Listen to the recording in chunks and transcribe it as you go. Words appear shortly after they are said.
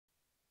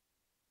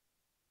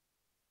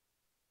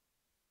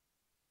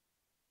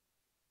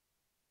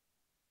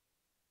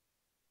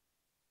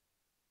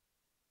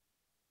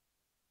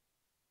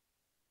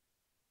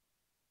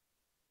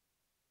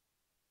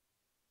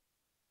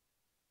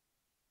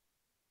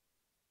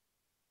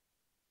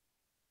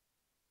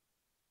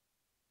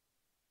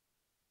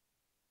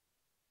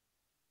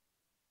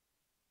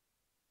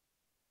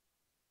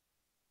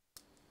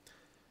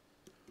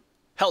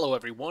Hello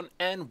everyone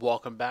and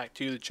welcome back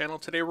to the channel.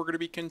 Today we're going to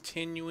be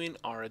continuing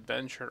our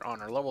adventure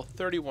on our level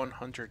 31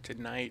 hunter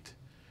tonight.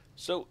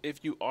 So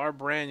if you are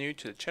brand new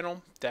to the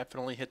channel,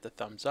 definitely hit the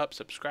thumbs up,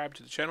 subscribe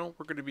to the channel.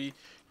 We're going to be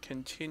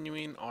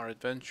continuing our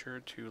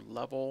adventure to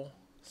level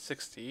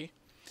 60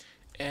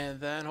 and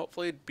then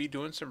hopefully be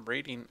doing some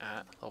raiding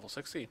at level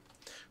 60.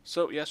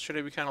 So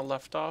yesterday we kind of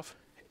left off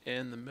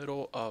in the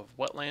middle of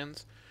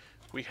wetlands.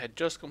 We had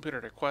just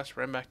completed our quest,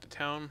 ran back to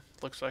town.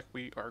 Looks like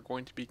we are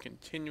going to be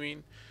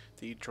continuing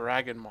the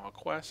Dragon Maw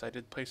quest. I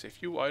did place a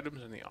few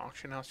items in the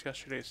auction house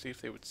yesterday to see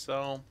if they would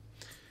sell.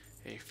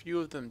 A few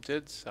of them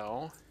did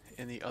sell,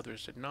 and the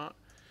others did not.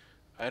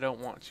 I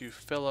don't want to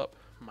fill up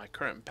my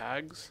current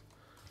bags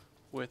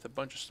with a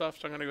bunch of stuff,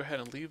 so I'm going to go ahead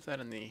and leave that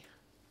in the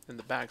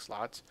bag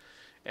slots.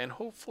 And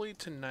hopefully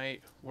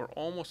tonight, we're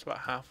almost about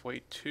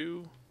halfway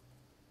to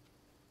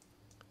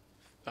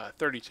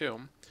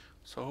 32.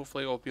 So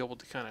hopefully we'll be able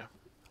to kind of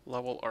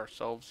level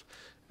ourselves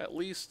at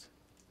least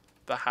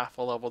the half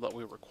a level that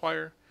we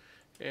require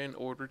in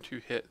order to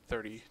hit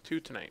 32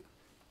 tonight.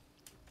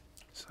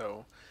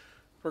 So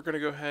we're going to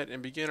go ahead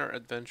and begin our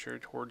adventure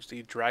towards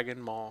the Dragon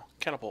Maw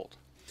catapult.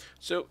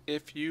 So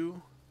if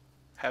you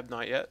have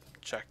not yet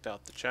checked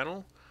out the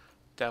channel,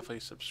 definitely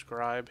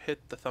subscribe,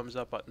 hit the thumbs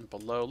up button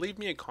below, leave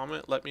me a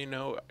comment, let me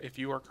know if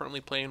you are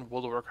currently playing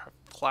World of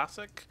Warcraft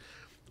Classic,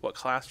 what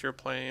class you're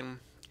playing,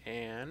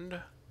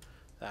 and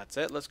that's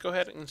it. Let's go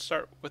ahead and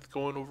start with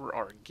going over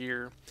our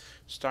gear.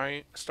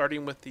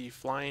 Starting with the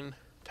Flying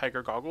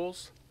Tiger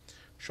Goggles.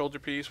 Shoulder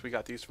piece, we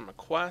got these from a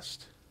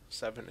quest.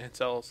 7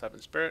 intel, 7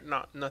 spirit.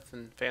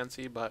 Nothing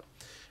fancy, but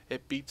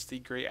it beats the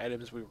great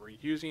items we were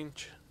using.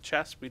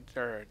 Chest,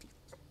 our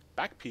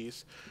back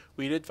piece.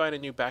 We did find a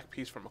new back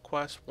piece from a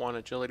quest. 1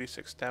 agility,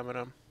 6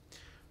 stamina.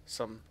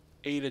 Some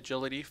 8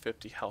 agility,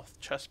 50 health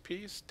chest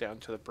piece. Down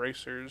to the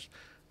bracers.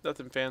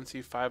 Nothing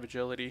fancy. 5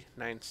 agility,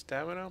 9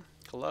 stamina.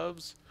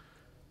 Gloves.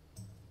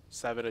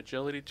 7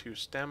 agility, 2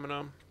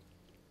 stamina.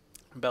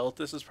 Belt,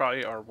 this is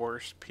probably our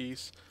worst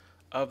piece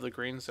of the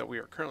greens that we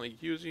are currently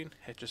using.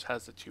 It just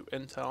has the 2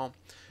 intel.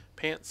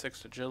 Pants,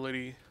 6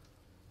 agility.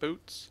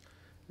 Boots,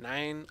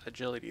 9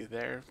 agility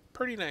there.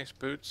 Pretty nice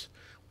boots.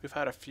 We've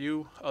had a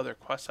few other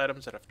quest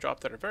items that have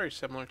dropped that are very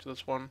similar to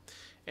this one.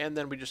 And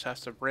then we just have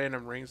some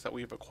random rings that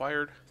we've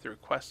acquired through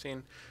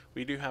questing.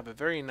 We do have a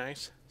very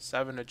nice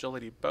 7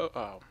 agility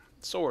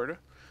sword.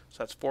 So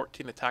that's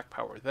 14 attack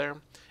power there.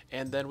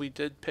 And then we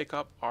did pick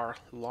up our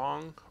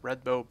long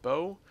red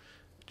bow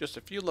just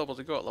a few levels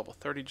ago at level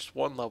 30, just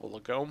 1 level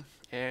ago.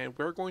 And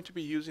we're going to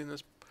be using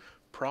this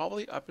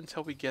probably up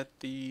until we get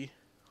the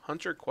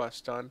Hunter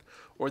quest done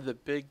or the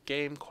big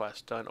game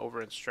quest done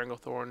over in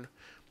Stranglethorn,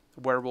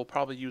 where we'll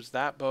probably use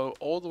that bow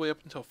all the way up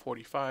until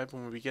 45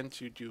 when we begin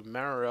to do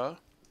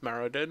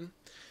Maradin,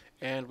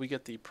 and we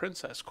get the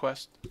Princess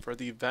quest for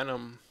the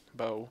Venom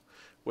bow,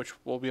 which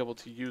we'll be able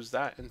to use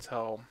that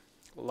until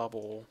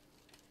level...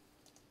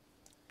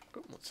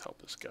 Let's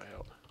help this guy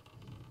out.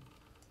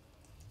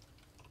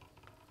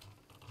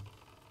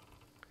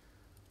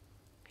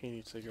 He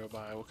needs to go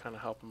by. We'll kind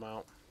of help him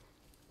out.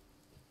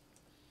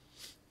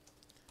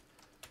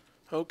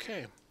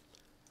 Okay.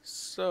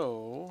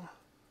 So,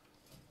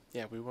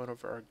 yeah, we went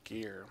over our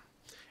gear.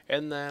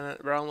 And then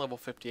around level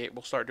 58,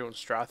 we'll start doing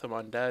Stratham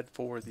Undead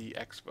for the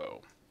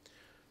Expo.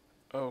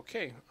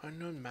 Okay,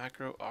 unknown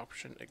macro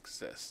option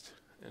exists.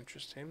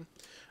 Interesting.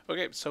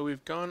 Okay, so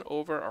we've gone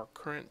over our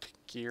current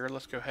gear.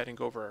 Let's go ahead and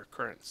go over our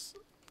current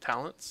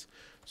talents.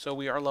 So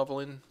we are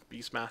leveling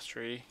Beast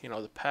Mastery. You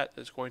know, the pet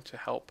is going to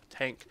help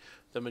tank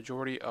the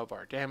majority of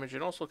our damage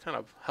and also kind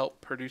of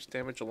help produce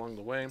damage along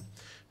the way.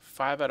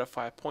 5 out of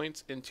 5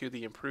 points into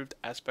the improved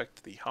aspect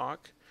of the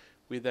Hawk.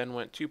 We then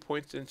went 2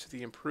 points into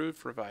the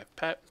improved Revive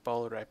Pet,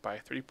 followed right by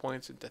 3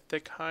 points into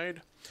Thick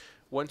Hide.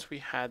 Once we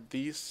had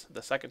these,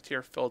 the second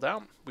tier filled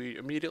out, we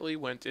immediately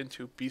went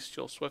into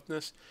Bestial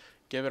Swiftness,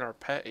 giving our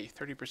pet a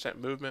 30%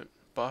 movement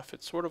buff.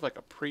 It's sort of like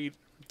a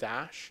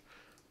pre-dash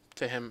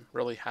to him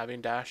really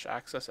having dash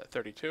access at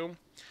 32.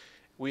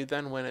 We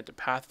then went into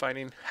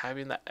Pathfinding,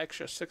 having that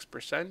extra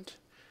 6%,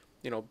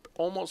 you know,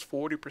 almost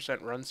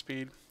 40% run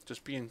speed,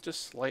 just being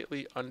just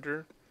slightly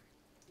under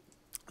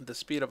the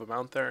speed of a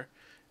mount there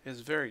is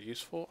very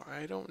useful.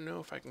 I don't know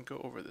if I can go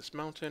over this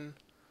mountain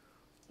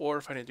or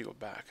if I need to go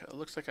back. It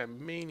looks like I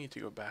may need to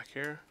go back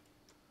here.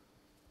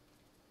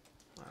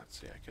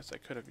 Let's see, I guess I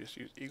could have just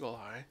used Eagle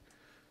Eye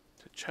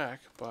to check,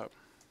 but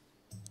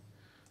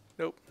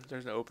nope,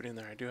 there's no opening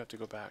there. I do have to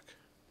go back.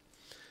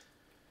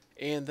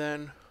 And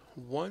then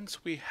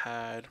once we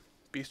had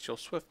Bestial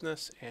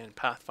Swiftness and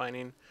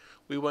Pathfinding,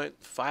 we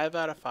went 5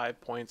 out of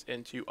 5 points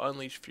into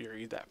Unleash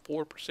Fury, that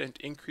 4%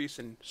 increase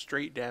in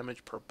straight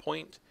damage per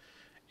point.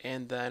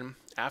 And then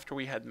after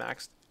we had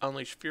maxed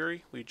Unleash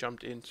Fury, we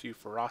jumped into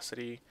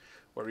Ferocity,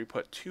 where we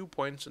put 2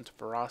 points into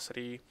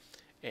Ferocity,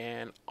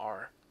 and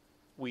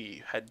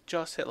we had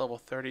just hit level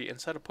 30.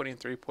 Instead of putting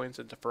 3 points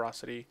into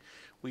Ferocity,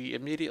 we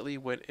immediately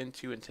went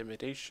into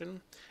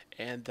Intimidation,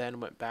 and then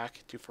went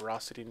back to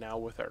Ferocity now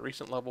with our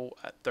recent level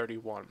at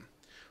 31.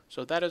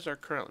 So that is our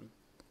current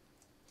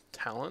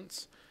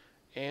talents.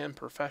 And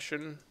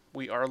profession,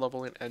 we are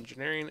leveling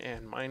engineering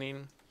and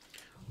mining.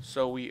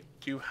 So we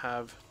do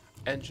have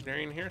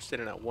engineering here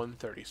sitting at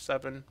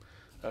 137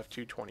 of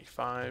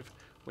 225.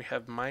 We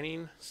have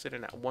mining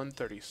sitting at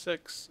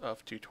 136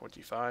 of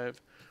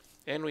 225.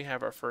 And we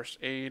have our first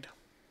aid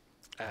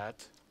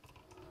at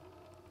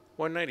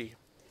 190.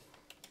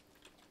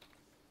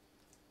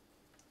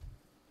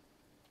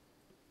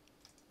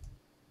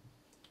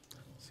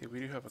 See, we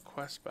do have a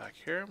quest back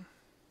here.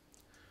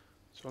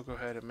 So we'll go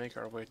ahead and make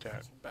our way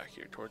back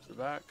here towards the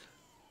back.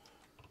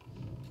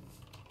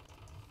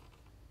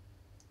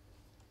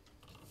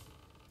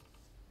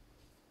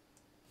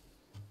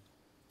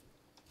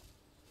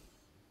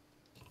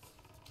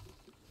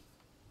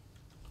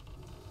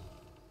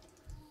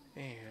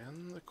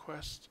 And the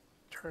quest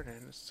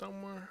turn-in is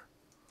somewhere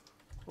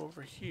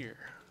over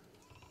here.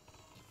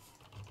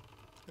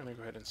 I'm gonna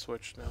go ahead and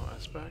switch now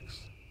aspects.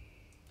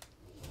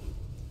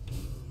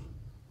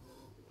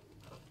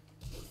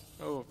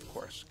 Oh, of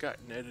course, got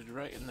netted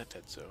right in the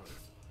dead zone.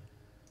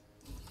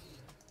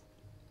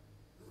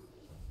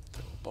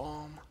 Little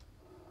bomb.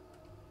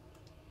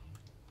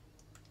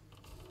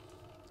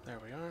 There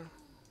we are.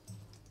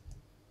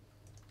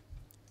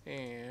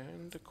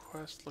 And the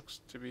quest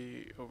looks to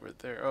be over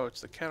there. Oh, it's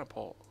the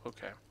catapult.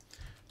 Okay.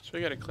 So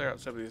we gotta clear out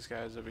some of these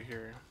guys over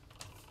here.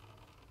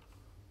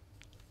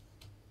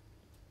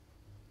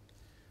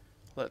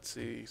 Let's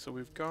see. So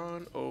we've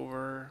gone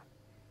over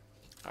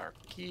our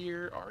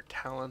gear, our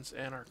talents,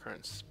 and our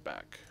current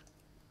spec.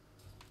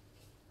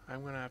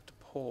 I'm gonna have to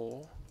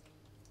pull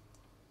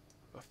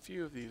a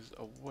few of these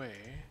away.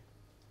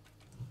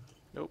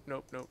 Nope,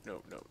 nope, nope,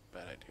 nope, nope.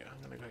 Bad idea.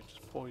 I'm gonna go ahead and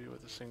just pull you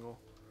with a single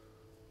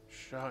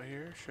shot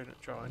here. Shouldn't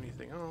draw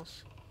anything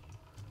else.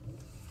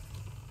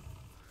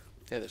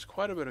 Yeah, there's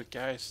quite a bit of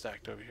guys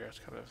stacked over here. It's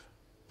kind of...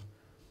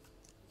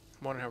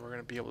 I'm wondering how we're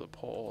gonna be able to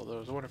pull all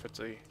those. I wonder if it's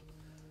a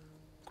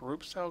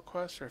group style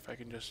quest or if I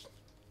can just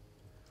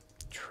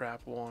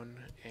trap one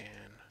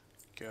and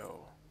go.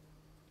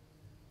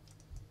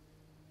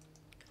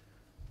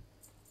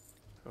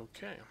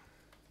 Okay.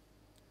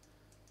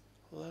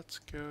 Let's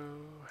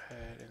go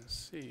ahead and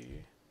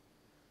see.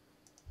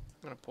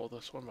 I'm gonna pull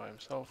this one by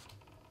himself.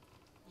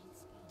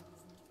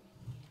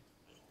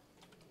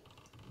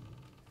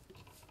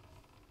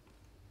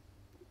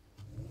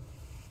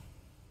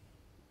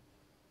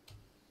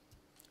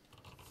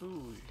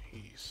 Ooh,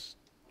 he's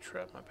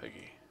trapped my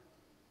piggy.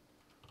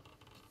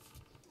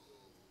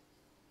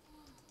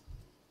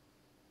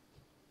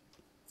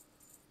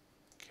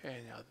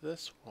 Okay, now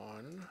this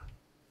one,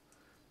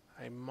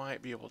 I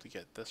might be able to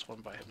get this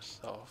one by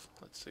himself.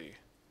 Let's see.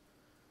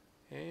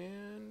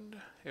 And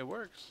it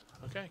works.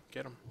 Okay,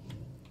 get him.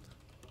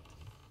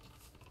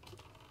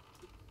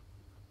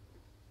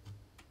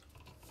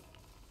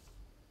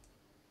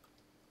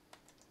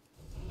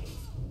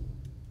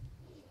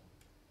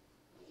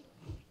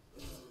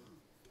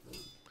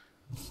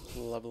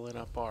 Leveling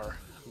up our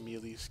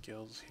melee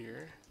skills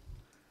here.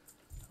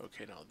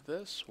 Okay, now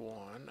this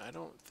one, I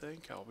don't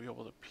think I'll be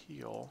able to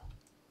peel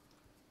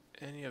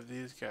any of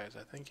these guys.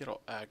 I think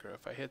it'll aggro.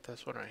 If I hit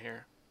this one right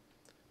here,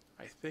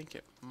 I think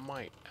it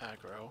might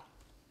aggro.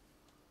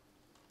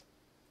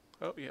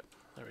 Oh, yep,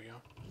 there we go.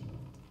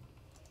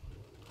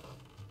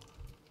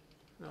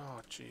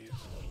 Oh, jeez.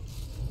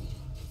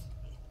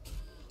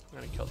 I'm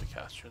gonna kill the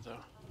caster, though.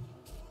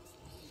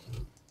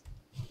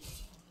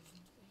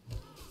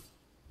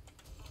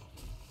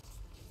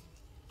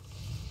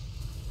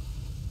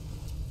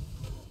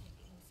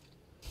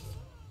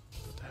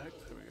 What the heck?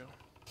 There we go.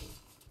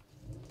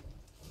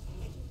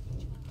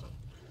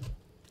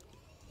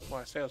 Well,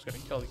 I say I was gonna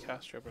kill the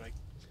caster, but I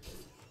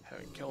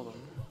haven't killed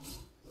him.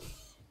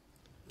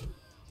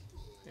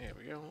 There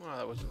we go. Oh,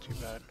 that wasn't too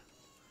bad.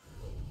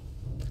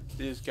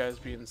 These guys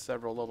being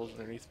several levels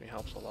underneath me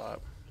helps a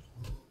lot.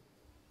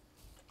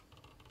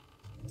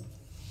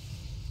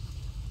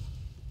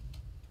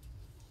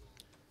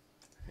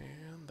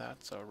 And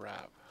that's a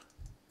wrap.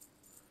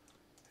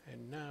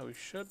 And now we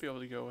should be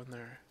able to go in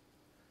there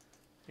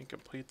and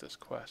complete this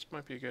quest.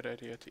 Might be a good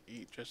idea to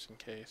eat just in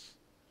case.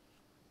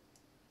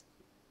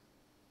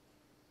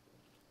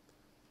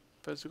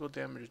 Physical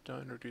damage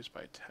done reduced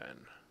by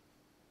 10.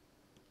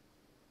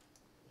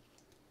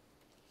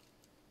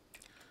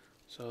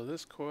 So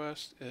this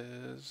quest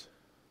is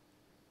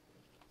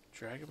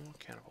Dragonborn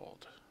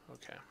Catapult.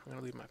 Okay, I'm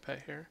gonna leave my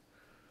pet here.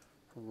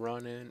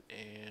 Run in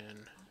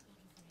and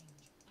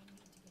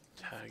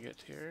tag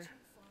it here.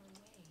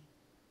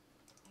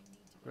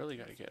 Really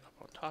gotta get up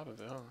on top of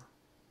it, huh?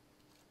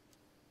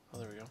 Oh,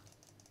 there we go.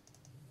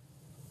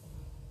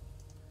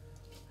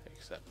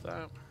 Accept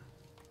that.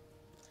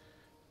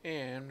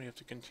 And we have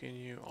to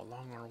continue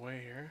along our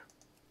way here.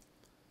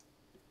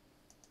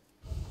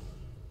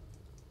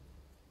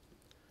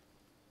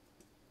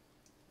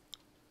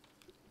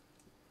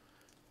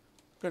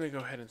 I'm gonna go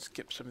ahead and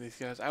skip some of these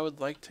guys. I would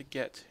like to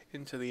get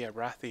into the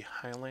Arathi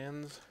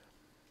Highlands,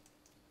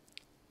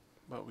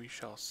 but we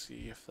shall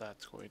see if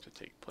that's going to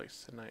take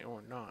place tonight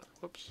or not.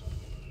 Whoops.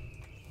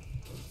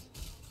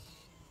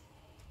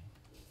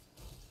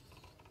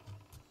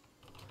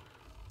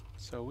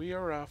 So we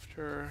are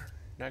after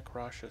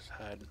Necrosh's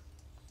head.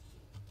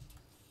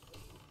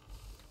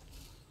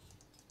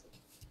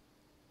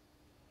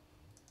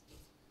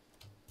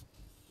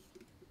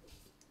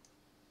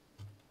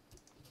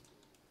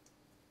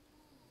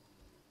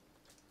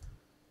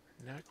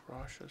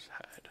 Necrosh's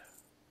head.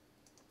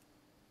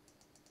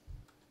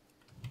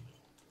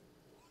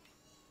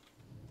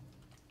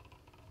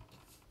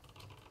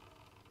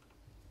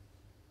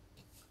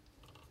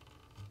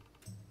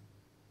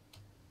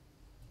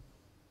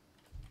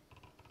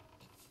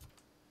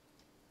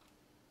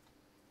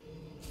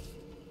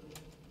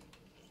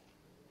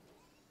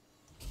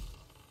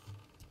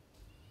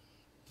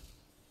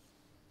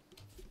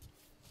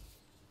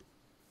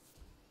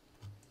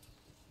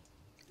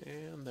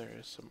 And there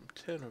is some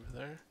tin over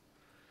there.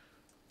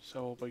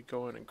 So we'll be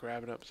going and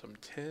grabbing up some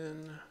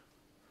tin.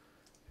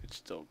 It's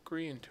still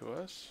green to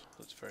us.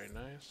 That's very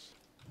nice.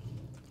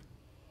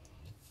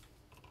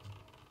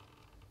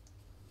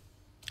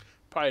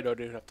 Probably don't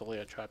even have to lay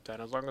a trap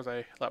down. As long as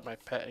I let my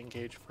pet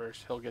engage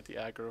first, he'll get the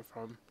aggro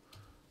from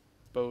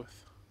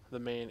both the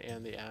main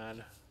and the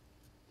ad.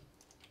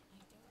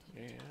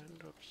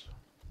 And, oops.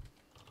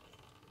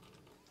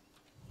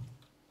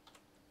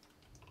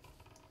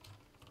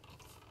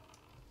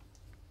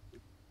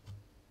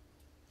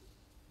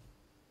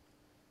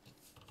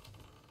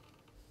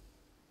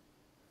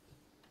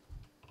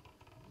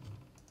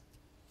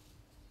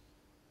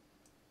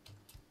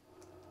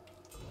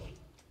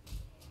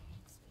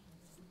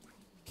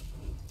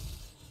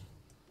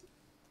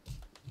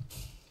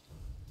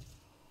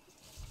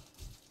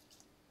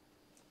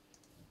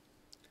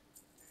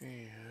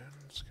 And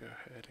let's go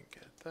ahead and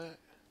get that.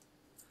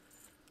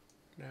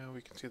 Now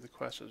we can see the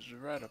quest is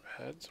right up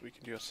ahead, so we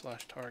can do a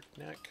slash target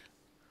neck.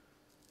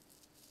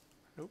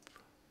 Nope.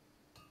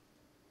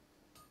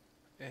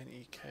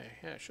 N-E-K.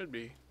 Yeah, it should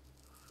be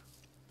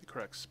the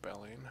correct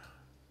spelling.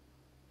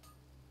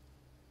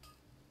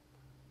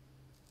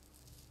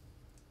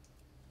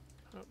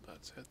 Oh,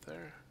 that's it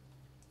there.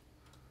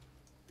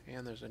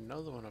 And there's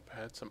another one up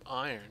ahead, some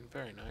iron,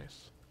 very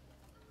nice.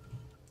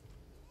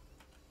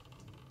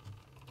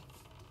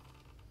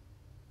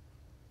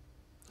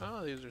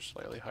 Oh, these are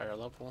slightly higher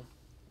level.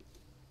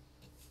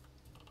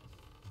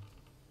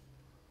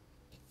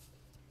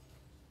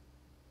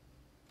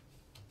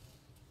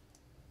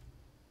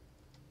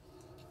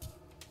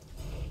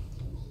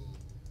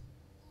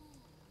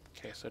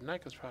 Okay, so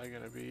neck is probably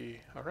going to be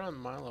around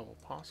my level,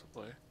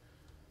 possibly.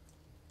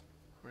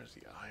 Where's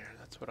the iron?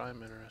 That's what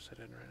I'm interested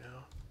in right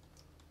now.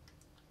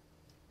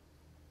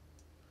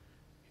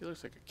 He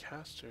looks like a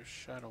caster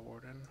Shadow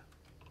Warden.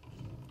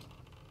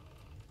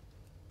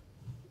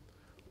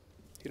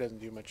 He doesn't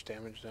do much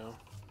damage though.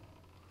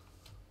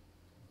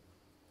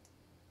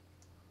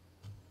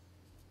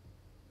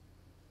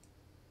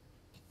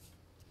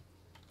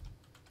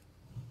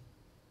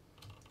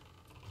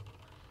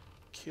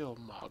 Kill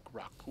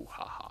Magraku,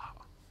 haha.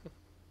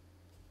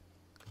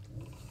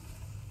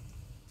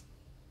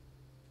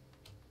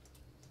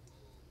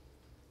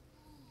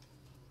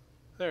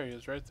 There he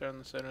is, right there in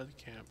the center of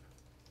the camp.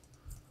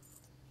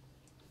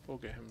 We'll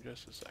get him in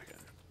just a second.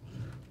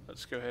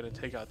 Let's go ahead and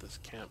take out this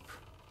camp.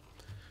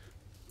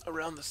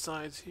 Around the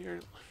sides here,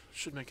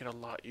 should make it a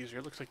lot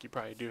easier. Looks like you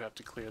probably do have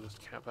to clear this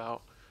camp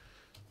out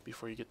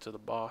before you get to the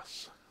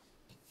boss.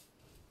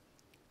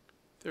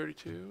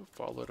 32,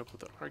 followed up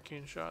with an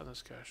arcane shot, and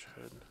this guy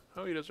should...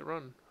 Oh, he doesn't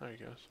run. There he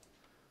goes.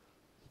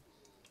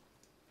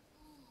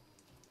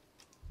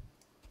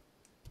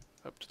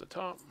 Up to the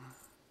top.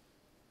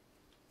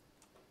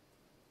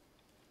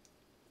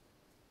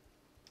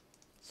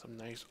 Some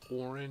nice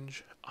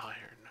orange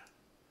iron.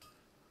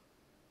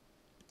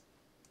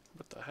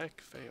 What the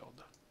heck?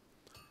 Failed.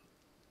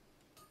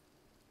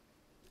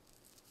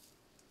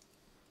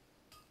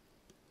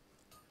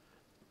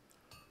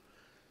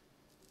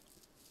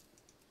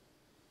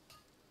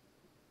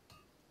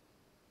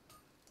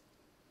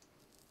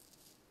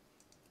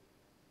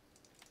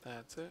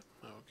 That's it.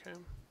 Okay.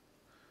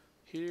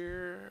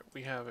 Here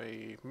we have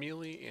a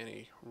melee and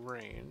a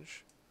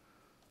range.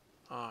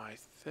 I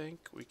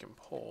think we can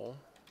pull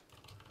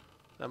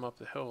them up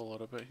the hill a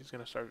little bit. He's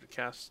going to start to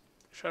cast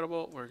Shadow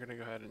Bolt. We're going to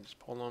go ahead and just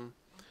pull him.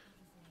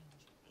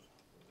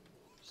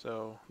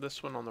 So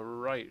this one on the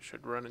right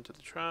should run into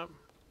the trap.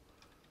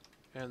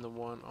 And the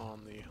one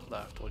on the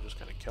left will just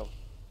kind of kill.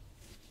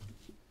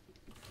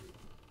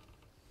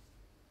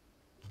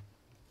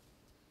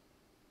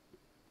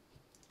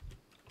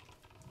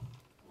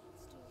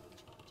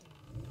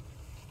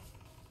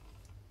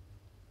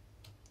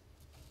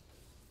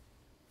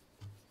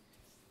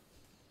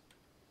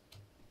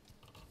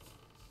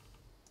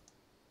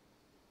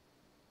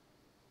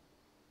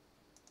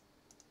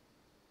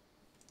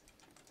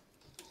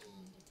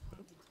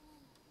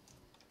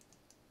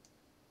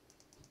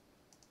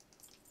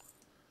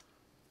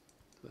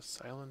 The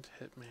Silent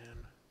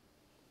Hitman.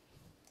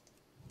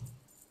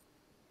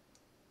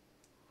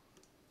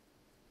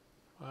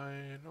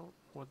 I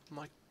would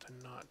like to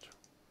not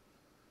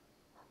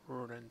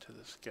run into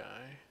this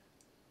guy.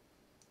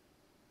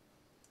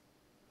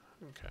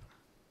 Okay.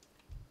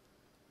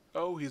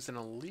 Oh, he's an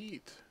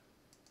elite.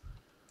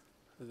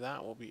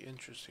 That will be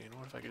interesting.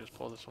 What if I could just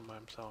pull this one by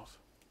himself?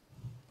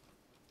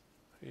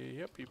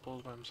 Yep, he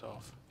pulls by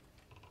himself.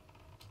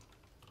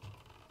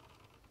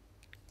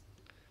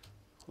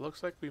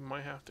 Looks like we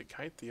might have to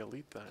kite the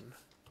elite then.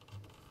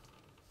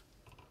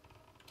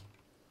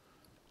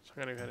 So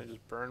I'm gonna go ahead and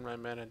just burn my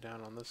mana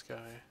down on this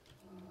guy.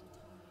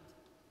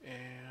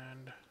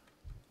 And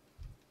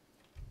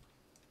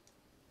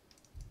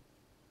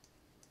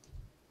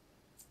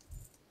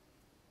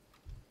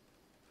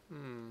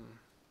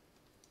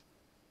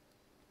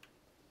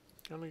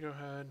gonna go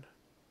ahead.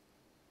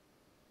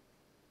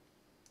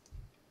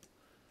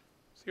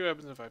 See what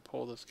happens if I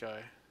pull this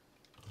guy.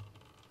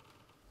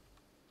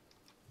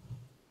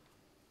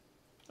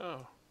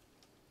 Oh.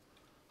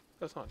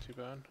 That's not too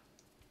bad.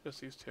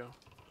 Just these two.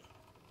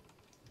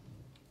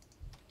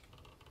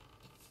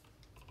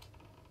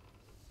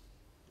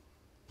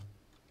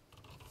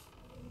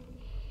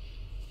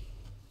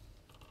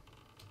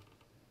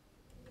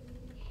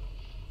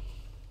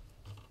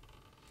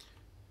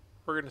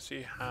 We're gonna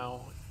see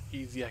how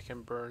easy I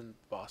can burn the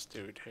boss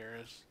dude here.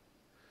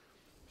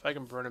 If I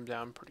can burn him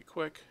down pretty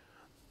quick,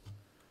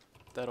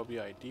 that'll be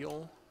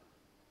ideal.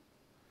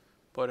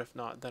 But if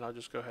not, then I'll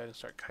just go ahead and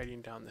start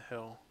kiting down the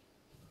hill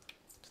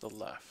to the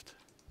left.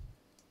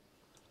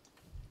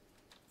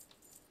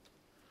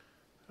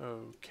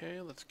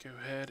 Okay, let's go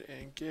ahead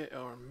and get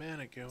our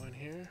mana going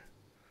here.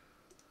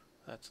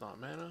 That's not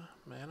mana.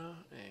 Mana,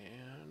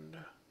 and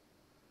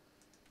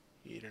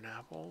eat an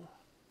apple.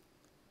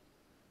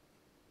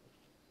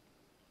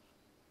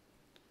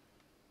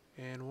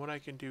 And what I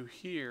can do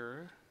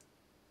here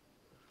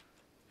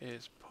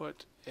is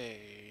put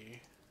a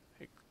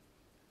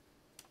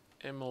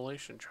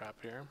immolation trap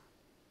here.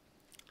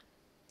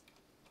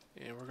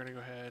 And we're going to go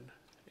ahead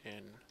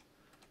and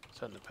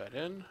send the pet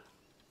in.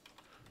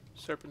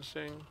 Serpent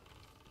Sting.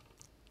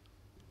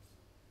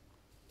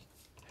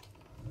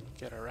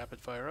 Get our rapid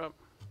fire up.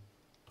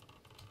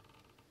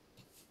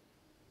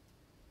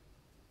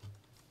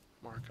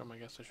 Mark them. I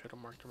guess I should have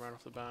marked them right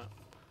off the bat.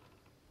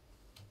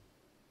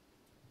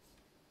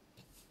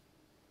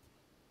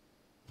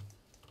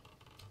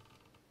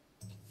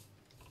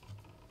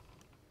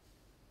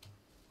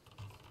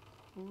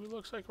 Ooh,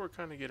 looks like we're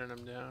kind of getting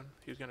him down.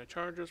 He's going to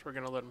charge us. We're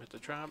going to let him hit the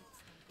trap.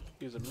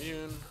 He's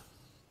immune.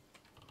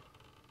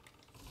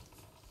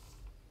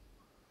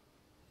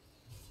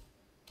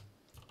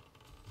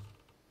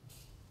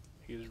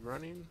 He's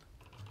running.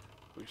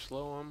 We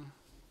slow him.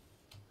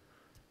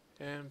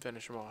 And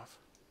finish him off.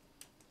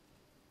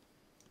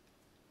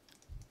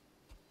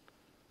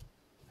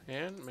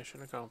 And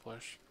mission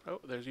accomplished. Oh,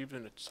 there's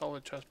even a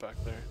solid chest back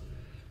there.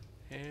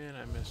 And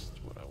I missed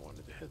what I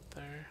wanted to hit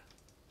there.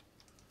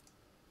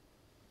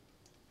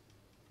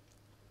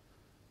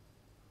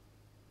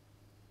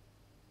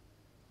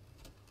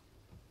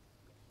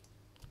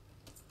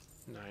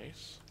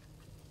 Nice.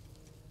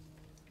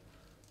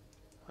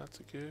 That's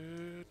a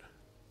good...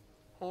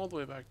 all the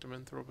way back to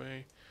Minthro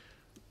Bay.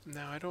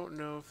 Now, I don't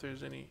know if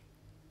there's any...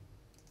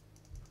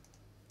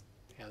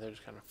 yeah, they're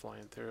just kind of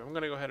flying through. I'm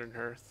going to go ahead and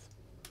earth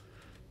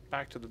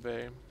back to the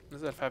bay,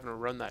 instead of having to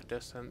run that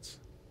distance.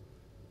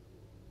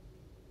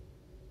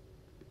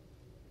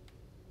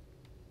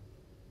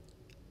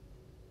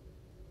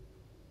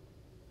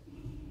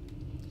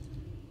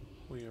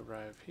 We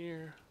arrive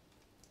here.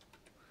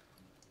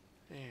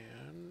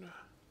 And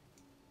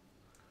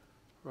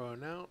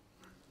run out,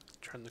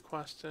 turn the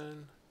quest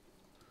in,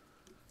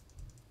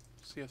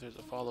 see if there's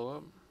a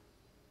follow-up.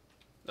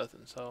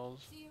 Nothing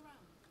sells.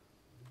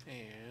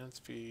 And let's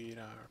feed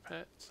our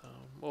pet. So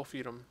we'll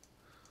feed him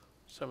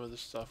some of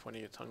this stuff when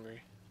he gets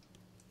hungry.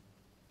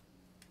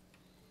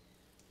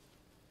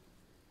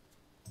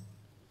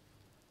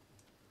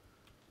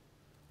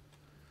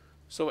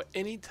 So at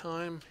any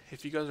time,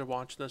 if you guys are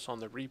watching this on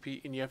the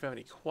repeat and you have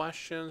any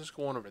questions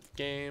going over the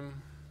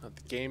game, the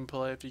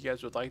gameplay, if you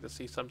guys would like to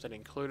see something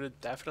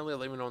included, definitely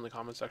let me know in the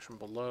comment section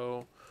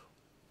below.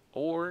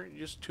 Or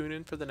just tune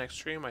in for the next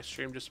stream. I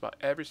stream just about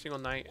every single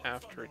night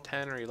after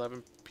 10 or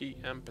 11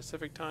 p.m.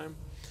 Pacific time.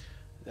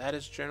 That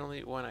is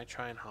generally when I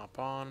try and hop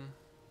on.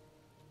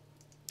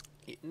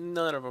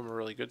 None of them are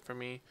really good for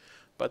me.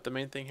 But the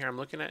main thing here I'm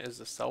looking at is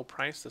the sell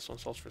price. This one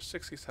sells for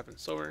 67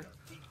 silver.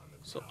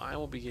 So I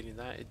will be getting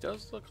that. It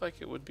does look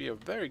like it would be a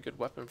very good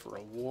weapon for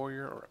a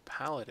warrior or a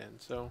paladin.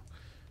 So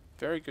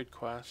very good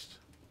quest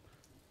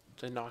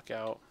to knock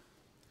out.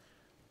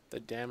 The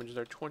damages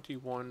are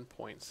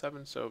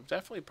 21.7, so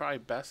definitely probably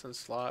best in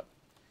slot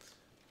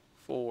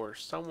for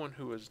someone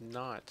who is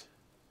not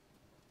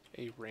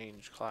a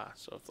range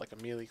class. So if like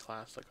a melee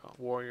class, like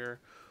a warrior,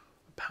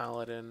 a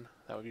paladin,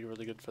 that would be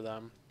really good for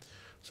them.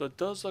 So it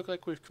does look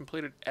like we've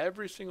completed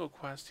every single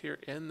quest here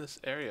in this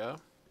area.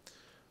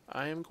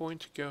 I am going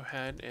to go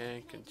ahead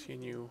and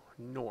continue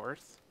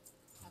north.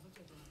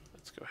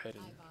 Let's go ahead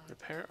and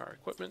repair our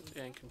equipment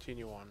and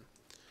continue on.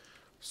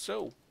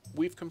 So,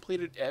 we've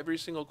completed every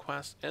single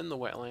quest in the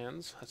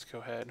wetlands. Let's go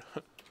ahead.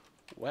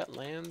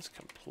 Wetlands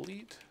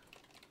complete.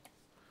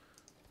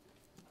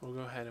 We'll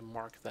go ahead and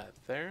mark that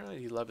there at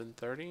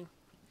 11:30.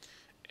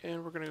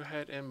 And we're going to go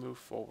ahead and move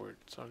forward.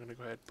 So I'm going to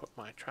go ahead and put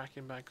my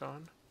tracking back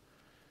on.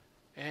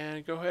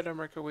 And go ahead and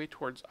make our way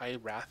towards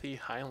Arathi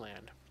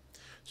Highland.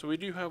 So we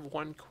do have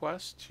one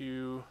quest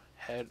to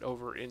head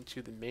over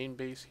into the main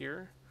base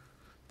here,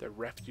 the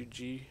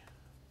refugee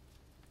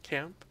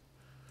camp,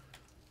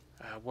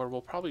 where we'll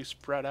probably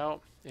spread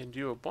out and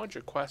do a bunch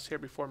of quests here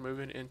before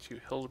moving into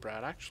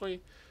Hillsbrad.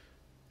 Actually,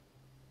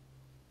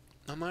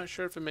 I'm not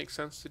sure if it makes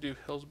sense to do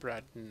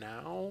Hillsbrad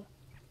now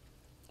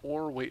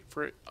or wait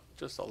for it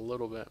just a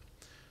little bit.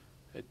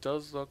 It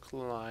does look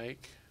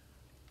like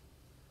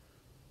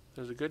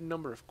there's a good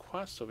number of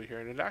quests over here,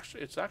 and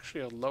it's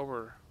actually a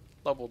lower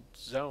level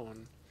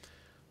zone.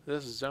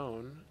 This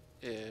zone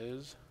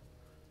is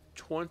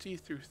 20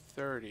 through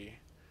 30,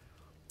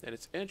 and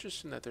it's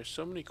interesting that there's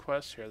so many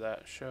quests here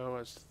that show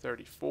as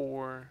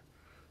 34,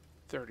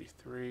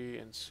 33,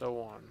 and so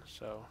on.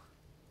 So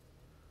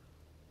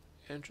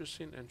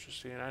interesting.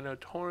 I know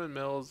Torren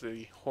Mill is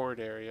the Horde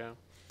area.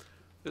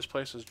 This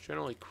place is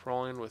generally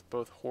crawling with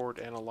both Horde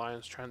and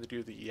Alliance, trying to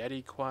do the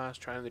Yeti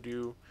quest, trying to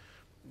do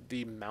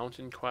the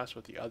mountain quest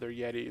with the other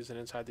Yetis and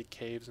inside the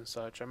caves and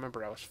such. I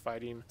remember I was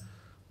fighting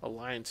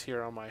Alliance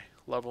here on my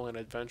level in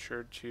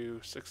Adventure to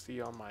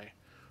 60 on my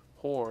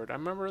Horde. I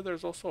remember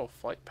there's also a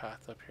flight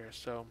path up here,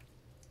 so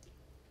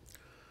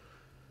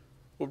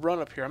we'll run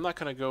up here. I'm not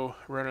going to go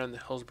run on the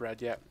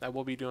Hillsbrad yet. I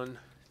will be doing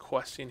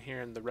questing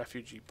here in the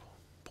refugee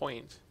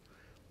point.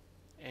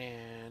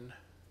 And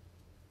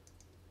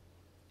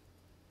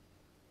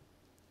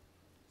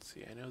let's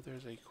see, I know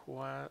there's a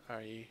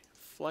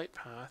flight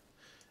path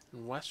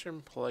in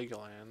Western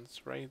Plaguelands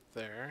right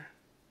there.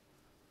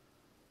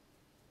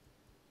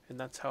 And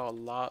that's how a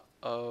lot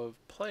of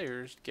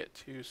players get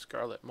to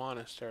Scarlet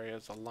Monastery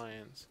as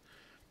Alliance.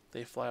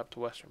 They fly up to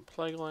Western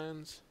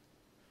Plaguelands,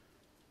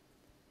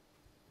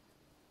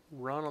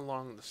 run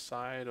along the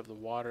side of the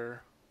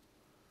water.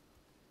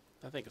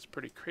 I think it's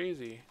pretty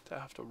crazy to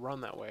have to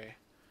run that way.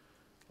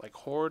 Like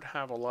Horde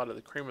have a lot of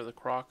the cream of the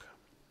crop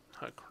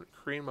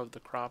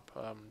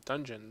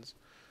dungeons,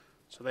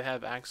 so they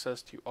have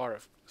access to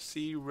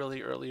RFC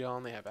really early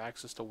on. They have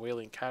access to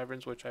Wailing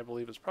Caverns, which I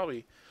believe is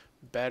probably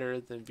better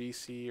than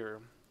VC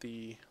or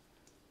the,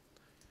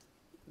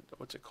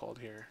 what's it called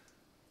here?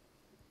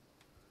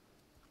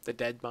 The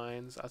Dead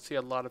Mines. I see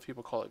a lot of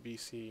people call it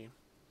VC.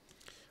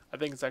 I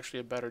think it's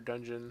actually a better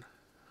dungeon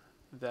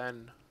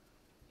than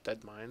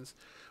Dead Mines.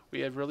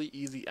 We have really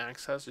easy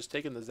access, just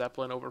taking the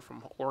Zeppelin over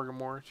from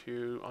Orgrimmar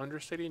to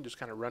Undercity and just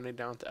kind of running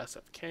down to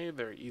SFK,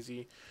 very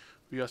easy.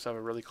 We also have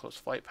a really close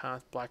flight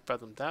path, Black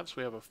Fathom Depths.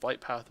 We have a flight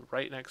path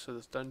right next to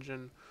this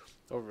dungeon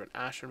over in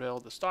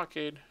Ashenvale. The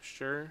Stockade,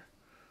 sure.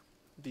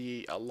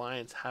 The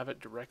Alliance have it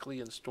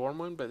directly in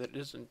Stormwind, but it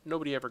isn't.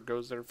 Nobody ever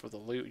goes there for the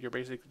loot. You're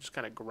basically just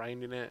kind of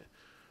grinding it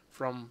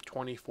from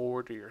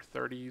 24 to your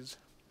 30s,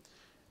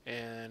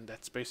 and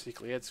that's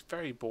basically it. It's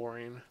very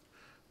boring.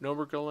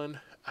 Nobergullen,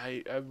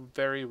 I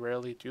very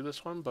rarely do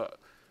this one, but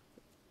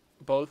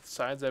both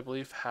sides, I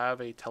believe,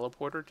 have a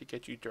teleporter to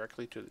get you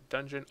directly to the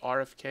dungeon.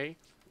 RFK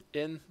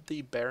in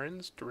the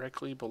Barrens,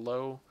 directly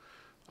below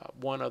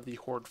one of the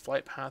Horde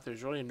flight path.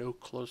 There's really no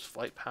close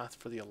flight path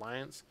for the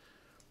Alliance.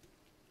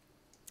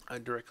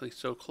 Directly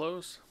so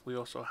close. We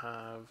also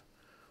have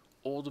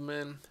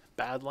Oldman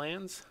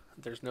Badlands.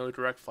 There's no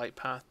direct flight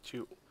path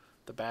to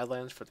the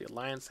Badlands for the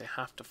Alliance. They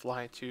have to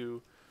fly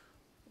to,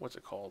 what's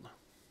it called?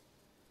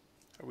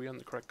 Are we on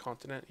the correct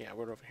continent? Yeah,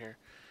 we're over here.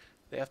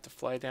 They have to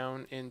fly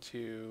down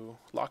into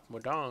Loch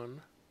Modan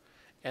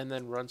and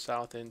then run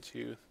south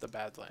into the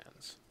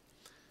Badlands.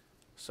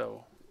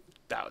 So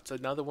that's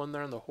another one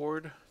there in the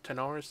Horde.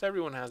 Tanaris,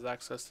 everyone has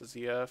access to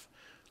ZF.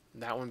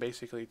 That one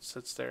basically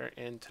sits there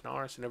in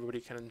Tanaris and everybody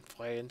can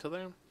fly into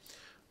there.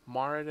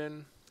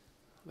 Moradin,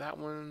 that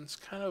one's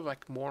kind of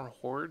like more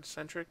Horde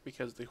centric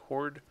because the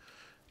Horde,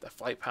 the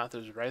flight path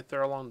is right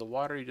there along the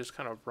water. You just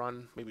kind of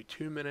run maybe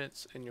 2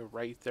 minutes and you're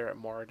right there at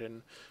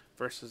Moradin,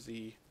 versus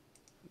the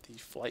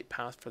flight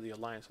path for the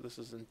Alliance. So this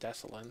is in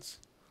Desolence,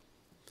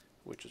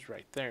 which is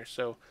right there.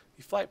 So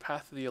the flight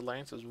path of the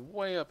Alliance is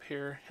way up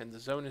here and the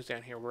zone is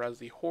down here, whereas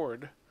the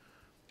Horde,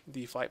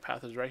 the flight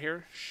path is right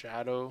here,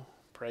 Shadow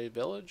Prey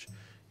Village.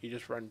 You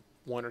just run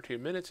 1 or 2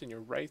 minutes and you're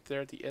right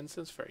there at the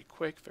instance. Very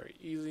quick, very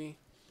easy.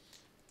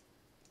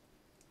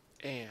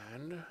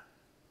 And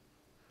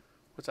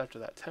what's after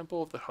that?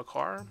 Temple of the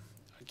Hakar.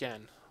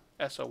 Again,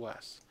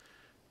 SOS.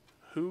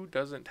 Who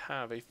doesn't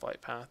have a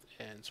flight path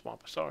in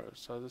Swamp of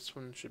Sorrows? So this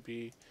one should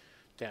be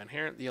down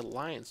here. The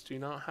Alliance do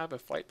not have a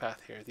flight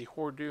path here. The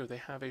Horde do. They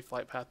have a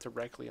flight path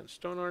directly in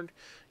Stonard,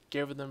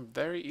 giving them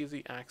very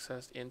easy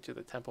access into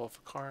the Temple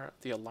of Hakar.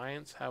 The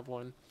Alliance have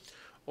one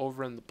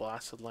over in the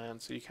Blasted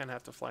Lands, so you kind of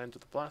have to fly into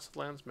the Blasted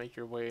Lands, make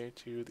your way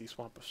to the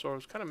Swamp of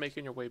Sorrows, kind of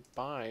making your way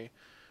by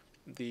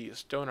the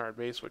Stonard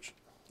base, which,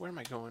 where am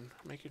I going?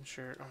 Making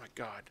sure, oh my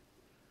god.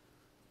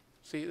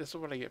 See, this is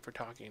what I get for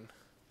talking.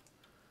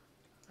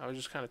 I was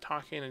just kind of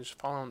talking and just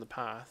following the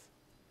path,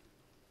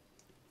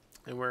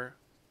 and we're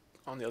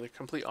on the other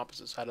complete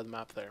opposite side of the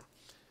map there.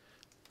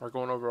 We're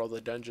going over all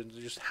the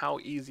dungeons, just how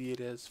easy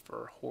it is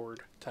for Horde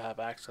to have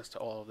access to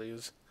all of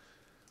these.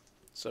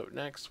 So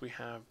next we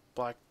have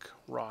Black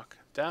Rock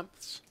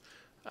Depths.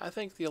 I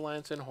think the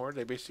Alliance and Horde,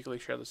 they basically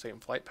share the same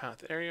flight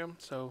path area,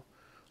 so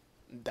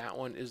that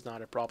one is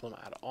not a problem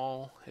at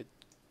all.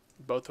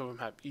 Both of them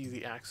have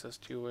easy access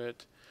to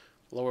it.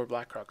 Lower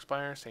Blackrock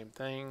Spire, same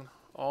thing.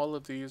 All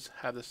of these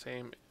have the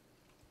same,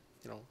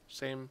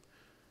 same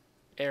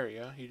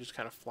area. You just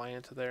kind of fly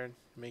into there and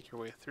make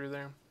your way through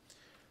there.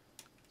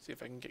 See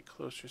if I can get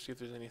closer, see if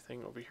there's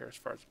anything over here as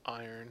far as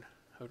iron.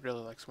 I would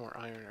really like some more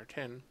iron or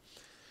tin.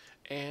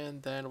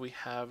 And then we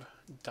have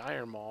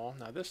Dire Maul.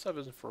 Now this stuff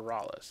isn't for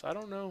Rallis. I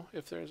don't know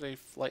if there's a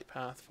flight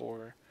path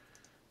for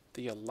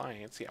the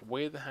Alliance. Yeah,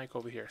 way the heck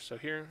over here. So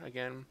here,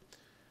 again,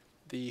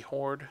 the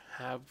Horde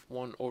have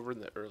one over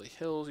in the early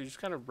hills. You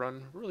just kind of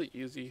run really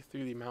easy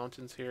through the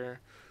mountains here,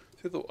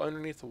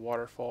 underneath the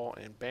waterfall,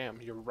 and bam,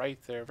 you're right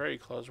there, very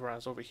close.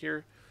 Whereas over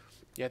here,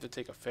 you have to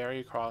take a ferry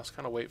across,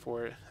 kind of wait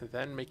for it,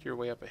 then make your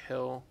way up a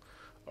hill,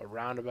 a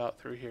roundabout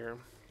through here,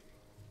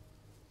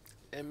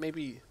 and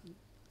maybe,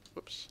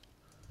 whoops,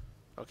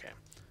 okay.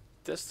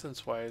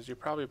 Distance-wise, you're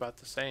probably about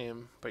the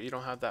same, but you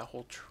don't have that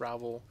whole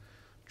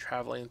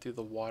traveling through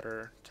the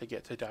water to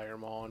get to Dire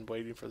Maul and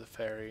waiting for the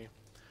ferry.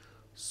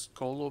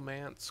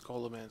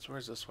 Skolomance,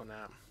 where's this one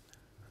at?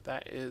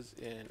 That is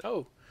in,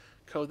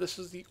 Code, this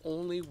is the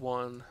only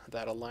one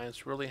that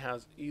Alliance really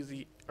has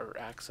easy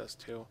access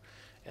to,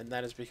 and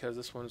that is because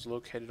this one is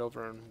located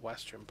over in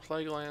Western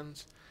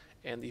Plaguelands,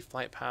 and the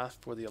flight path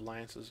for the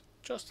Alliance is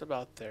just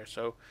about there.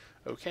 So,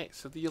 okay,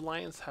 so the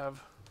Alliance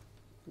have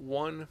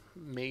one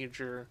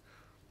major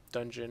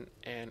dungeon,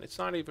 and it's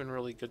not even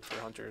really good for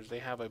hunters. They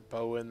have a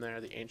bow in there,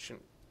 the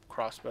ancient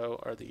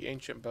crossbow, or the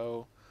ancient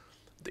bow,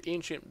 the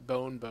ancient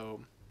bone bow.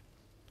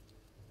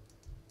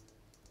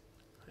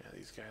 Yeah,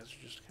 these guys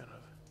are just kind of...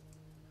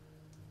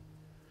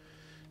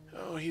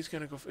 Oh, he's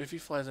gonna go... If he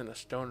flies in a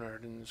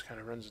Stonard and just kind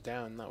of runs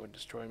down, that would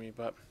destroy me,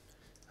 but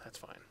that's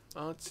fine.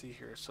 Let's see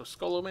here. So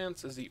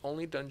Skolomance is the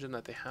only dungeon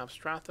that they have.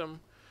 Stratham.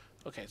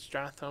 Okay,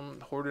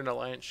 Stratham, Horde and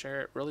Alliance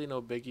share it. Really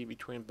no biggie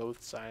between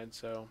both sides,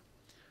 so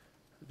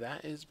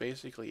that is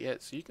basically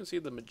it. So you can see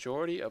the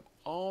majority of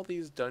all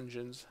these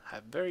dungeons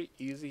have very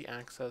easy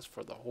access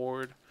for the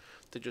Horde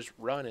to just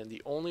run in.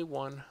 The only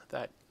one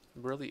that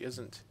really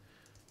isn't,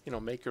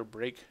 make or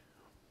break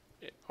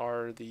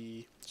are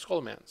the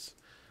Skolomance.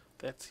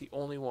 That's the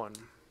only one.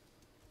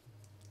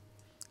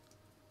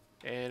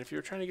 And if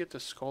you're trying to get to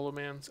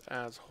Skolomance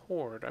as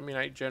Horde, I mean,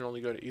 I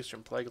generally go to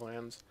Eastern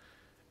Plaguelands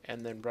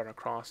and then run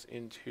across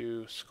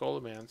into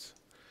Skolomance.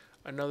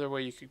 Another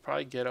way you could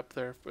probably get up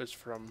there is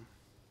from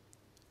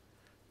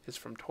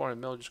Torn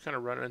Mill. Just kind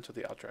of run into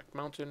the Alterac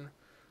Mountain,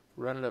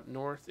 run it up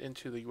north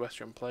into the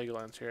Western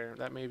Plaguelands here.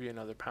 That may be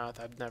another path.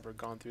 I've never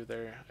gone through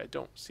there. I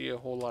don't see a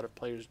whole lot of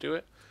players do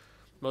it.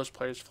 Most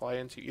players fly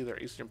into either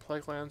Eastern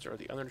Plaguelands or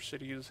the other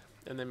cities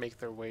and then make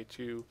their way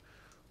to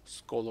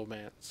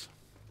Skolomance.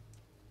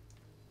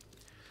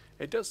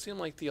 It does seem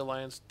like the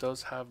Alliance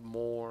does have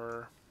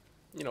more,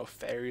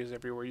 ferries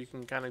everywhere. You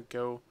can kind of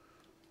go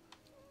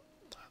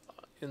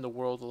in the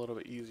world a little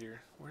bit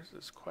easier. Where's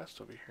this quest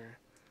over here?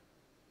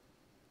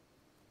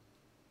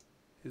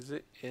 Is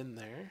it in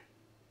there?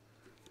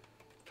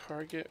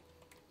 Target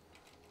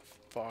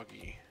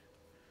Foggy.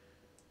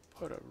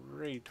 Put a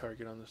raid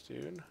target on this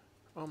dude.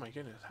 Oh my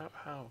goodness,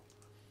 how?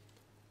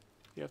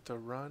 You have to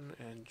run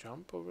and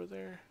jump over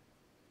there?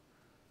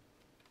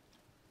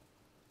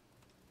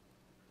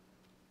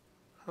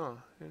 Huh,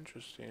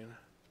 interesting.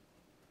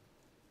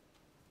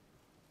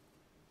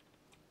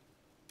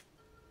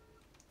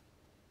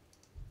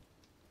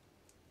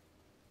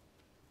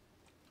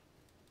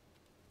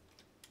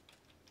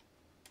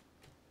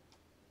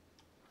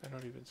 I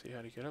don't even see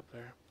how to get up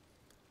there.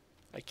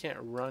 I can't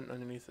run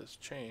underneath this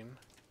chain.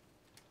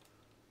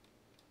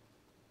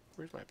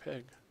 Where's my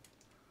pig?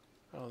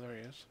 Oh, there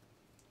he is.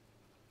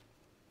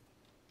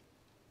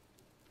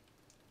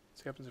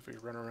 What happens if we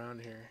run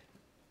around here?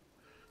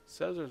 It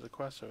says there's a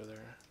quest over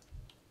there.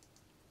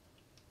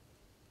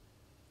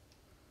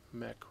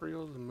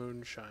 Macreel's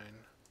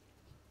Moonshine.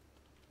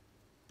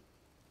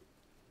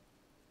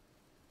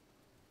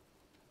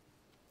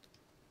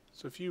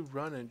 So if you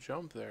run and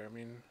jump there, I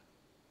mean,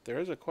 there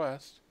is a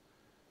quest.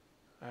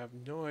 I have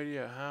no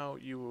idea how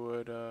you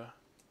would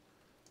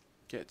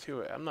get to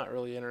it. I'm not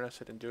really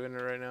interested in doing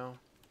it right now.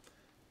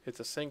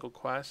 It's a single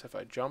quest. If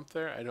I jump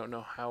there, I don't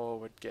know how I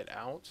would get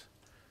out.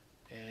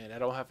 And I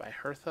don't have my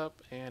hearth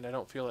up, and I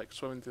don't feel like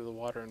swimming through the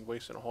water and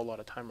wasting a whole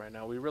lot of time right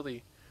now.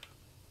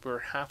 We're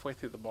halfway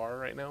through the bar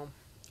right now,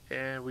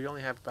 and we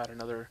only have about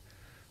another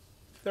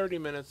 30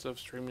 minutes of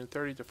streaming,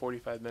 30 to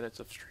 45 minutes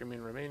of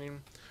streaming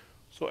remaining.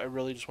 So I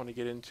really just want to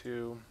get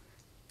into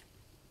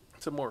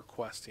some more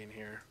questing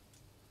here.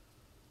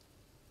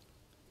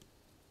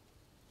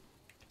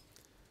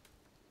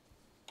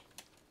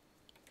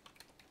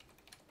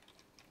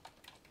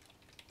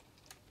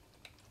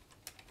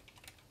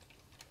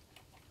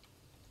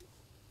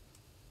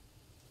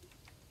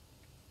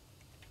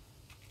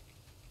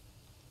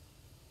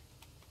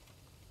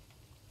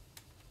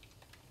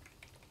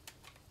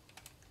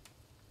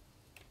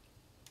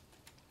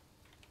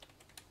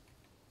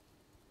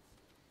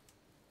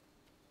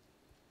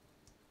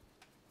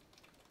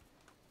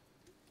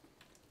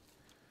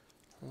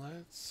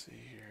 Let's see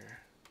here.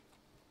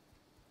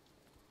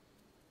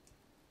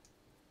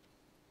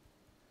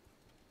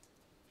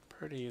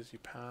 Pretty easy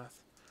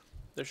path.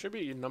 There should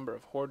be a number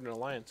of Horde and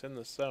Alliance in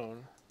this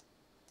zone.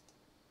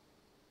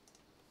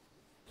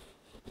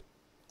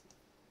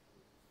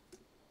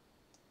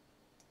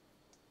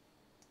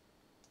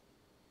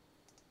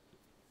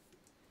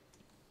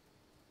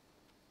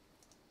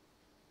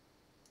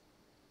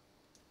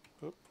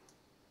 Oop.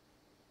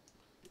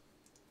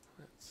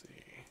 Let's see.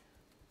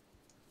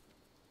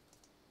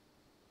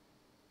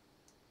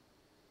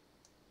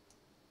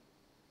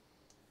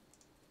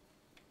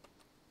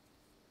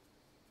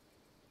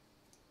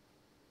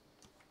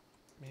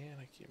 Man,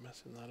 I keep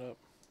messing that up.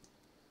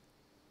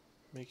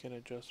 Making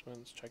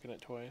adjustments, checking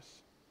it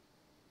twice.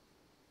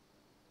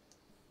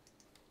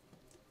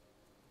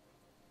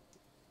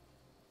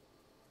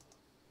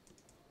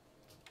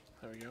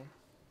 There we go.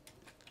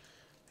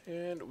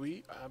 And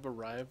we have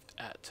arrived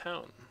at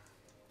town.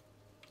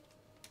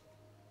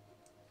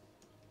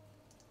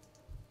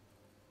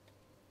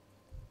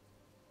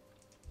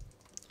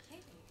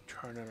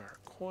 Turn in our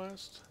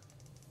quest.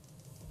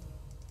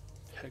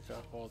 Pick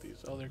up all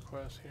these other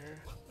quests here.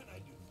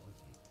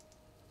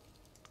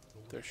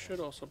 There should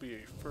also be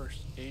a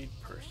first aid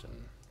person.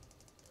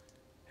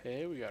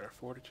 Hey, we got our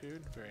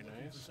fortitude. Very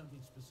nice.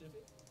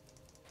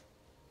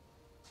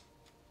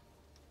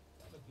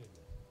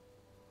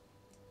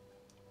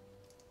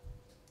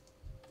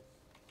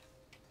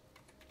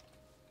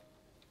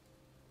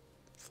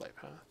 Flight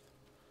path.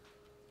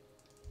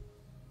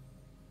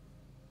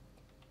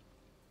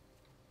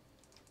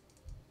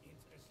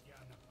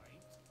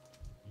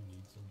 You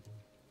need something?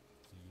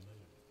 See you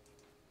later.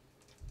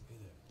 Hey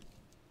there.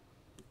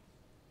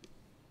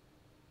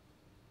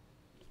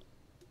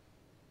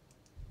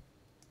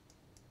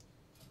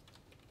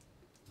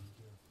 Be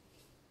careful.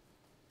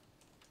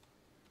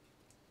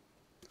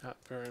 Not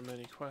very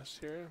many quests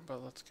here,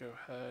 but let's go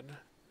ahead.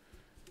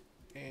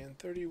 And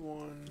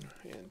 31,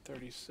 and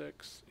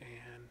 36,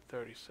 and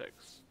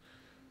 36.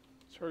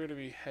 So we're going to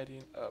be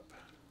heading up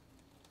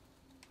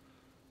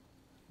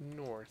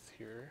north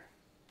here.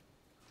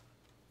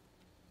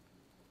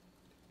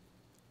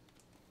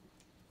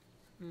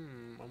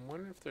 I'm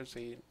wondering if there's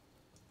a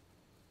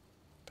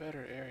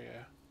better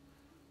area.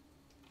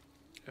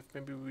 If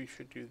maybe we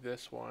should do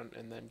this one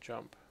and then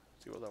jump.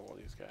 See what level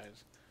these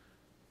guys.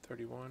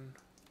 31.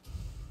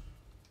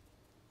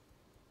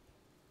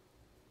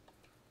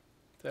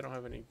 They don't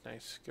have any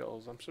nice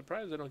skills. I'm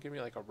surprised they don't give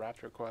me like a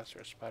raptor quest or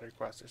a spider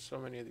quest. There's so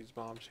many of these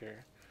mobs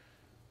here.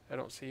 I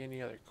don't see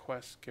any other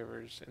quest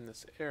givers in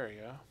this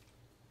area.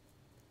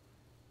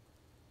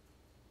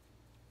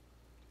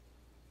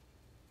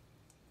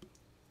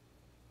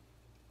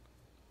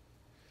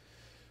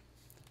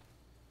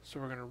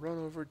 So we're going to run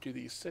over to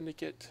the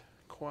Syndicate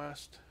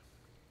quest.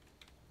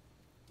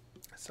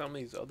 Some of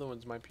these other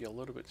ones might be a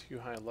little bit too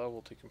high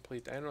level to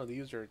complete. I know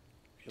these are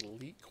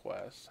elite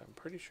quests, I'm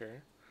pretty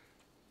sure.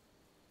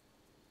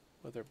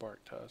 With their bark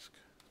tusk.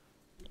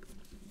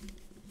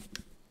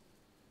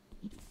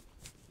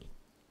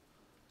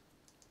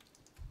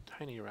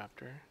 Tiny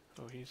raptor.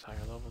 Oh, he's higher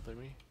level than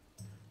me.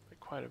 By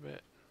quite a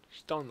bit.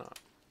 Still not.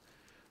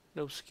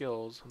 No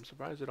skills. I'm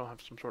surprised they don't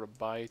have some sort of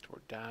bite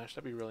or dash.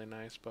 That'd be really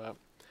nice, but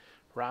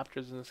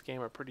raptors in this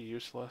game are pretty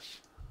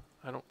useless.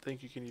 I don't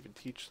think you can even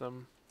teach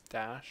them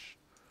dash.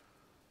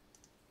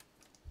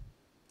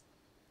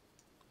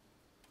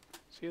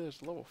 See,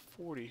 there's level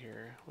 40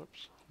 here.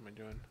 Whoops, what am I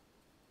doing?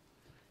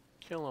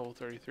 Kill level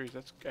 33s,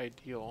 that's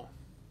ideal.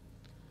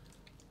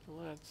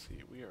 Let's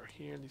see, we are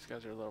here. These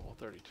guys are level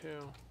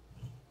 32.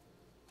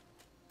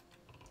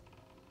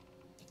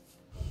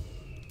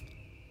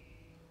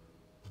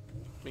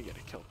 We get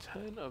to kill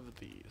 10 of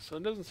these. So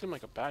it doesn't seem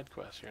like a bad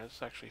quest here. This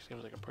actually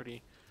seems like a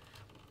pretty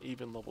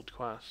even leveled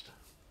quest.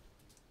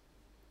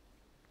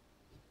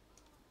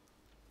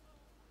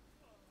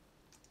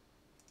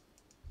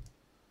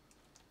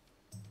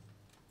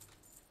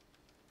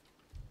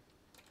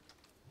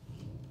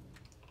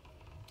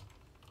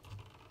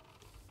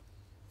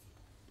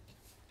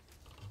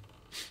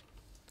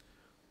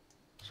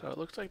 So it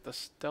looks like the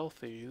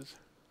stealthies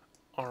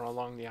are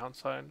along the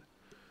outside.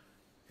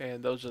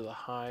 And those are the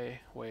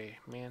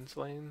highwayman's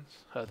lanes.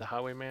 The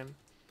highwayman.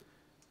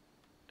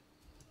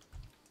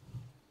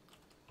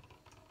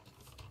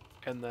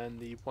 And then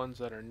the ones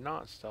that are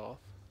not stealth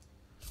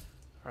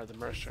are the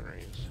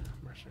mercenaries.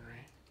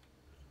 Mercenary.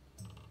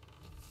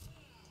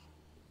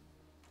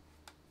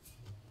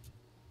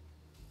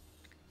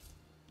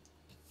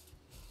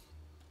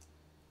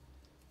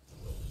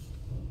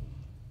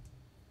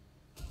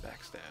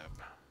 Backstab.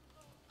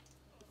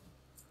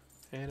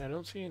 And I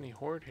don't see any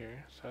horde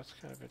here, so that's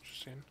kind of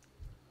interesting.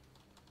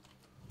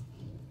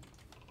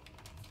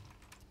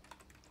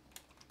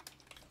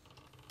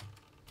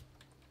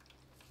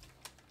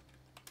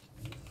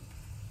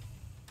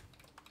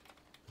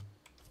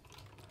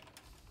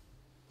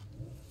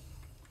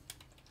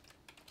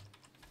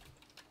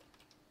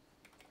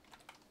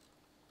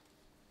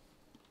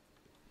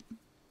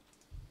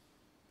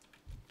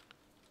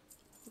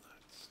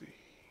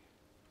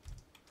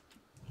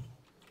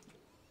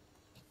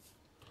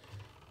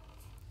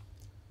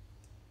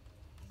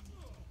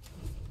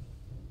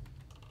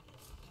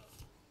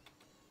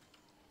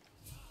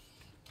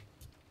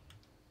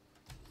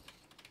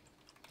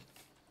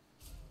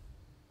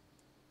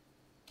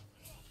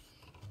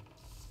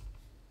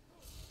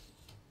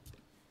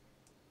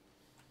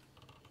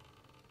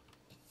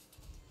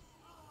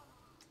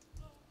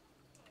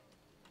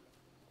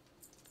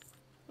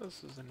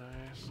 This is a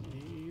nice,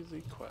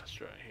 easy quest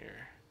right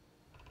here.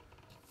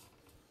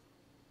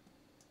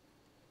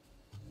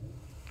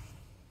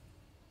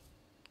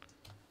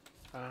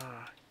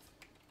 Ah,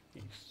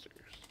 Easters.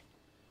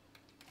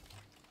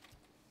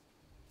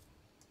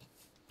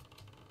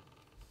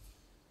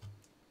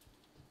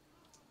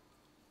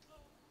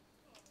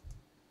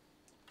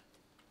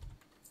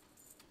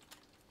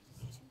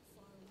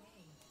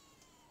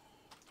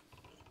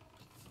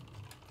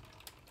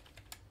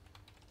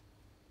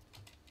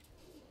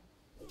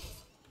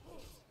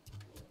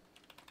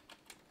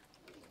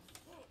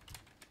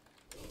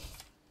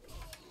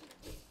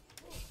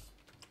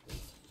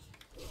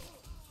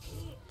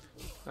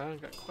 I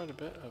got quite a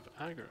bit of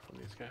aggro from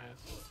these guys.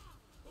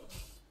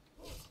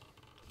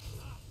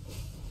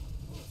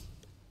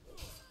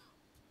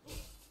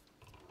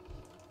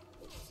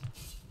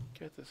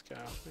 Get this guy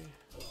off me.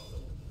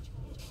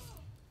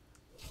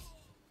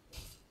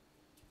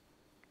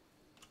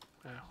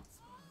 Ow.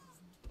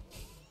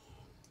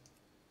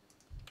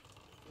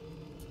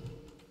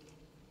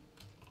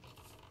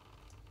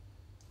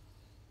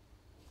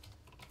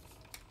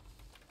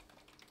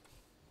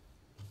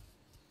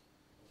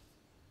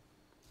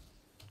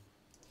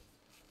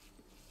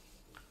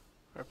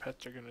 Our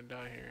pets are gonna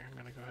die here. I'm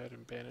gonna go ahead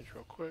and bandage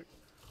real quick.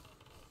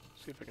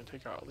 See if I can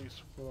take out at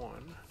least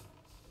one.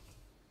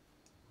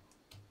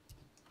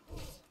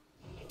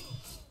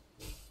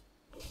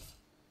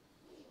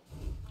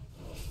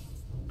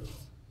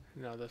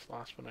 Now this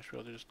last one I should be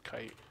able to just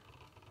kite.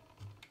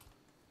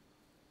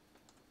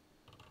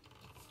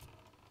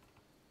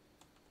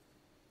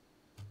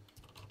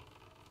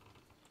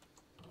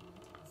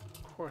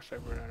 Of course I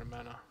run out of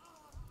mana.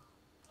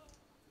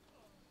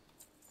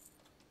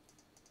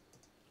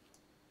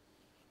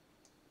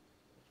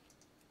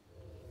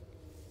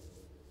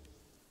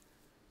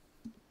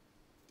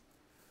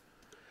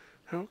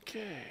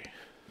 Okay,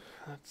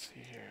 let's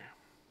see here.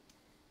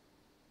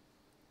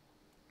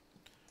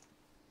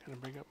 Gonna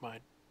bring up my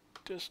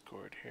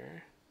Discord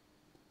here.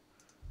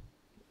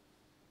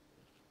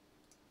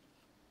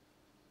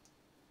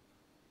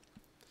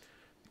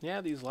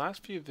 Yeah, these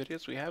last few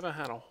videos we haven't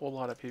had a whole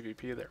lot of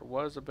PvP. There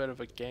was a bit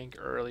of a gank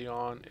early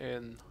on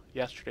in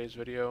yesterday's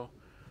video,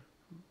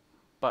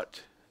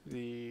 but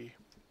the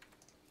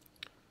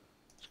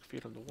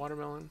feed on the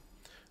watermelon.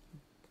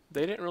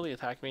 They didn't really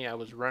attack me. I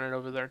was running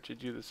over there to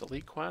do this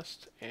elite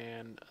quest,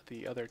 and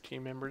the other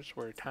team members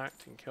were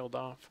attacked and killed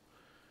off.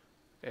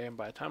 And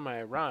by the time I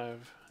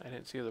arrived, I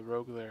didn't see the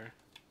rogue there.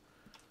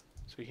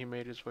 So he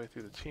made his way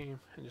through the team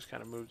and just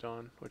kind of moved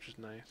on, which is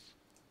nice.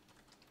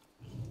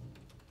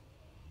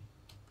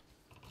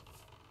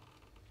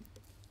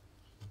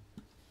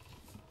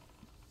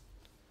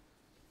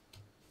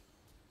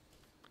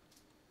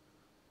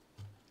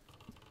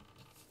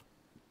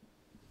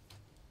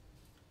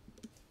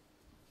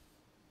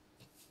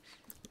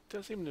 It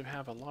does seem to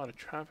have a lot of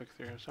traffic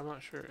there, so I'm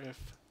not sure if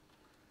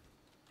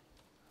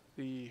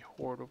the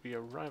horde will be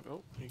arriving.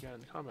 Oh, you got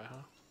in combat,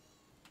 huh?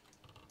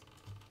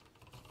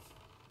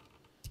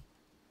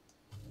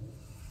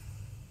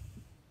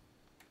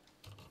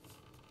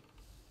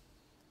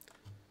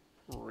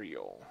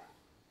 Real.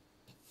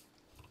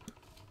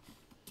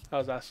 I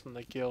was asking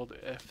the guild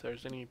if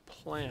there's any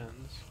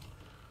plans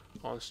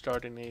on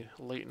starting a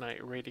late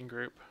night raiding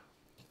group,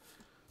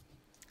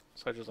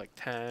 such as like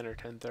 10 or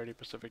 10:30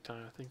 Pacific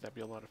time. I think that'd be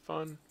a lot of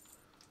fun.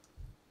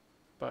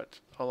 But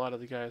a lot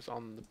of the guys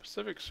on the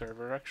Pacific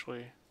server are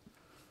actually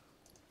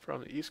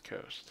from the East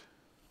Coast.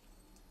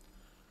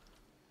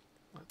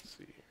 Let's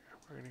see here.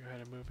 We're going to go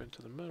ahead and move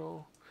into the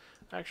middle.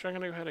 Actually,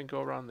 I'm going to go ahead and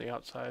go around the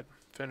outside,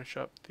 finish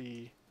up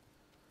the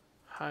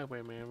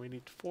highwayman. We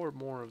need 4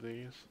 more of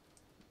these.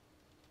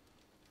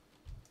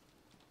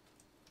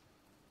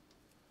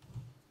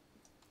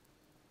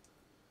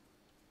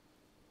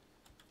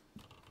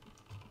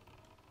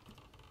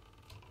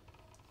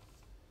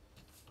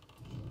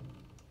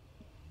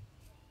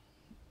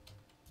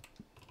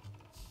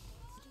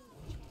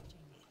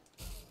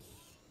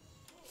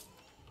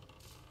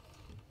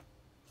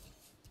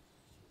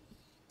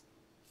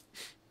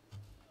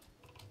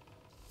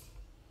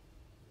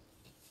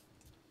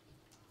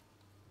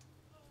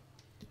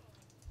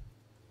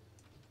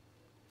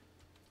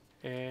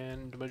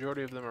 And the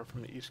majority of them are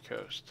from the East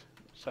Coast.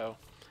 So,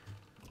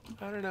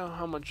 I don't know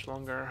how much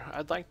longer.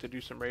 I'd like to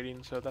do some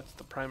raiding, so that's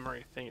the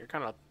primary thing you're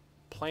kind of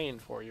playing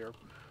for. You're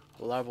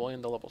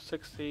leveling to level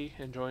 60,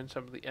 enjoying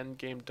some of the end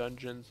game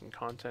dungeons and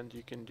content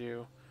you can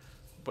do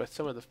with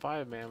some of the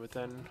 5-man, but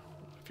then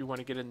if you want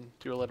to get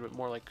into a little bit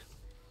more like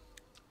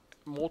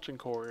Molten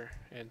Core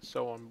and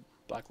so on,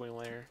 Blackwing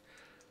Lair,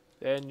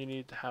 then you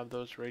need to have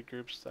those raid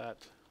groups that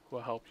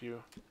will help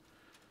you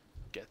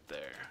get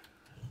there.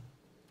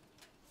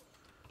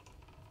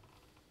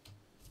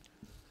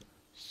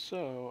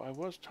 So, I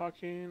was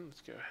talking,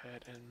 let's go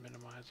ahead and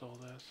minimize all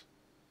this.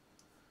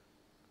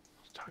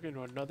 I was talking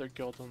to another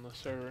guild on the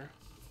server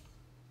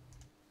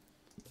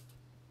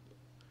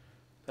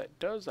that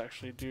does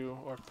actually do,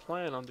 or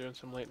plan on doing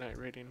some late night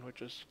raiding,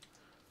 which is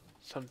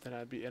something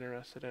I'd be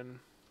interested in.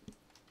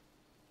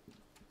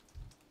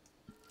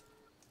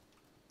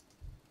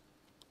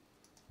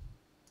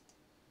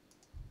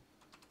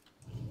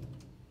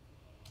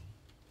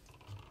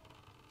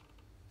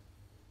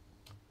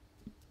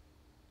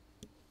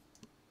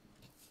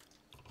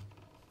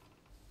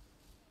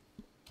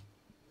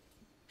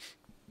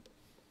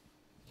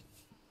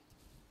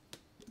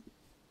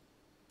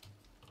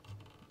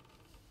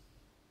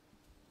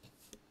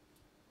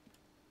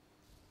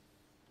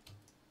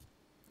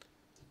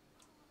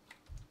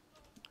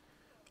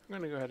 I'm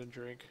gonna go ahead and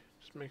drink.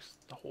 Just makes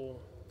the whole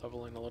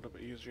leveling a little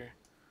bit easier.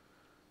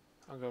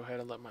 I'll go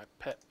ahead and let my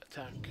pet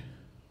attack.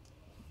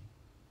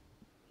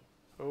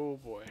 Oh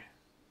boy.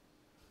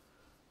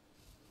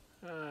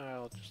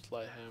 I'll just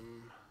let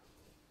him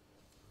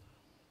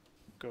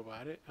go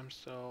at it.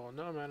 No,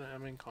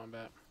 I'm in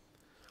combat.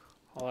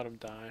 I'll let him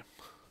die.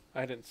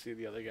 I didn't see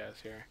the other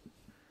guys here.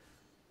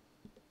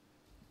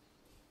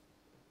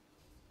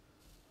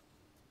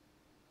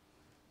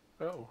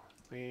 Oh,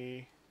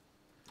 they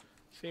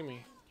see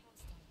me.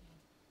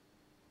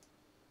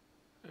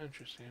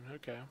 Interesting,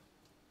 okay.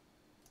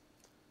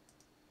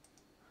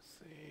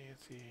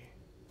 Let's see.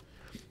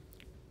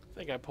 I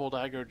think I pulled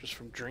aggro just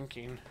from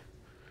drinking.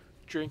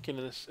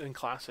 Drinking in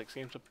Classic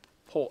seems to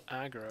pull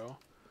aggro.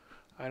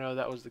 I know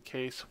that was the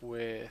case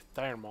with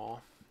Dire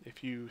Maul.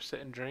 If you sit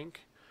and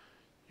drink,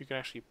 you can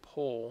actually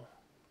pull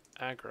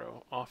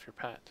aggro off your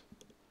pet.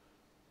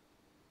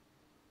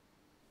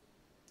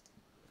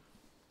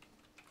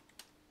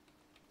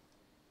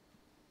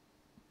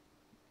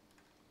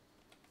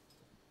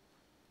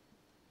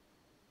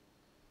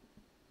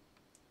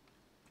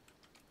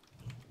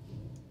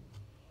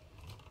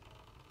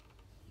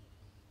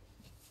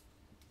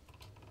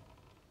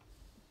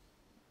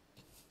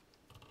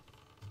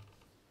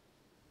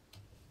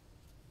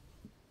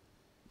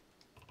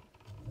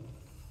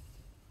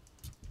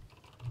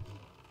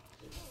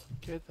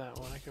 Get that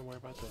one, I can worry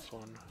about this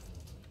one.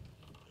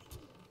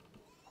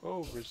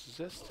 Oh,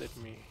 resisted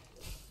me.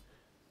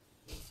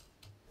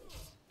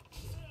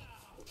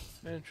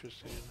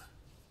 Interesting.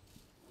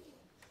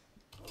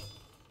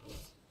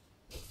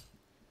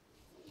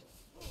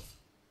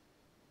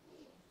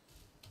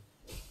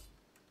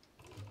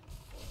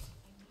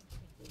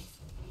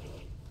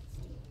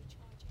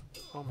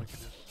 Oh my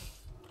goodness.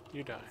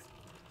 You die.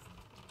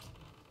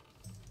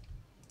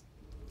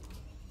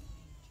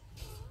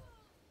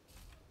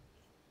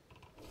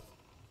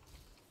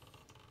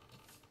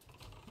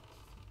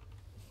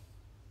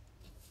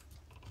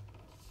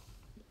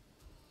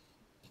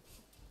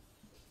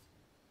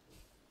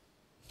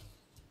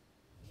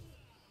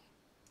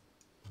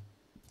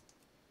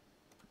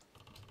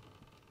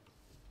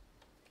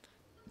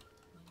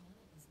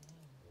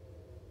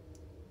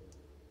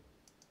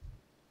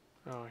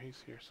 Oh,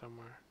 he's here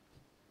somewhere.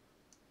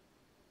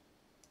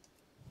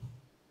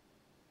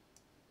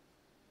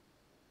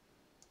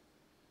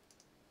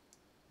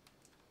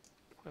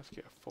 Let's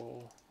get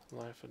full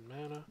life and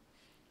mana.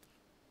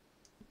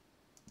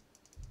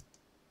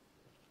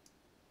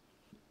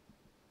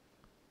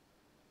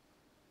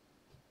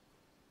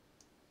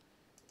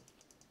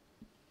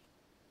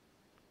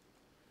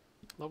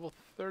 Level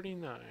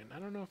 39. I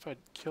don't know if I'd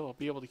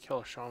be able to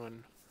kill a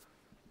shaman.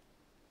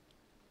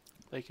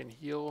 They can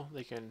heal,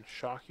 they can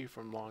shock you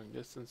from long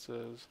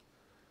distances.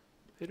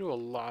 They do a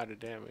lot of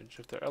damage.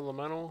 If they're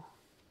elemental,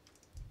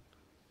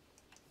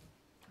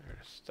 they're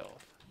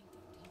stealth.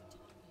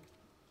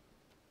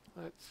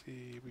 Let's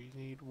see, we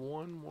need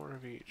one more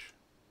of each.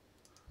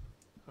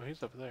 Oh,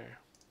 he's up there.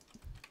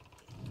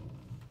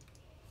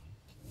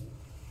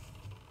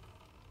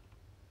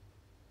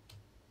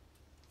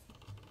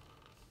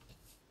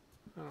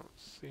 I don't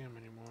see him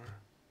anymore.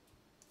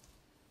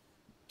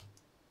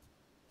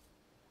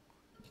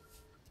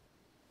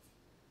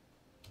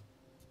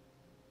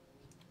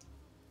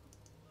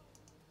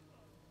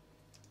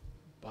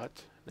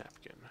 Butt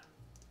napkin.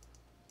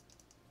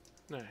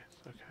 Nice,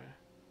 okay.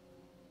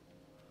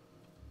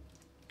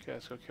 Okay,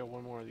 let's go kill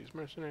one more of these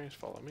mercenaries.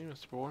 Follow me,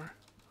 Mr. Boar.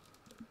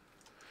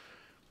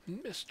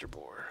 Mr.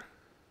 Boar.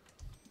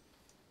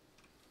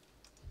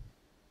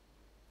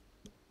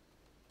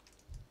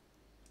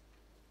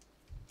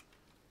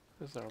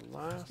 This is our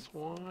last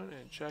one,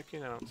 and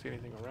checking. I don't see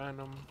anything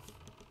random.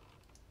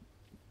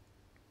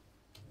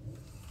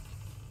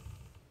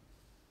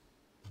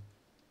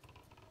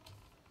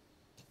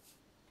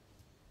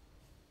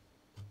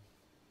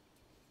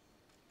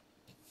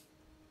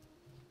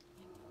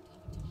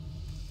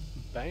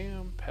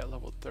 Bam, pet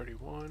level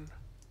 31.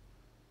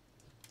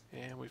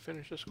 And we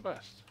finish this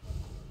quest.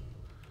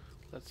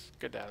 Let's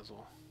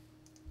skedazzle.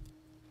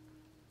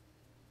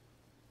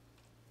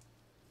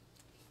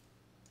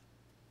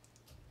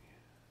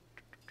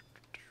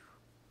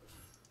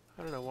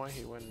 I don't know why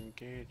he wouldn't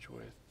engage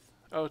with...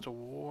 Oh, it's a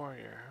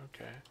warrior,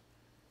 okay.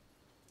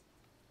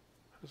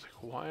 I was like,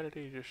 why did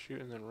he just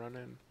shoot and then run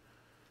in?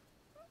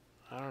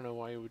 I don't know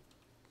why he would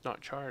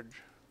not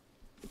charge.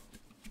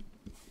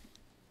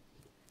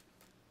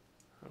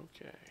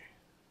 Okay.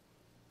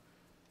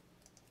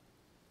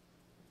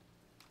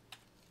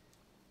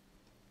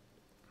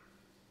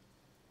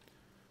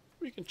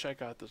 We can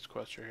check out this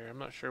quest right here. I'm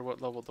not sure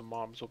what level the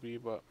mobs will be,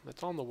 but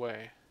it's on the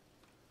way.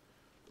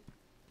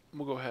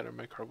 We'll go ahead and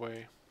make our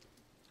way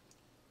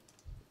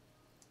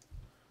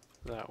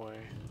that way.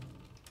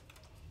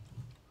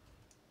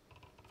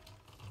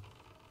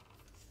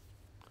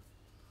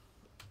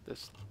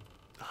 This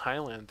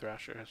Highland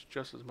Thrasher has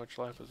just as much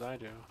life as I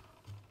do.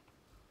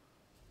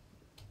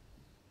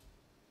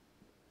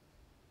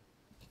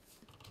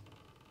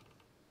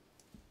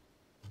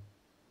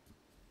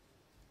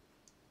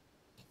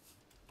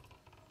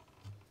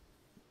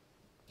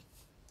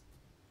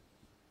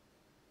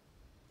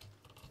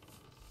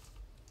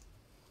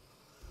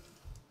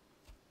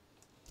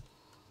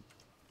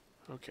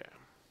 Okay.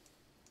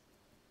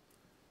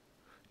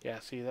 Yeah,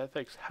 see, that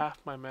takes half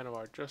my mana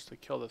bar just to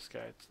kill this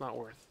guy. It's not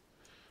worth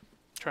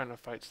trying to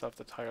fight stuff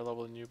that's higher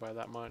level than you by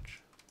that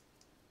much.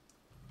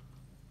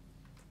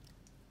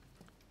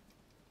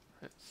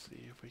 Let's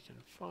see if we can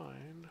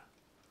find...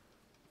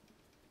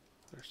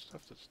 There's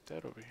stuff that's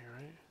dead over here,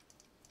 right?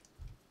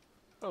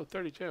 Oh,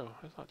 32.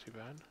 That's not too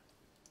bad.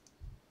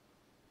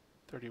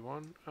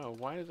 31. Oh,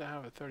 why does it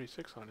have a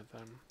 36 on it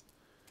then?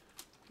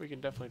 We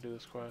can definitely do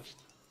this quest.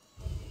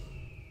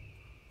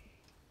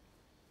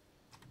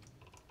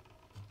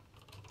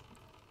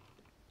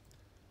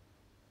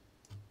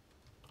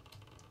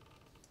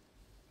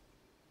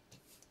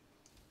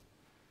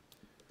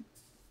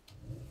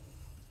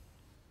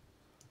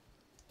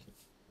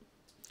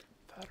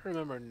 Thought I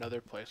remember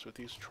another place with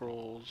these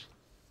trolls.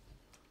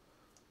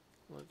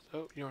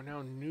 Oh, you are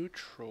now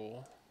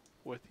neutral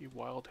with the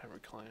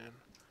Wildhammer clan.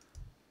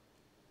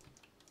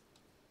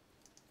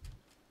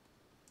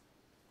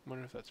 I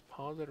wonder if that's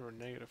positive or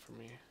negative for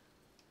me.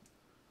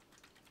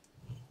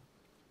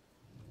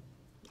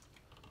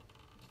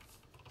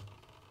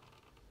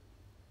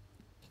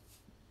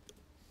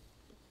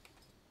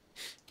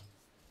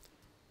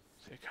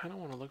 See, I kind of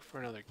want to look for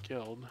another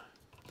guild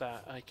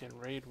that I can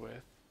raid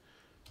with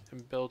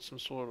and build some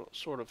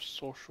sort of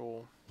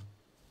social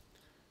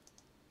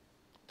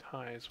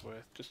ties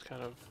with. Just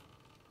kind of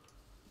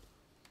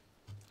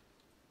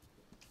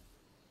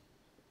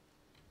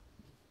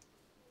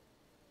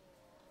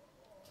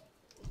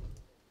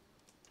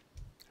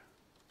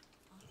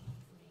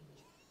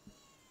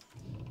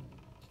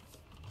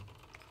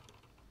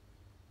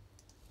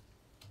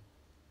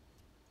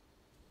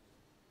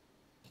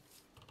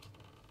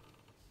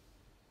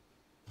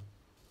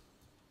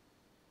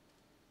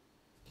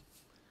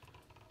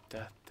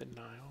death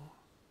denial.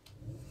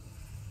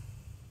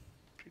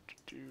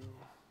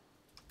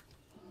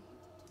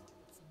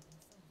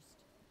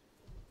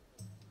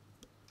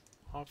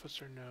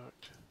 Officer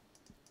note.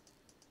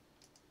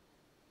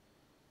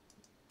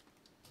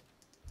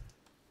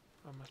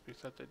 I must be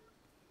set to...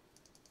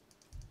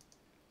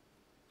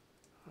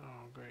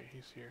 Oh great,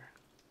 he's here.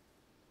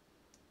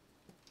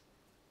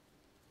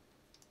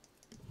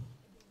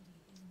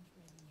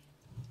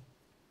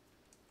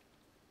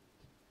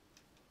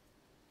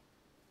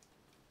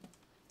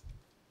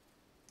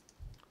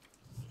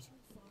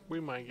 We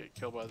might get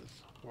killed by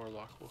this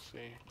warlock, we'll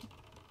see.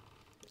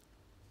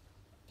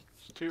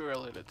 It's too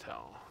early to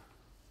tell.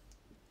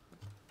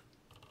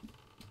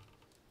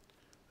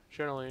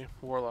 Generally,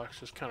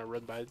 warlocks just kind of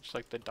run by just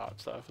like the dot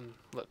stuff and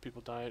let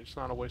people die. It's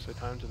not a waste of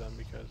time to them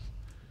because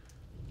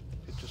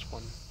it's just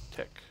one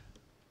tick.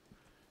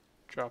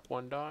 Drop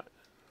one dot,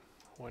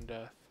 one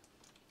death.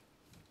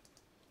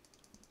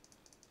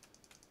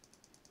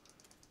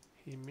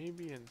 He may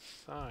be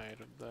inside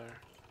of there,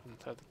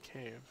 inside the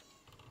cave.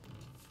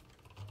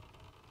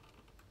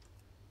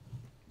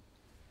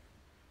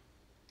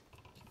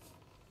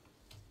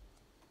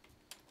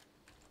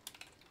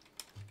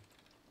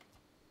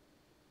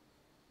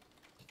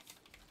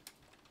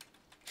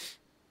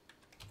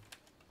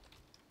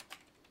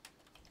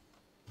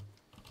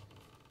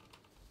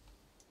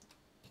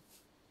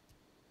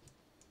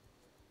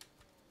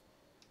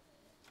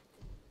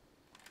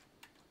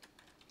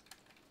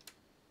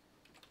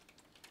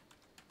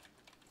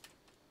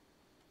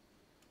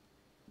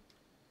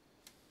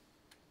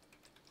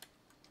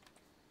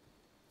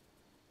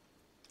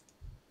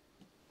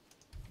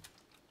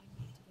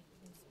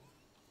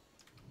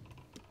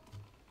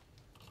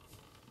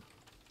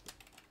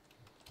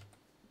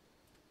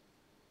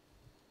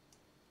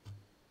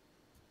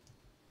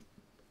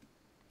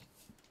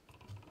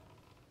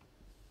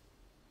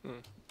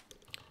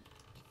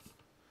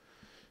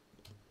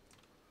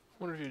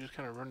 Wonder if he was just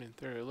kind of running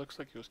through. It looks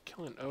like he was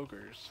killing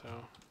ogres, so...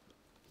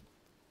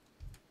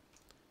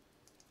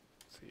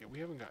 Let's see, we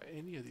haven't got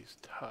any of these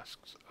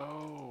tusks.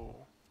 Oh!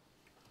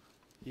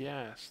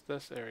 Yes,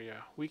 this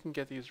area. We can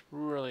get these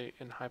really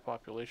in high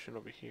population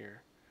over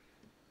here.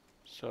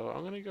 So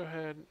I'm gonna go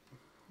ahead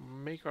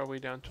and make our way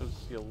down to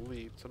the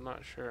elites. I'm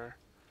not sure.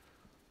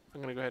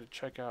 I'm gonna go ahead and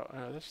check out...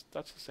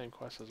 that's the same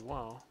quest as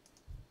well.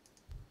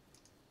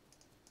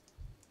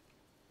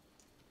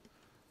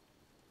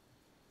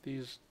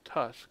 These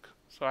tusks.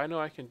 So I know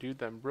I can do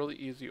them really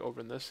easy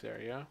over in this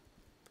area.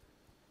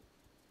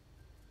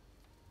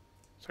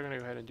 So I'm going to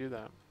go ahead and do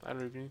that. I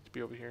don't even need to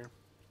be over here.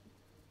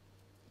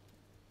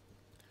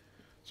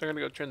 So I'm going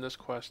to go turn this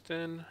quest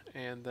in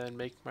and then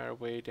make my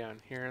way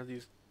down here.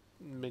 These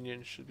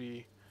minions should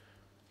be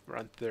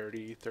around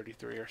 30,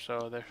 33 or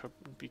so. They should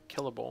be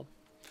killable.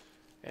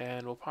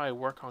 And we'll probably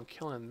work on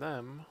killing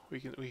them. We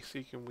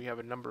have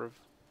a number of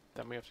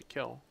them we have to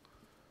kill.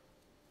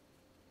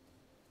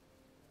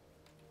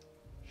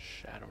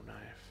 Shadow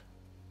knife.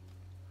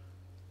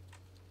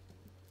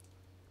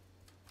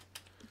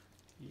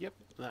 Yep,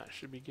 that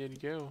should be good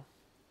to go.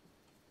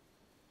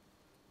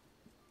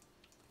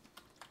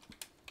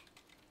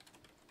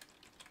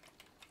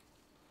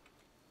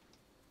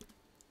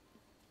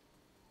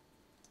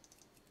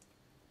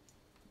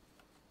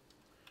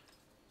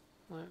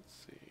 Let's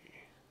see.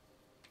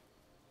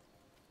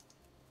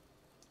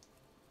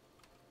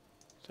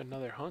 It's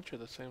another hunter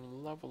the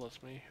same level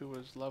as me who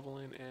was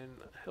leveling in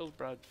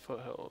Hillsbrad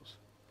Foothills.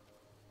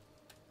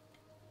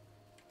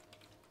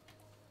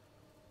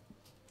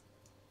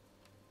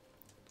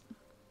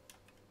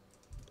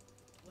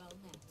 Well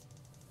met.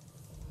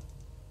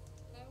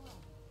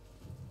 Farewell.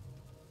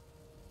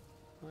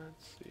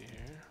 Let's see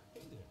here.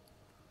 Hey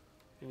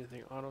there.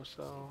 Anything auto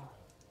sell?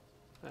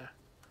 Eh.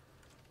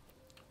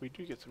 We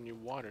do get some new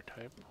water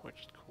type, which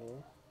is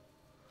cool.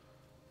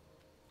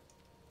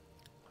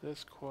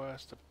 This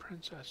quest, the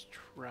Princess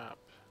Trap.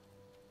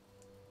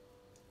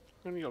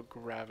 I'm gonna go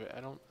grab it.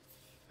 I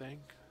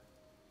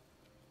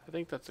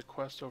think that's a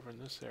quest over in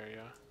this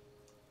area.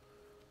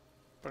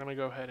 But I'm gonna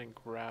go ahead and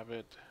grab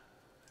it.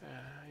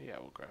 Yeah,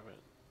 we'll grab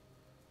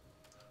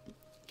it.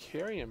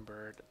 Carrion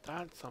Bird,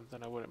 that's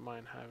something I wouldn't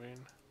mind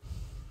having.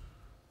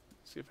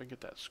 See if I can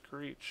get that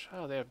Screech.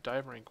 Oh, they have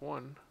dive rank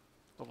 1.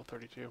 Level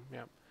 32,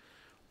 yep.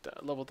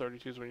 Level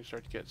 32 is when you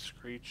start to get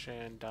Screech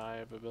and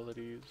dive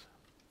abilities.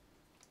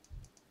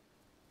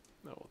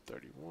 Level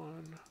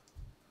 31.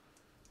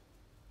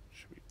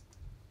 Should be.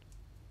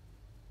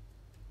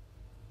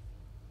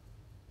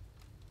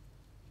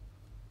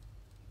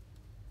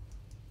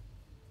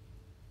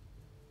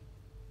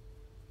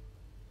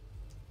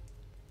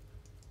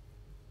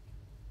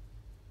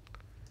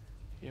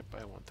 Yep,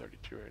 I want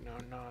 32 right now,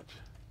 not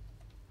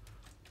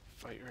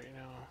fight right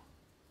now.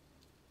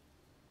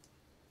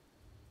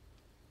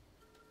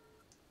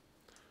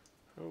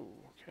 Oh,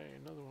 okay,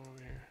 another one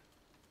over here.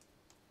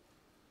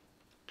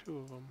 2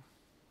 of them.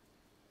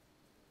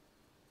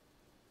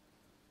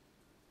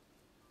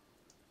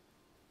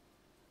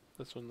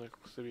 This one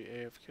looks to be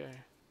AFK.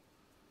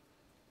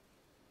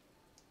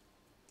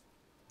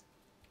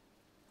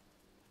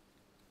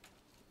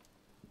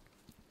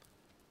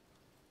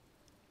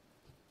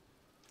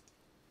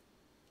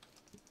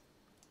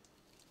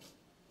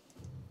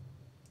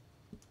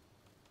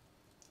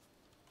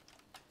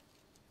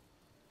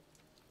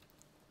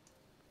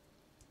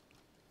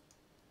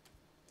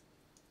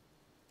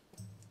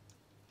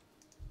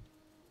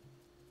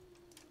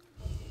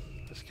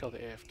 Let's kill the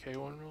AFK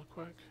one real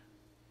quick.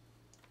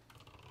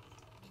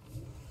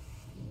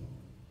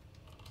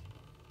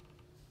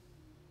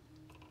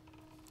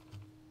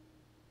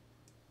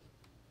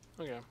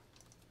 Okay.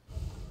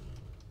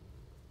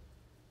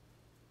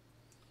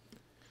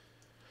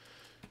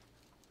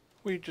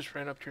 We just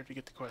ran up here to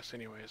get the quest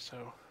anyway,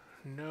 so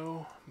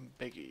no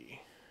biggie.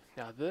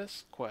 Now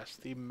this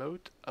quest, the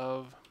Moat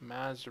of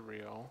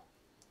Mazriel,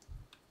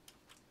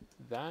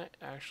 that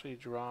actually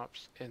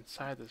drops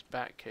inside this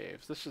bat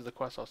cave. This is the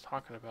quest I was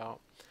talking about.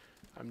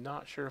 I'm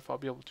not sure if I'll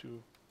be able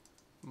to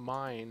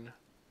mine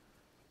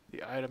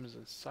the items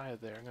inside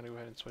there. I'm going to go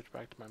ahead and switch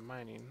back to my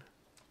mining.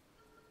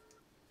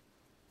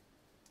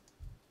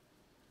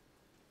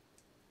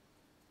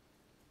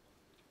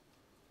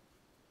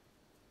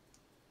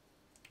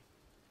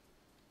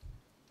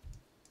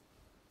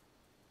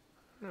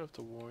 I don't know if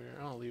the warrior,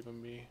 I'll leave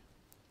him be.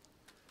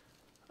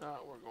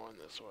 We're going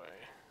this way.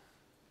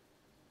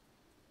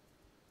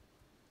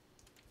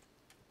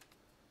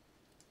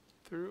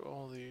 Through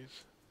all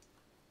these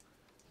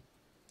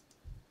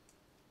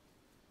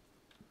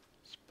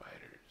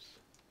spiders.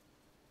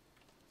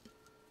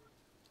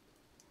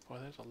 Boy,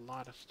 there's a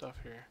lot of stuff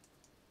here.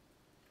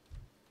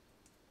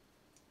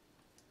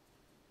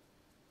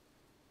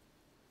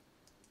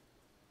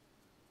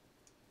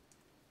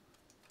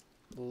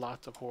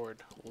 Lots of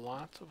horde.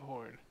 Lots of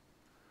horde.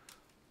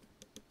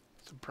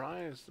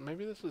 Surprised.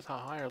 Maybe this is a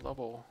higher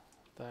level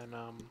than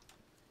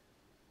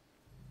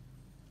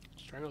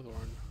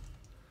Stranglethorn.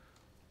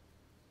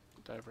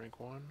 Dive rank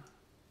 1.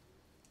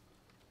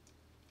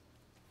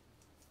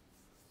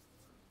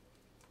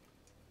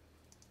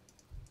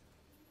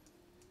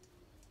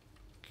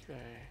 Okay.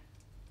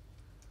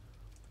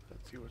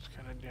 Let's see what's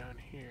kind of down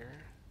here.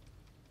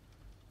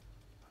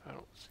 I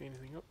don't see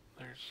anything. Oh,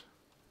 there's...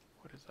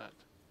 What is that?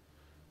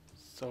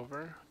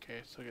 Silver.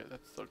 Okay, so yeah,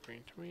 that's still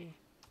green to me.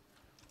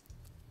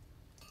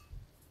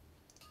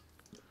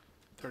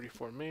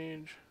 34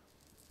 mage.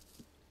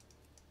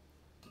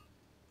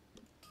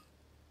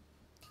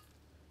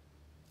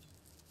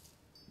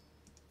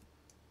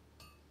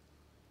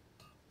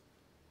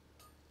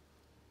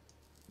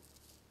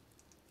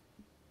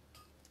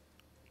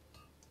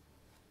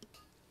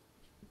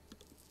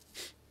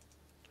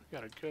 We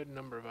got a good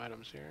number of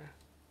items here.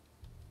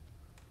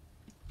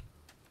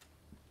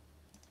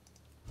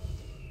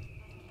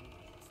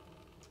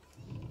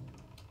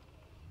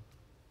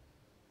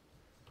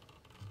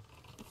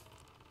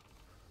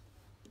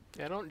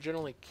 Yeah, I don't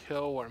generally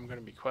kill where I'm going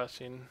to be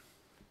questing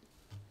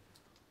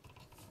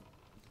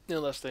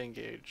unless they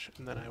engage,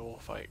 and then I will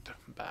fight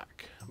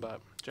back.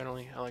 But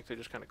generally, I like to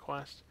just kind of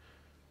quest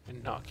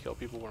and not kill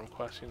people where I'm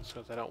questing,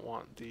 so I don't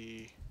want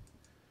the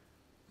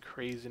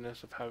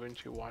craziness of having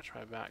to watch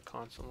my back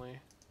constantly.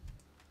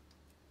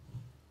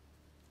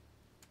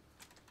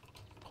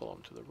 Pull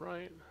them to the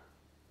right.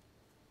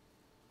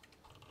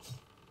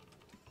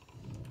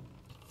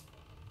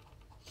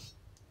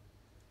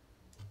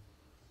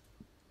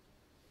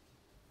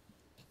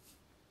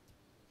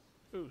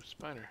 Ooh,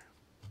 spider.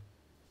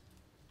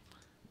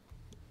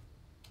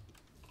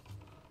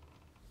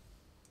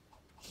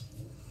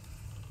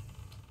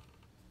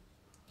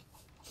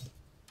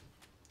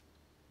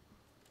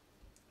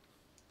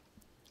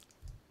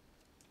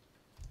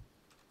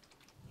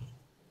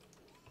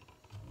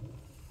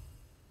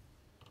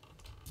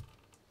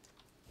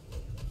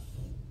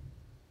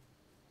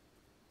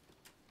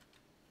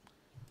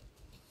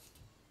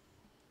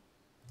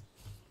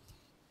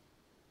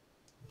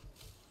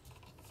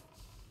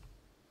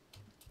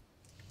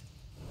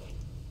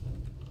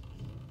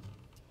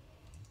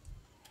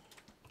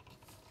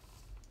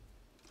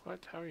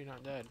 What? How are you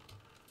not dead?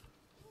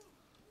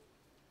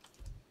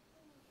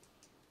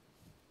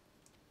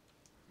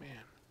 Man.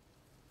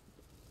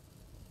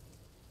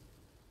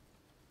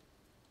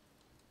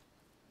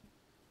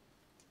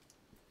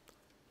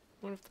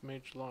 What if the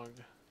mage logged?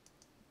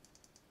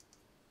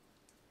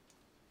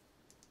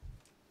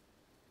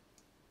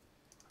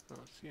 I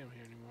don't see him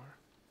here anymore.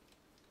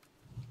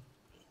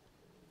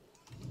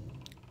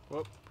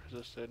 Whoop,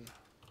 resisted.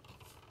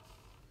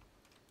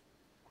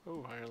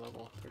 Oh, higher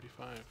level,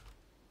 35. That's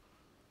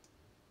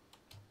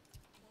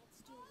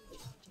still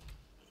recharging.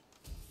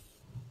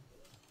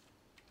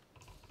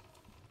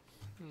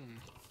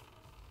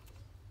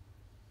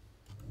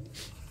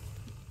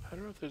 I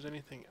don't know if there's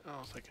anything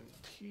else I can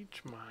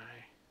teach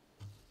my...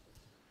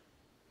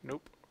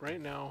 Nope.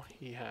 Right now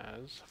he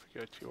has, if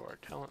we go to our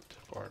talent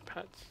for our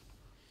pets,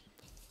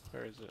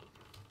 where is it?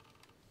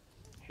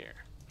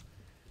 Here.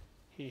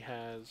 He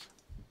has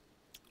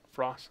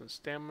frost and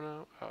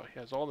stamina. He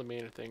has all the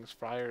main things,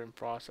 fire and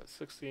frost at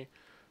 60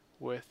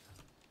 with,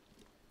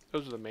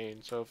 those are the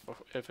main. So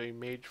if a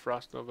mage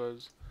frost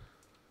novas,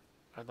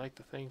 I'd like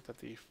to think that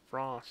the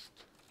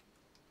frost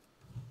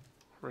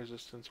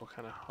resistance will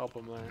kind of help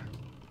him there.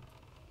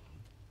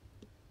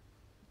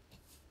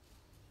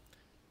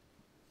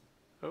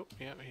 Oh,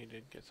 yeah, he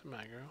did get some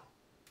aggro.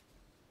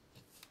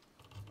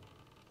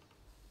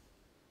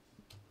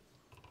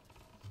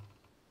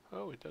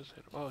 Oh, it does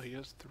hit him. Oh, he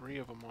has 3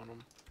 of them on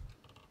him.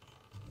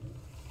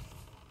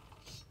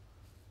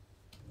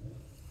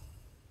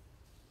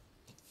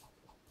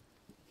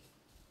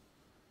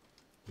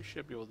 We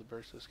should be able to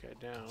burst this guy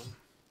down.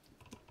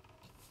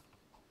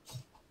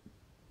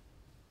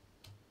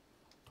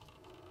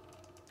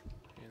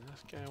 And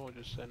this guy will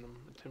just send him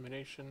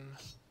intimidation.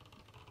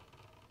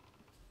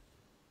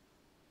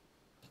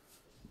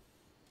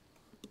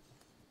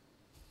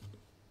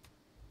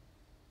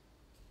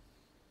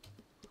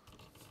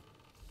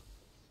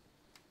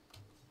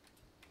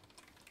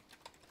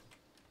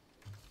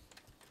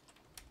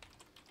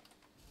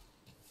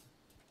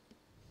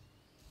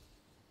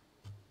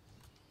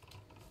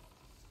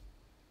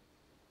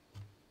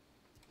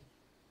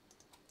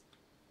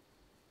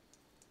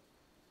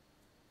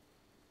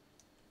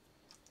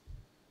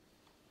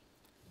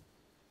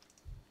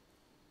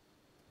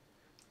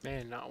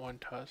 Man, not one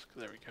tusk.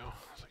 There we go.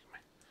 I was like,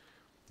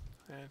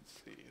 let's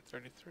see,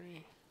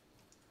 33.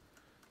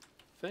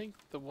 I think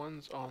the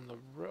ones on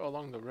the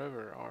along the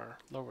river are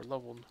lower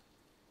leveled.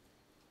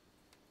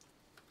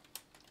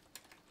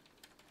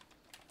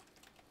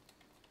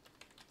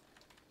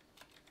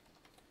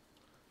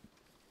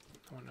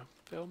 I want to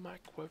fill my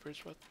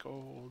quivers with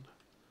gold.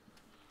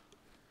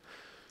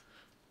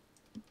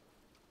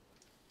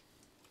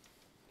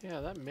 Yeah,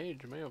 that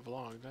mage may have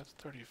logged. That's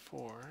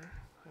 34.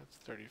 That's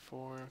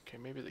 34. Okay,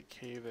 maybe the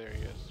cave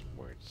area is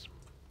where it's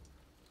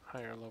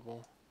higher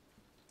level.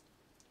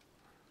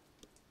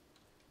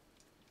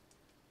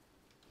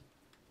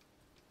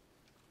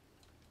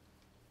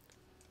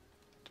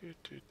 Do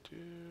do do.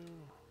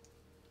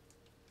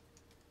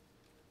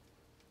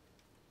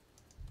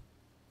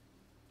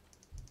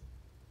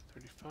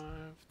 35,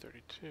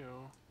 32.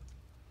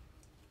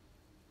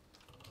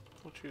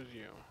 We'll choose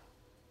you.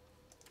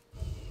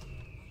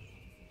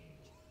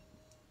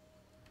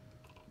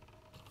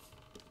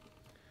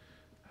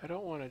 I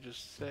don't want to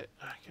just sit,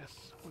 I guess,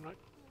 we're not,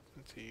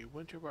 let's see,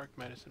 winter bark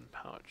medicine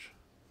pouch.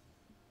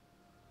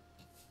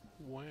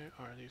 Where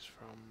are these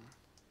from?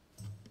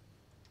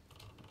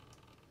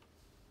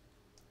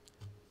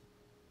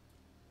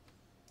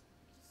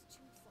 Just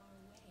too far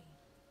away.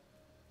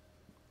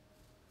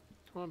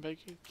 Come on,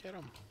 Becky, get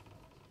them.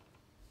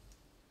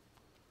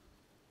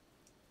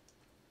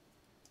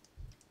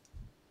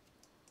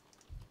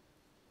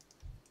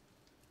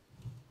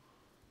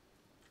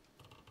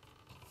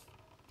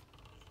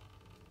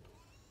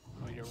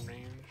 Oh, your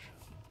range. I'm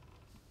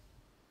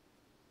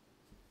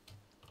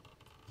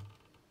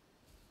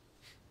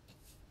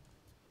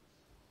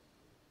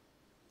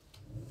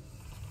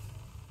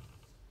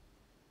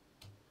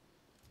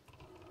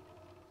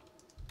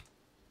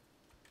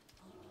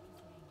out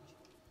of range.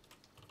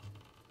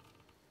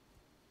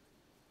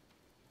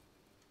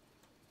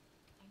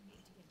 I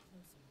need to get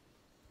closer.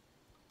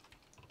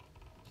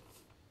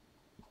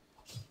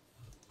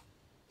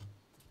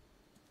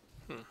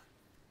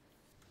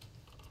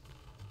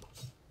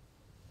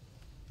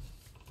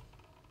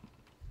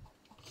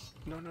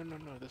 No, no, no,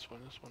 no, this one.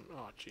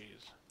 Oh,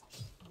 jeez.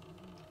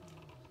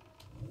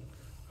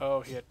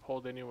 Oh, he had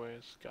pulled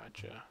anyways.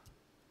 Gotcha.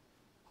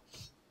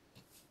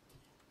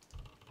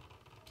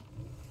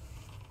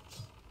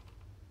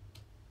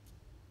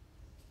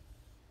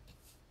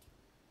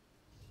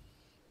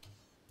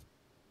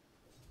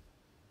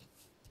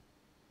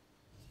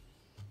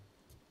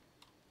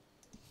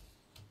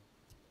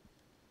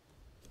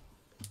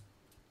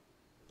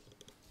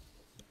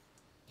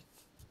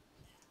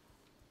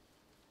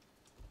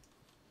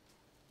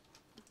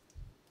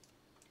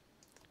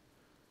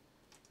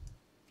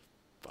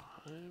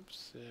 Five,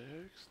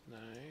 six,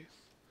 nice.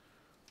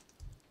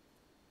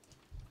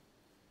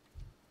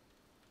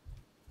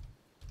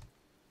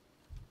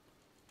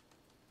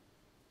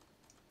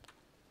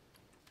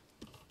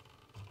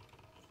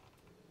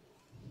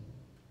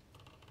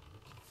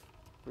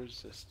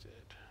 resisted.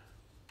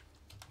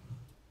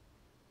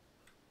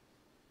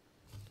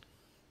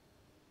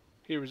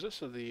 He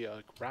resisted the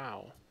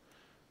growl,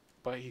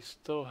 but he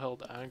still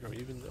held aggro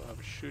even though I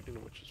was shooting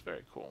him, which is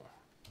very cool.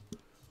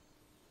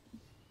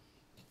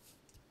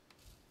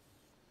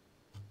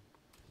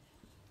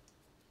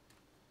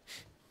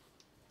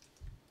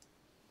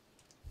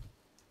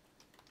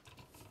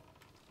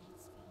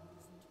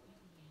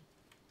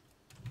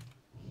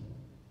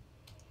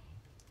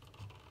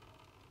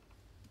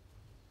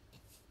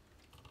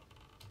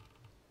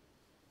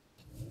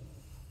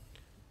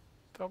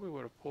 Thought we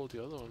would have pulled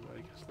the other one, but I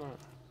guess not.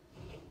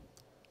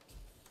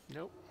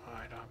 Nope,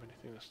 I don't have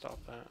anything to stop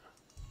that.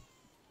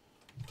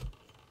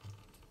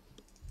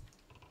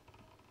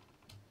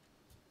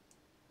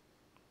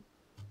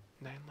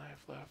 Nine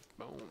life left,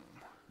 boom.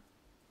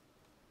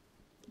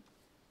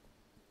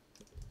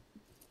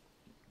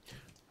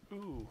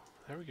 Ooh,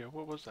 there we go,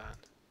 what was that?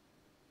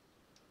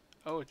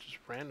 Oh, it's just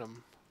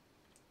random.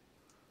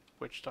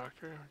 Witch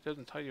Doctor? It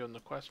doesn't tell you on the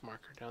quest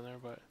marker down there,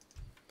 but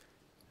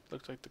it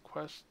looks like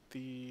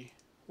the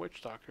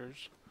Witch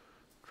Doctors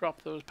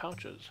drop those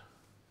pouches.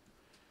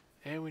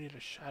 And we need a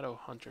Shadow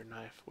Hunter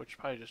knife, which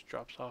probably just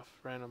drops off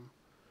random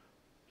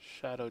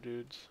shadow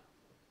dudes.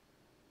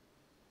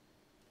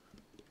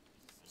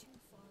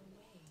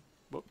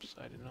 Whoops,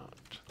 I did not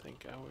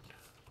think I would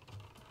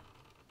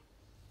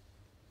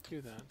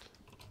do that.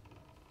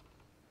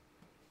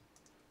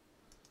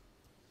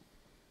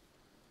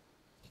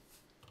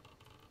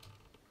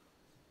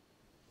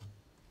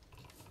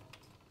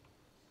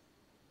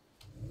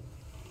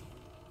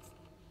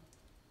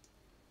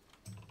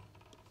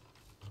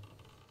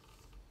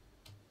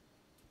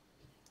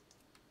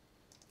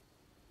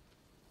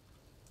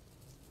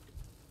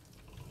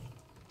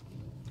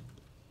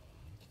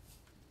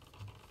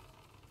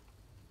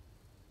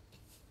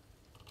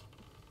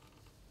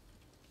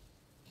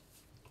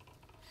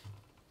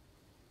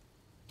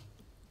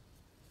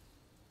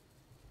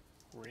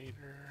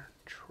 Raider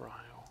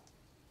Trial.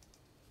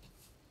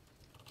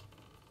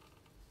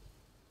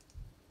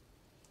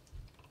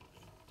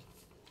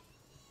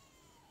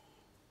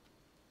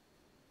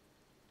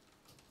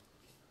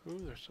 Ooh,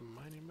 there's some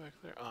mining back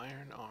there.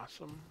 Iron,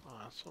 awesome,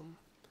 awesome.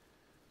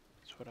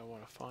 That's what I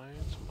want to find,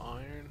 some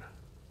iron.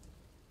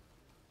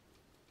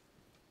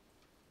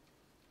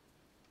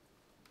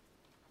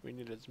 We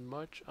need as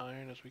much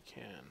iron as we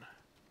can.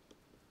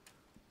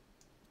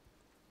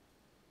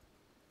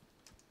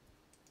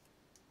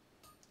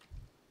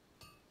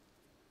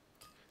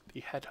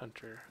 The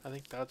Headhunter. I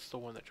think that's the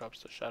one that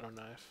drops the Shadow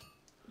Knife.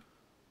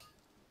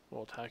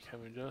 We'll attack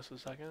him in just a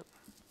second.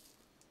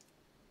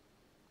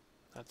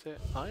 That's it.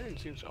 Iron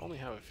seems to only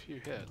have a few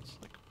hits,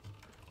 like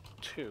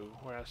 2,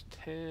 whereas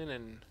 10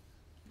 and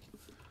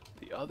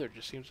the other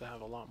just seems to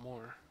have a lot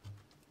more.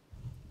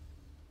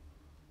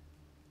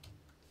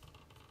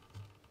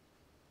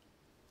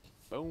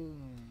 Boom!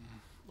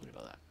 Look at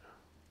all that.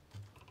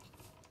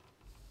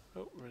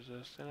 Oh,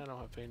 resist, and I don't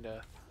have Feign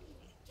Death.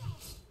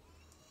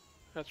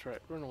 That's right,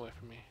 run away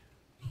from me.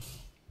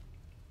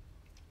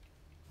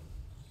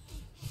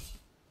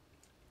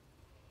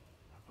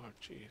 Oh,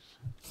 jeez.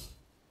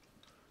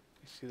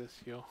 You see this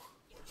heal?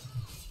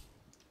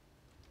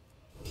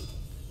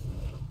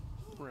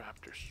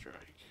 Raptor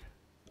Strike.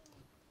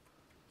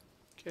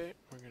 Okay,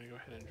 we're gonna go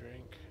ahead and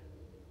drink.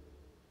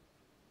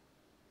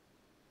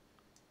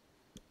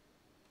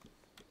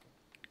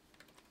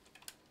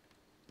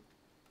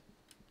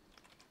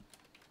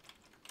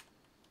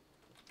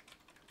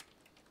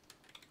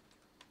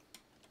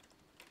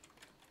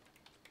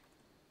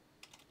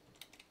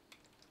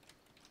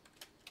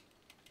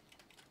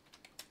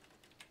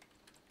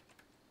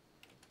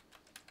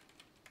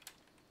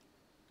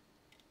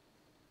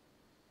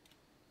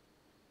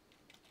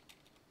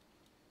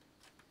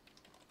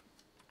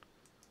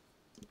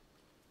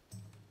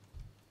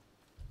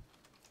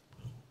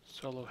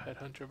 Solo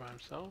Headhunter by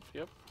himself,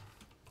 yep.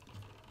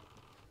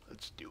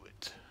 Let's do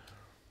it.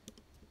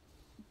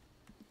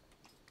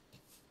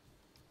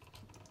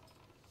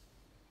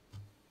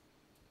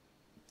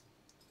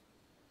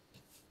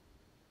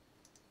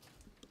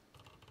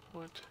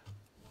 What?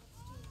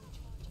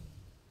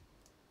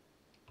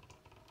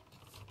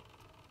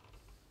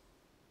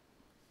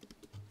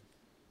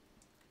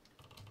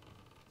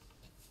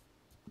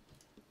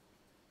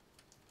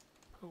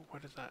 Oh,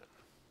 what is that?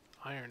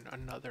 Iron,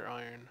 another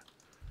iron.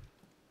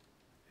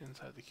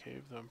 Inside the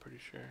cave, though, I'm pretty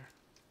sure.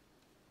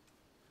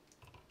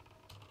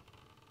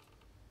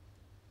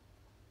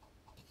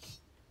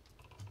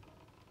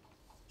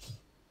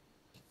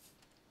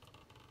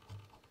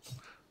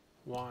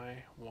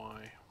 Why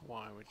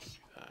would you do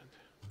that?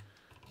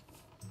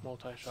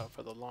 Multi-shot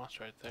for the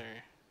loss right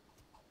there.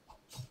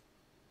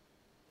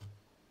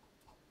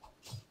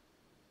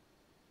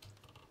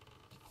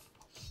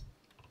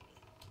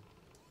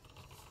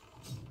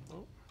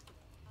 Oh.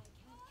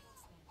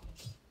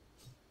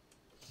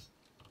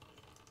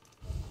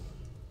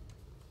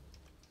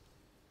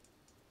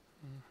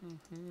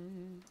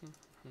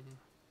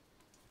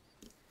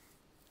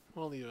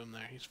 We'll leave him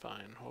there, he's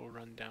fine. We'll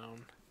run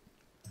down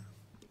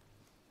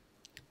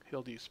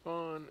he'll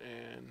despawn,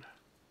 and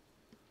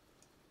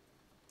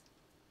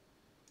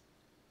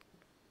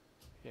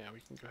yeah, we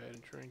can go ahead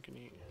and drink and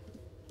eat.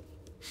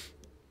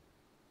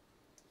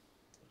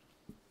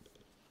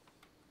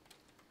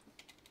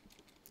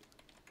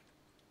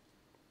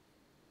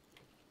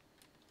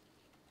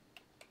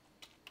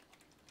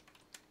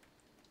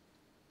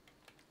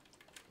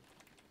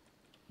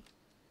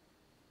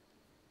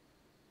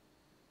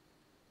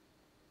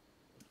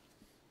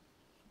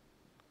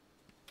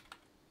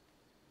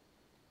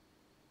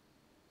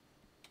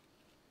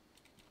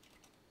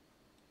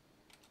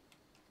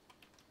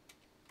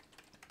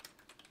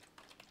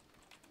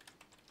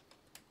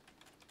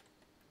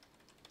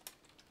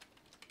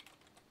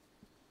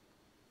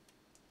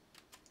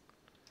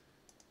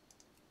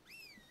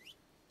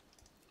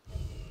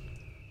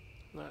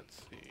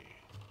 Let's see.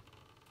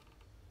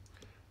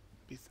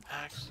 These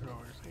axe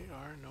throwers, they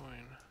are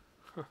annoying.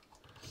 Huh.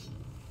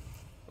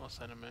 I'll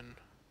send them in.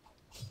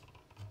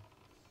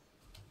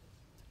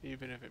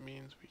 Even if it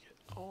means we get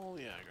all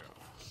the aggro.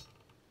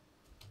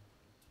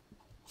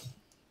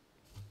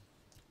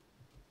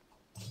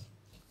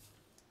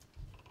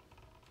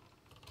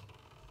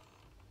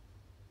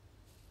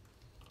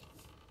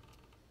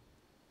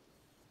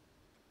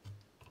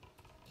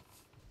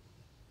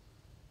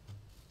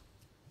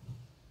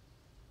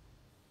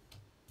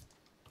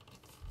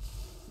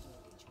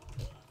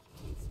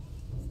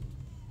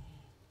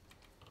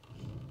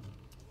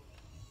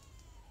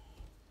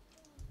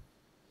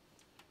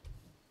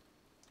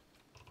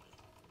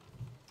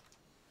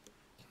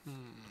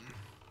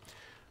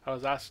 I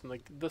was asking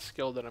like this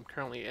skill that I'm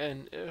currently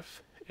in,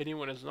 if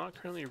anyone is not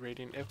currently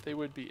raiding, if they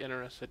would be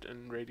interested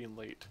in raiding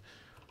late.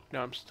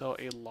 Now I'm still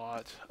a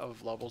lot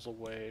of levels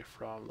away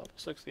from level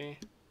 60.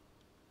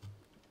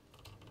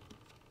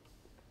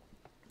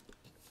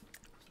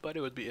 But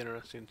it would be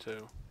interesting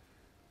to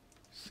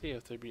see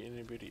if there'd be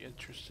anybody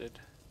interested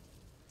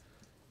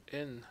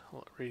in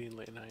raiding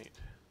late night.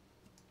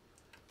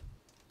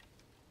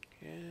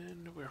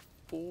 And we're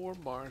 4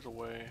 bars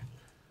away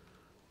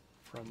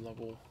from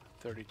level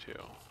 32.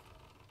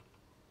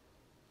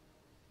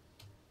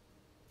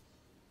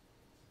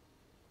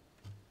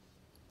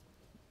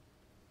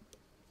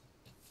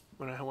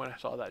 When I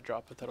saw that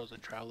drop, I thought it was a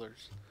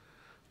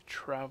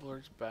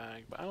traveler's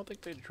bag, but I don't think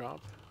they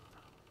drop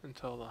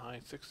until the high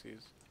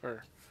 60s,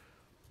 or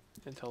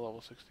until level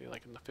 60,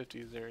 like in the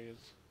 50s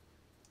areas.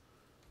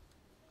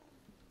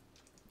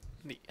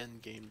 The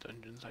end game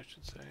dungeons, I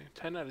should say.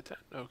 10 out of 10.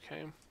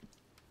 Okay.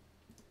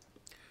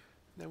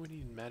 Now we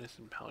need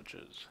medicine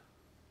pouches.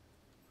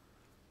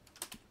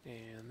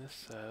 And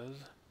this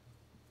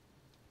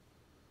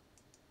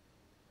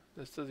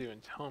doesn't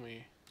even tell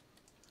me.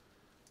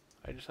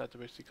 I just have to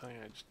basically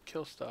just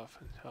kill stuff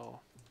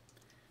until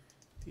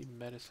the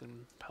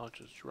medicine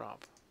pouches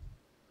drop.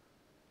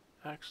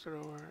 Axe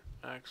thrower,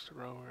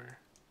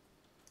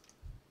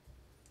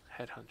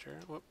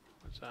 headhunter. Whoop,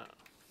 what's that?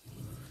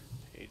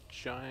 A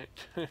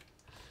giant,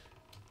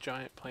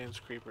 giant plains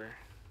creeper.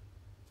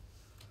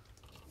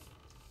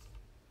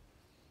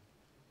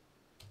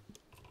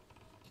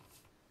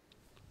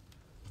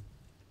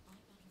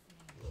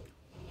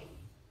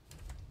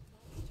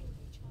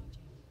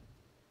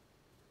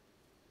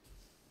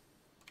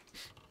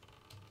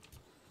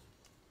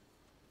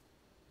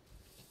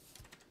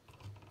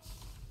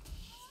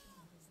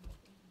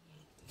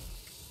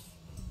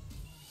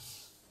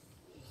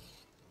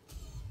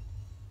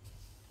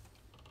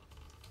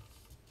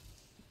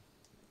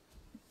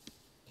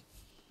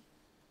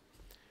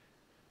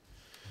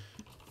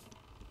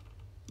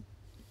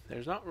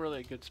 There's not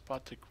really a good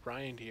spot to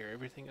grind here.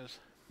 Everything is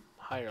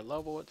higher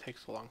level. It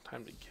takes a long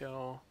time to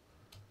kill.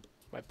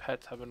 My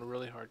pet's having a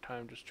really hard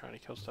time just trying to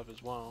kill stuff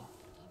as well.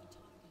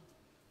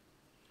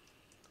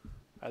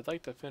 I'd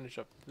like to finish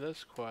up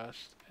this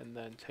quest and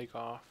then take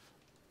off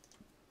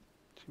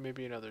to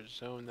maybe another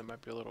zone that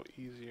might be a little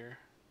easier.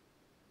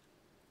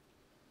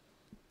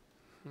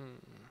 Let's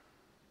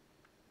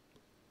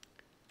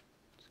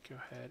go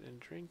ahead and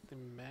drink the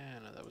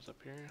mana that was up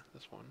here.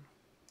 This one.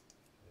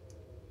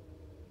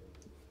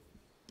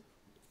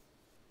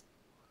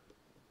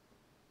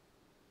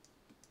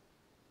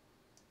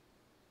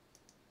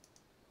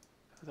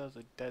 That was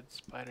a dead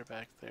spider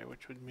back there,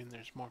 which would mean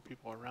there's more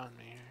people around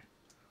me here.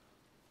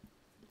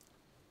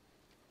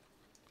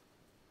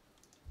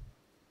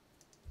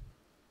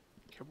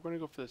 Okay, we're going to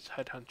go for this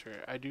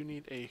headhunter. I do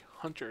need a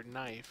hunter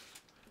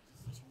knife,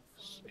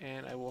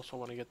 and I also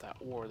want to get that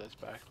ore that's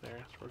back there.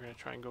 So we're going to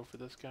try and go for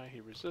this guy.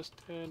 He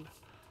resisted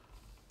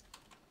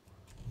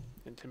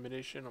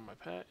intimidation on my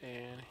pet,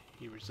 and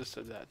he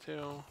resisted that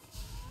too.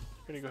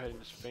 I'm going to go ahead and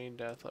just feign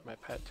death, let my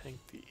pet tank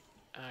the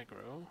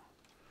aggro.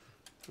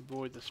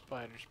 Avoid the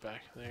spiders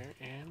back there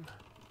and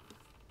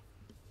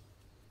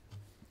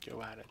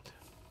go at it.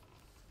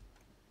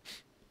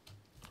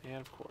 And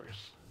of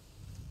course,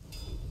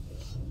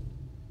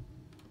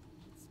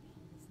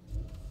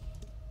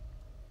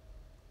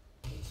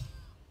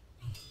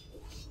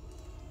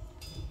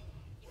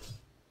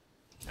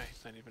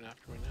 he's not even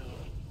after me now.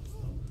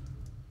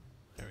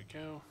 There we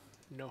go.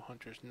 No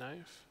hunter's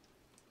knife.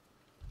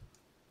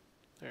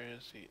 There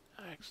is the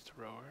axe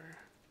thrower.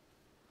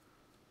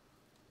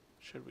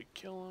 Should we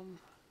kill him?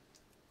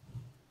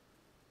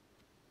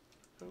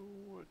 Oh,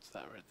 what's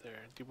that right there?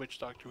 The witch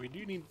doctor. We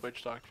do need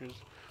witch doctors.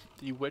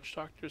 The witch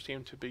doctors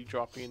seem to be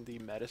dropping the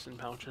medicine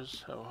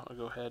pouches, so I'll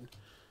go ahead,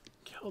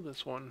 kill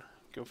this one,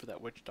 go for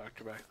that witch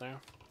doctor back there.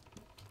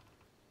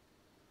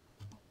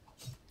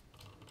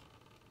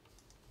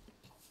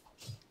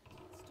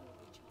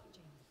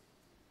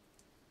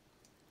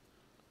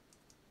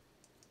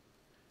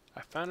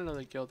 I found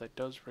another guild that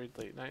does raid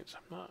late nights.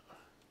 I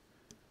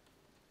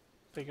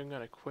think I'm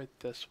gonna quit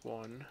this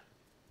one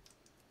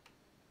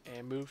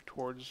and move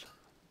towards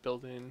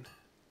building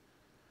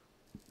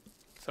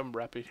some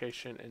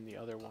reputation in the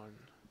other one.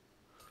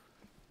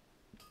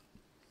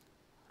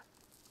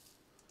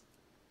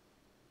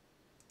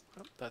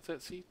 Oh, that's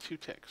it. See, 2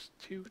 ticks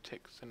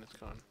and it's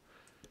gone.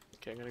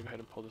 Okay, I'm gonna go ahead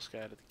and pull this guy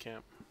out of the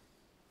camp.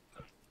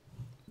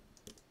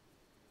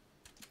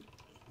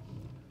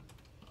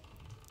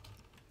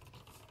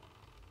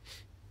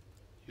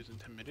 Use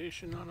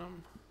intimidation on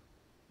him.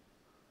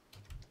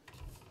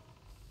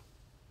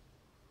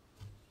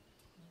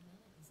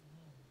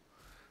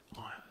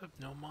 Oh, I have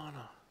no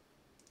mana.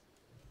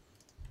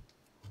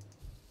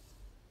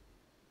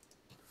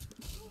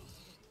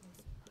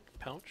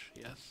 Pouch,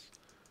 yes.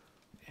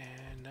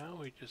 And now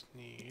we just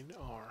need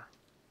our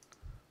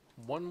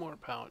one more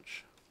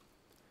pouch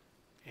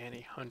and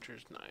a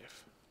hunter's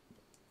knife.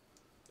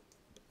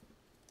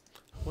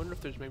 I wonder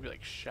if there's maybe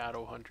like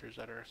shadow hunters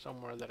that are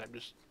somewhere that I'm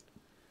just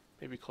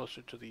maybe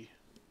closer to the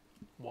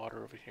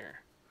water over here.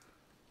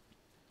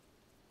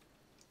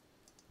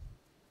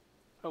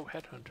 Oh,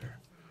 headhunter.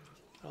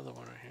 Another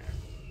one right here.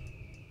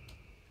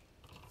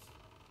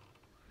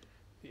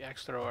 The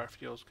axe thrower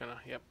feels gonna,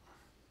 yep.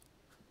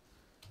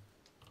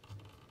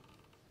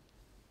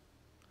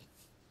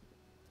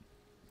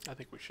 I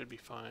think we should be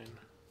fine.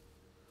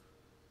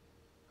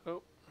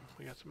 Oh,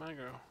 we got some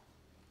aggro.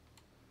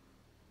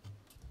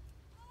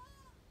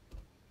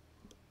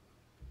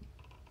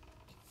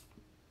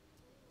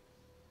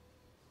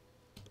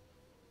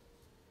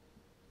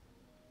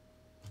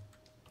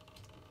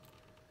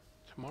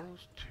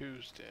 Tomorrow's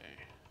Tuesday.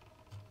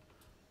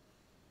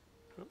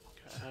 Oh,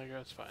 okay,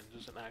 aggro, it's fine.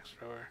 Just an axe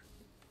thrower.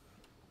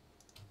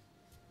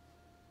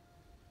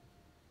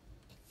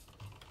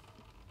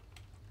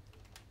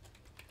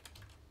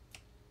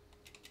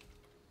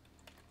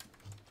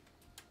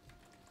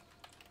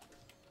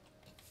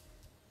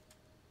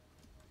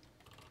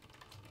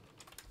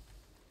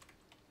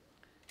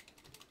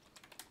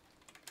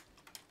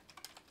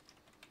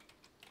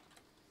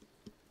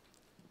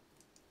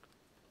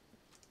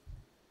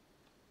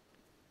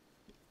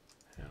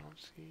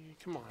 See,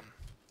 come on.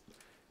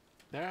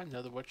 There,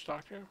 another witch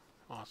doctor.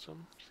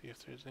 Awesome. See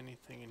if there's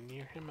anything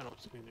near him. I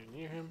don't see anything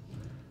near him.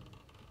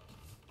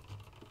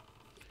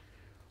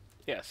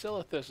 Yeah,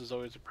 Silithus is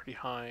always a pretty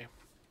high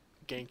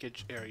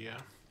gankage area.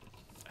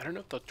 I don't know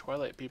if the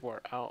Twilight people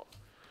are out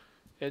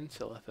in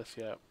Silithus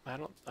yet. I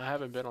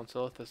haven't been on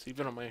Silithus,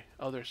 even on my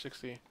other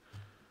 60.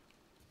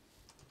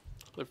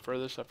 The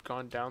furthest I've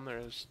gone down there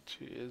is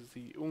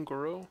the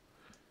Ungaro.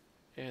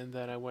 And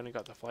then I went and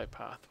got the flight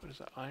path. What is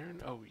that?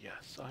 Iron? Oh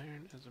yes,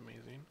 iron is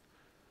amazing.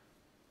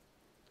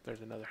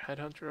 There's another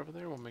headhunter over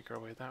there. We'll make our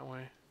way that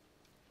way.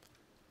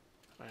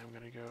 I am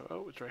gonna go.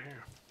 Oh, it's right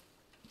here.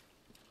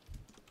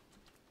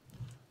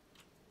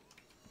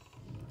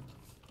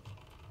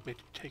 Made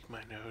you take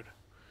my node.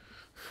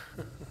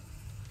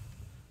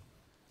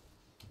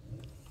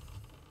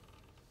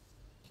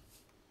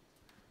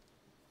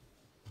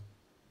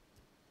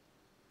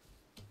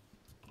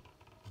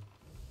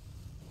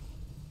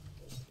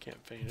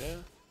 Can't feign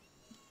death.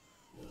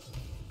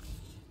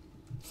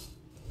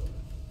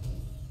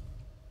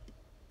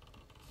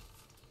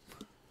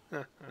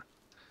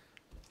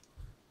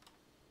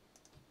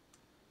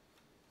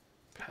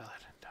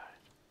 Paladin died.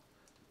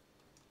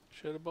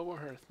 Should have bubble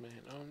hearth, man.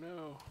 Oh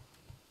no.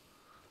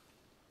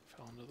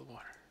 Fell into the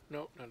water.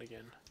 Nope, not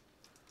again.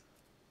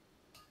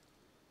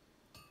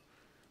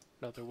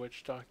 Another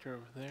witch doctor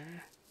over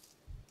there.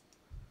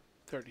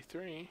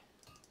 33.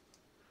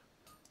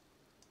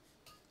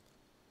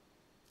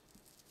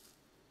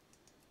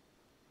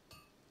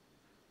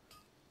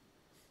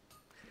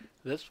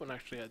 This one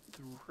actually had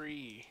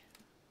 3,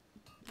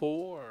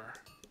 4.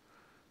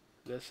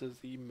 This is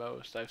the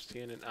most I've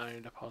seen an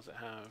iron deposit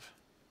have.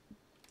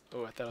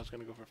 Oh, I thought I was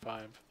going to go for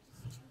 5.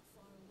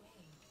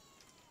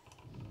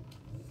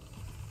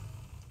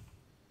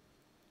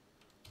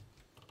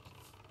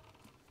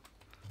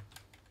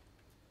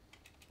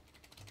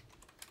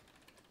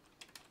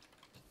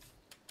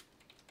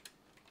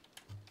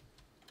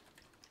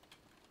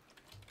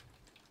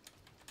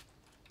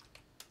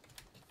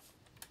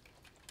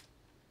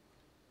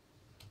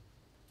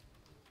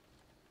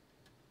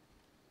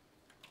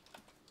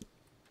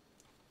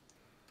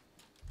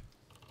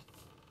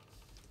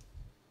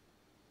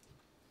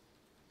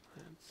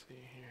 Let's see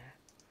here.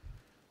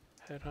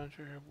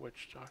 Headhunter,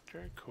 witch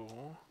doctor,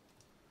 cool.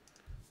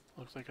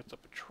 Looks like it's a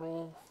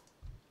patrol.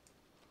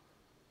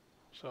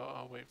 So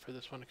I'll wait for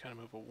this one to kind of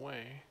move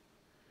away.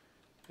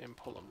 And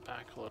pull him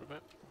back a little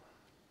bit.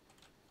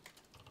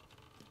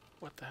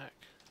 What the heck?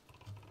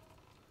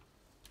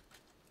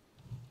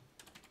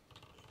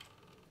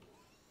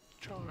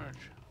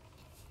 Charge.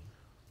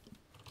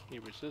 He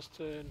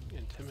resisted.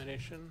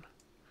 Intimidation.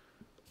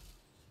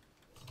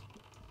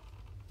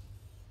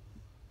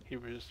 He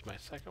resisted my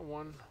second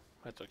one.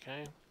 That's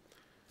okay.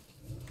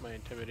 My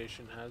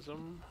intimidation has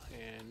him.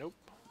 And nope.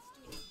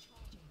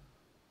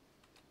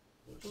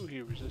 Ooh,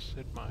 he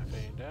resisted my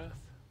feign death.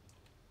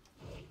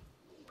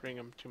 Bring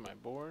him to my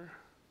boar.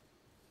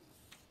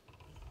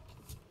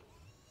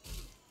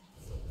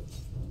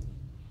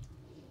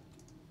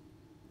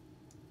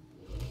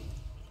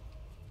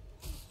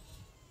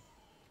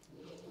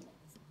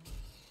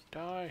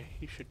 Die!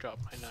 He should drop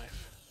my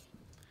knife.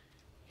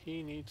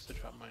 He needs to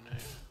drop my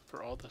knife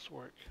for all this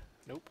work.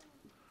 Nope.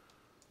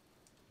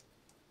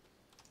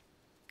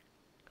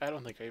 I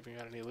don't think I even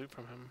got any loot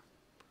from him.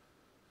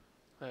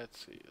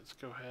 Let's see, let's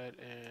go ahead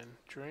and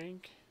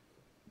drink.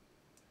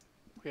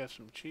 We have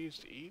some cheese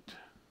to eat.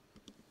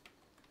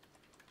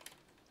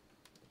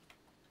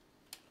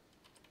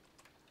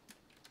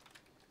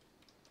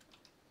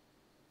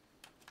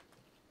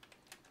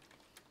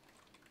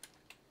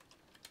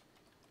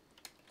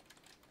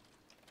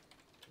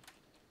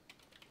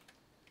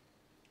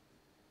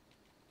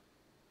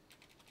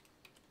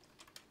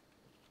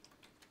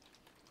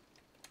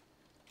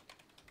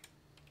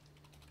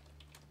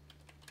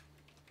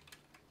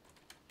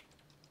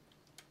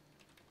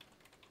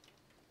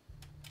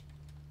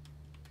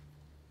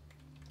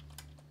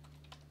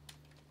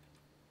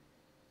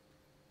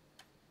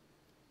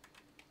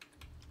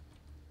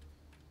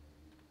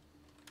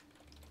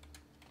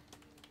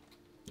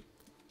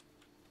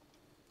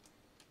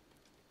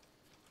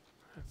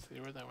 Let's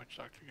see, where'd that witch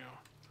doctor go?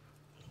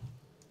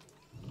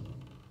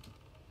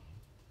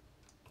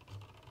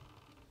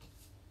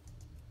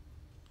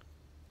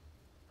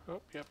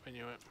 Oh, yep, I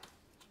knew it.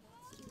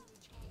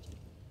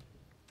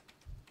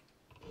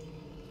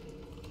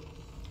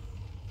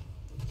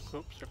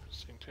 Oops,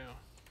 surfacing too.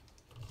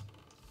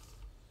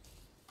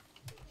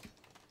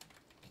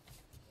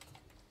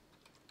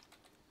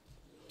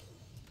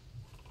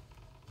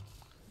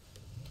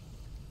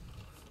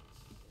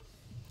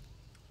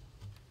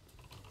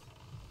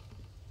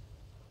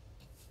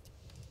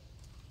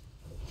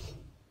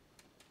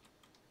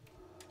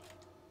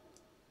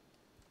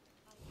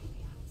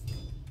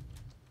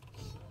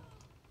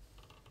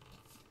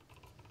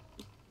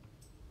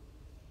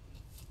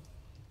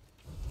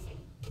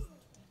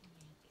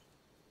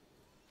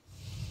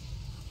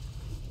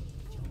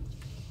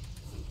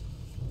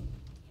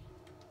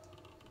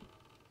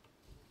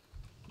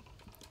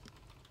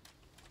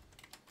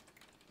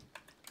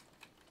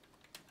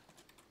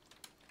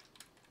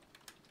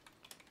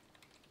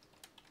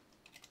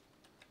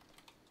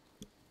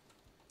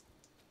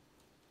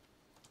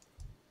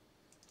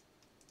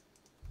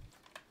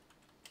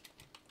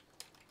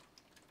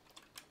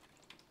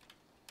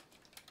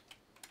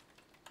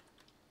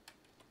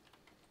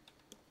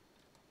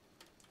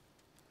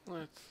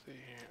 Let's see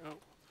here. Oh,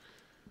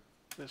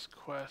 this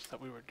quest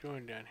that we were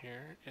doing down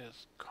here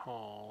is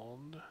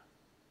called...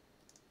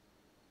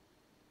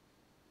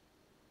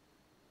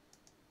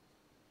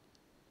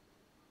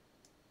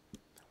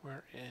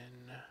 We're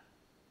in...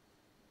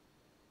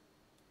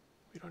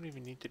 We don't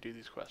even need to do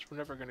these quests. We're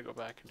never going to go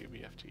back and do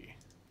BFT.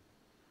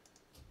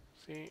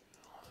 See?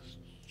 All this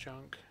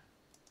junk.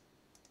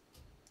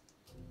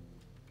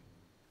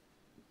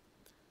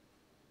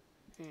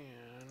 And...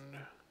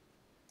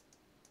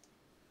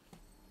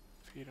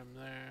 feed them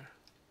there.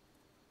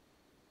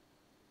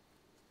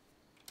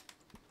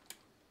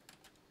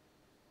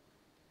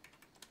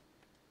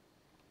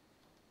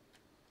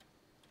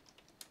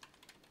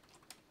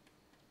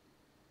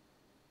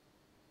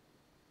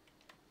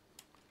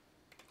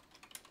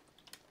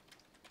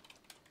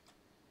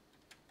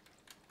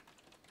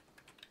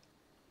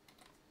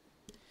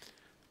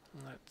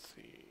 Let's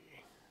see.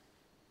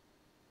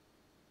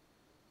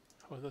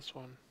 Oh, this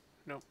one.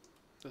 Nope,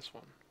 this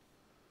one.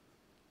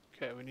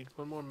 Okay, we need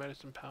one more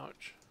medicine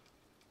pouch.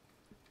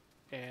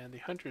 And the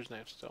hunter's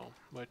knife still,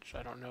 which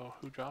I don't know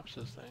who drops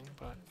this thing,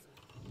 but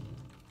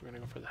we're gonna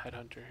go for the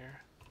headhunter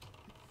here.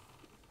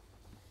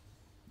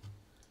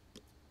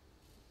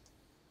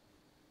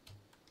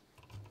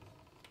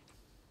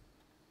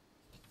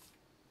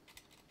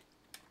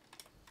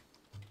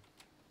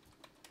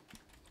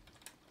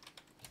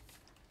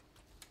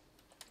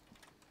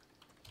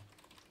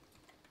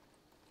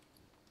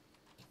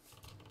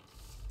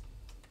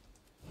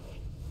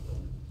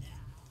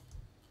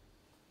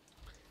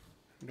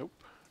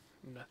 Nope,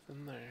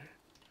 nothing there.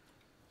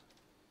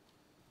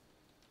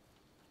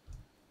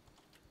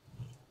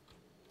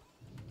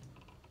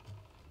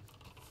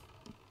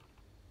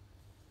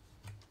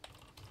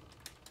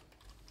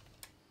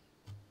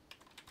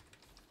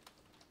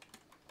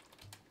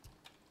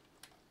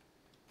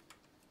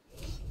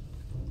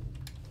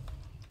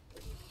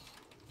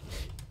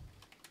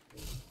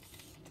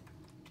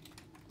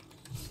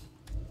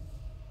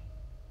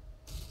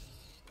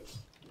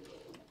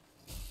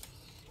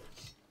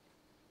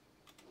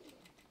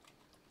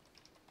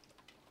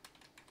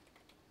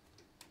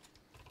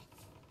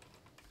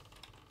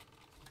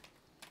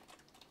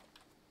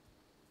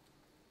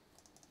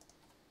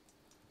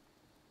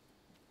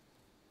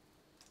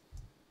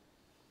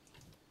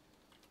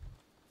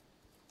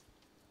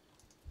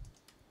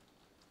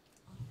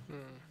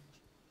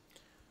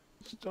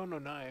 Still no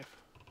knife.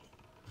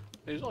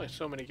 There's only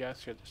so many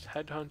guys here. There's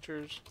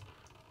headhunters,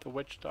 the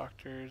witch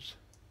doctors,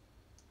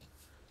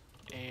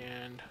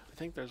 and I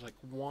think there's like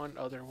one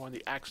other one,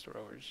 the axe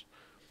throwers.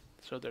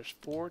 So there's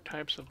 4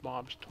 types of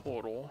mobs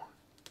total.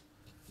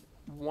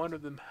 One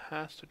of them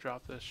has to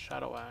drop this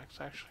shadow axe.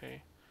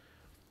 Actually,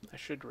 I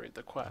should read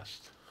the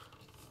quest.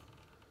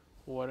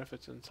 What if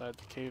it's inside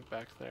the cave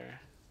back there?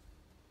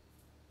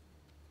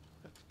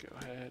 Let's go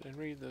ahead and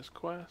read this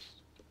quest.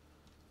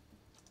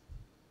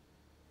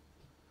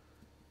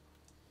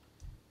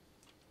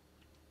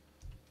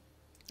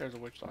 There's a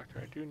witch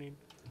doctor. I do need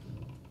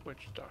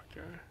witch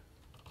doctor.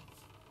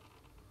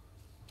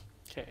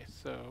 Okay,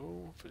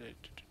 so for the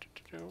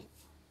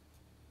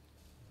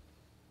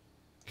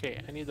okay,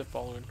 I need the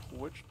following: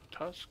 witch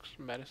tusks,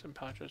 medicine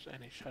pouches,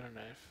 and a shadow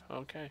knife.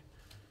 Okay,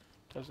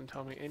 doesn't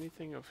tell me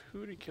anything of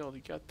who to kill to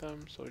get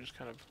them, so I just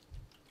kind of.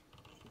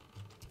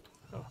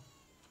 Oh,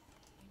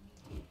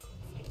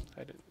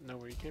 I didn't know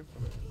where you came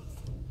from,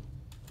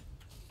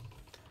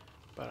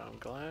 but I'm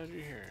glad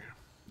you're here.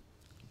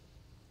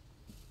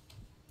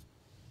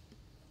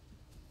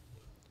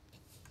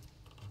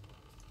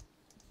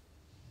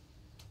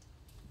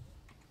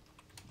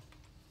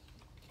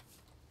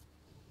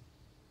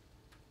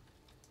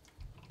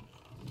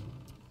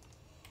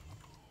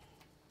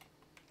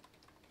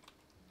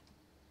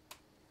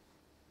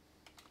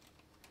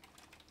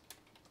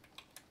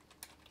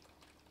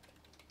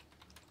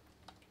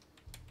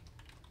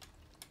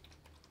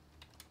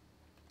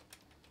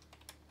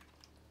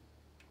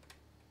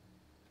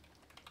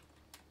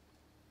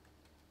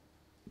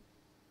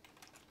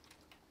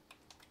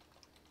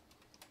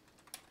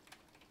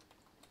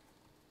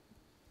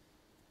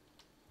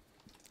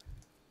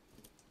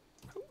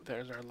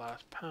 There's our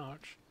last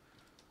pouch.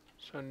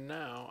 So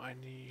now I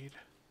need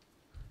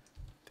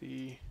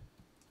the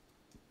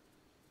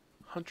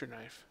hunter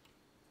knife.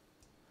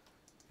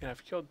 And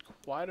I've killed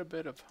quite a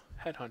bit of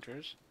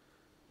headhunters,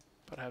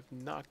 but I have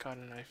not got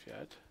a knife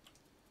yet.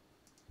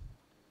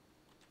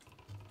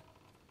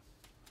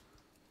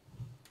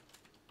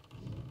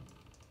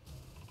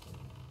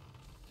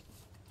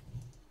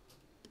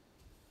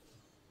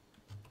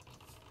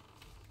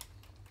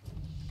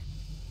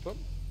 Whoop.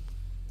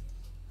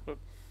 Whoop.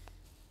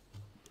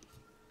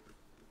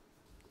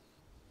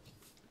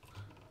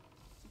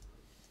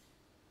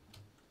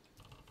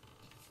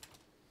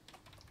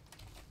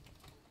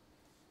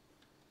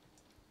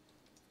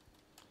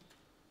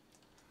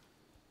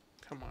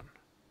 Come on.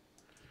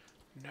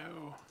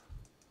 No.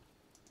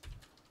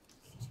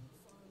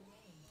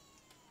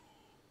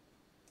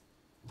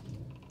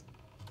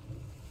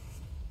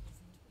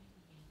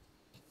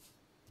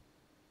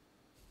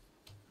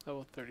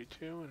 Level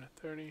 32 and a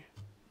 30.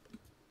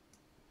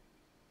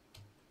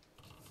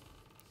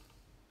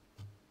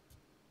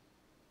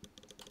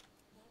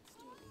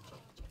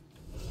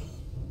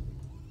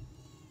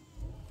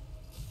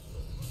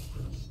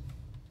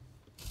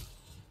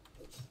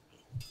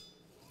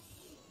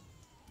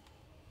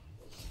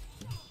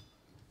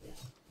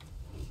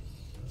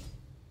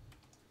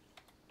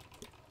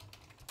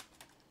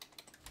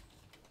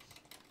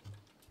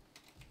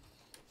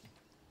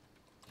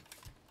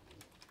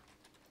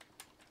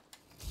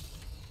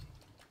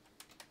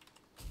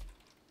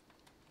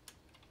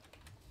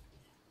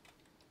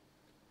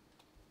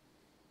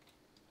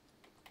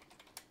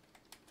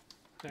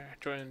 There,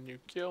 join a new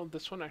guild.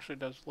 This one actually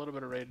does a little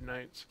bit of raid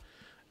nights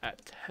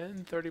at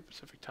 10:30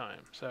 Pacific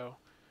time. So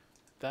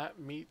that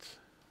meets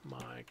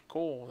my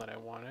goal that I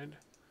wanted.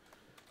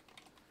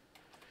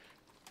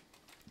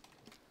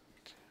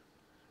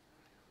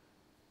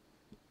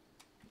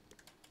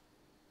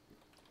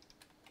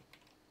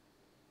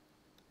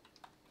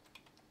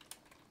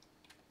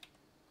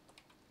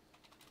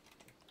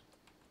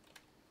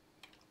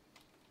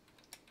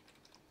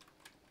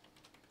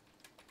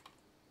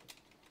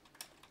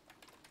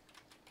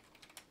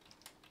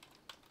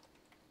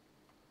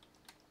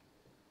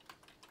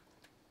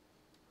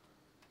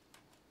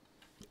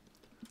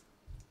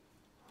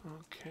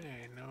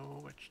 Okay,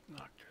 no witch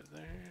doctor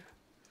there.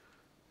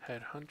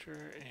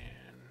 Headhunter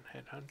and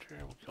headhunter.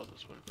 We'll kill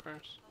this one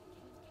first.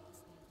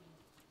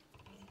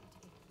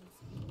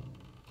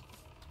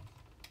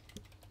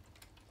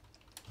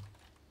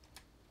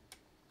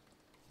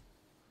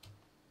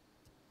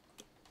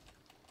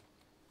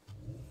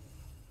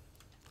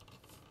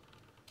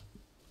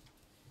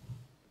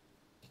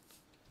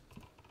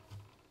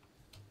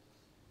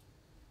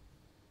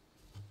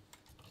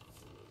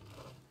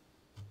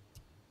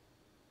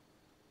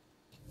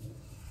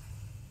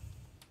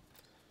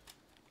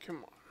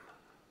 Come on.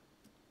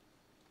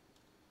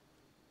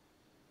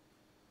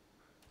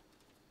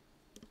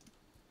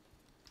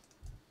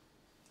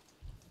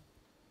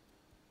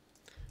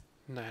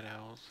 Night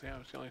owls. Yeah,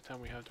 it's the only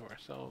time we have to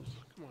ourselves.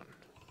 Come on.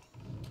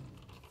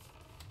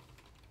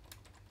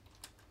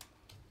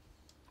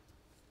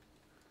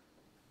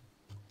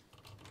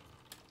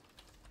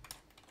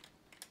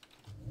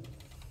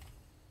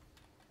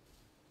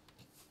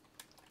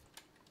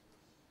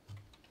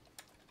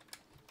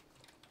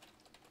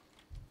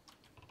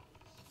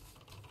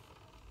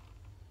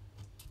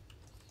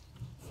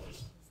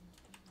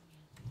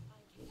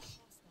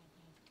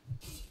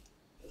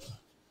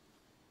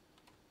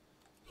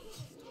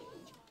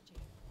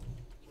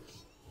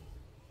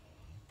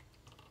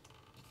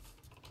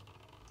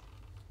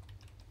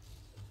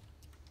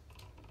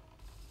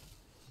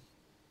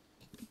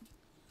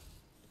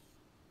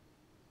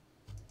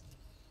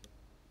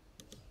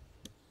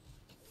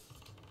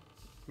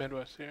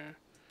 Midwest here.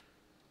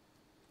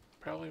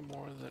 Probably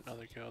more than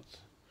other guilds.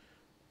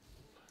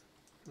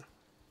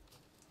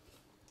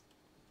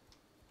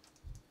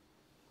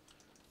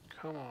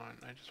 Come on,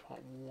 I just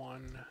want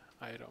one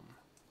item.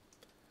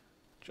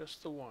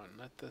 Just the one.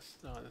 Let this.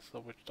 No, this is the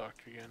witch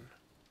doctor again.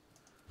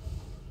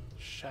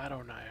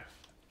 Shadow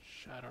knife.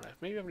 Shadow knife.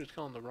 Maybe I'm just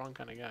killing the wrong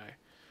kind of guy.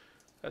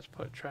 Let's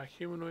put track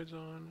humanoids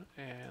on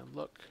and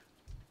look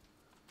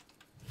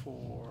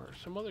for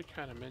some other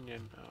kind of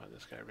minion. Oh,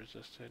 this guy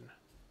resisted.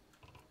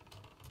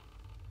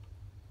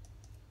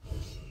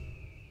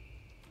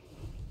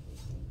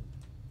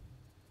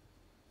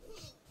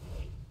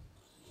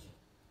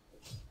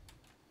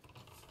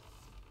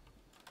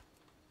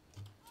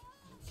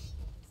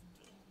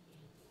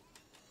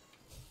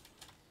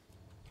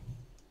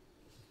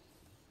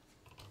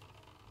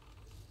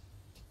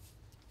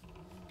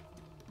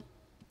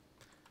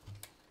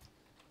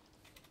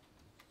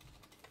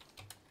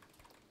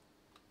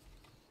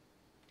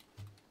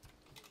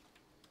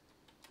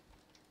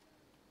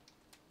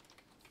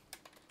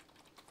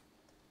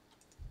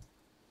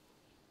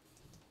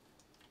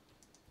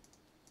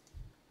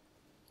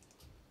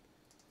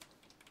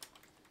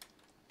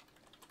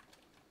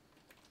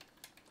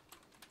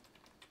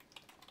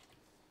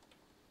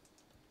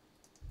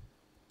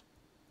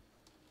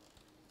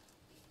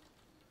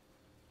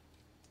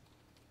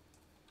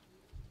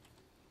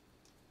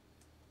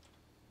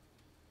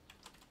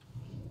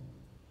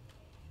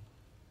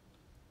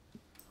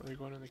 Are they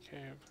going in the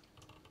cave?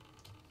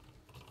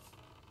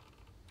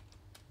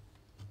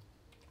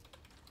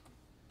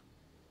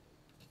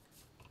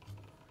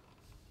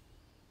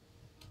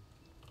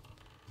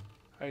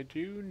 I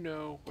do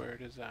know where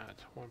it is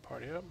at. One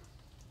party up.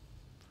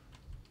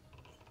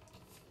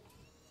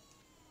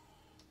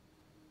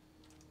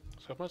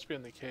 So it must be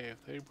in the cave.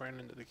 They ran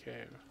into the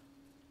cave.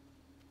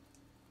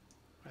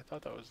 I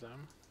thought that was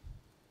them.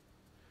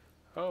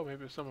 Oh,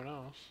 maybe it was someone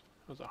else.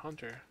 It was a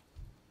hunter.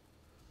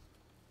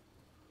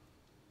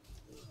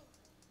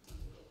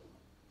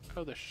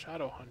 Oh, the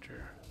shadow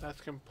hunter.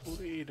 That's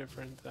completely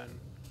different than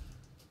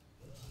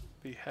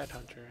the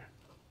headhunter.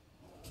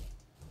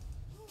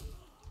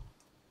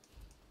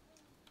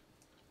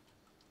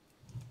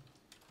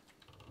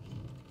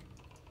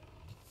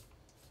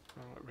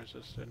 Oh, it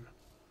resisted.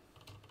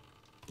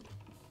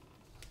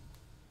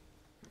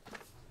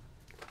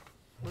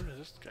 Where does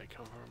this guy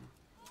come from?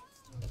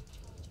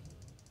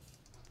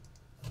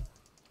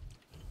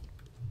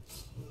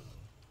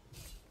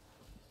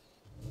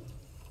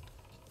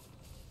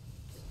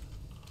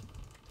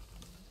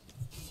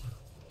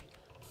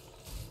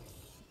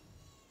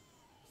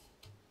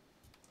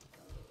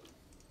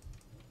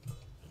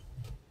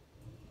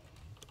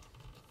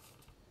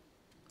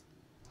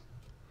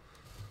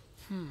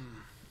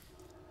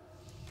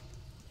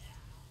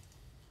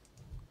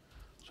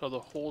 So the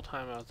whole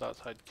time I was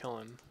outside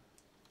killing,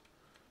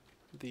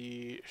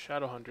 the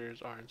shadow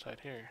hunters are inside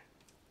here.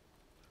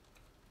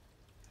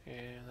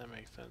 And that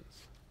makes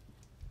sense.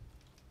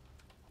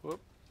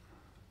 Whoop.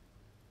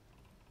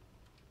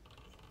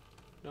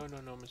 No, no,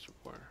 no, Mr.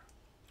 Porter.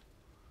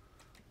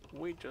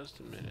 Wait just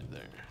a minute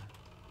there.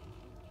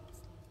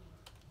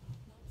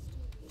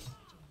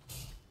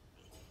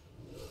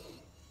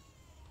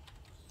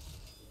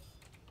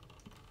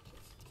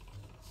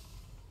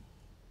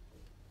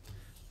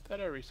 Thought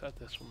I reset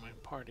this when I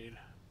partied.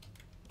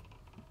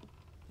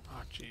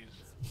 Oh, jeez.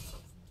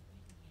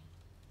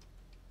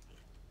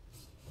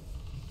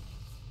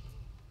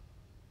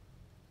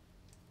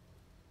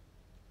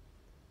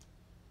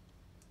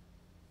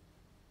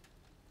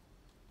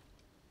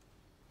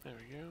 There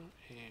we go,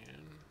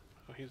 and...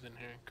 oh, he's in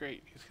here.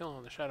 Great, he's killing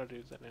all the shadow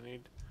dudes that I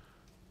need.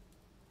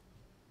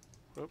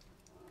 Whoop.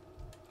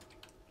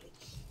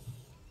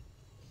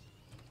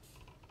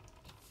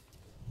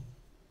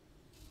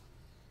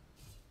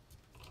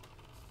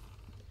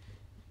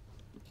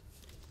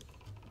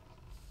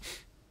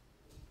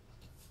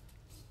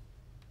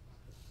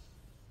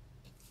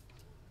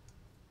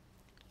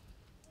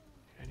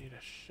 I need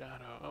a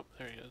shadow. Oh,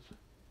 there he is.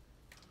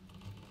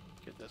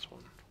 Get this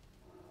one.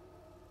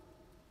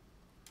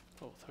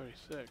 Oh,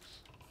 36.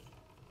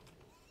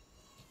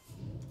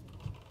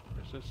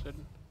 Resisted.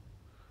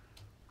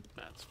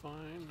 That's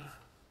fine.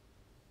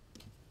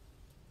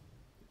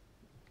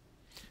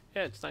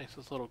 Yeah, it's nice,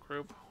 this little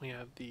group. We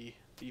have the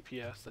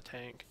DPS, the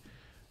tank,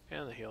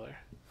 and the healer.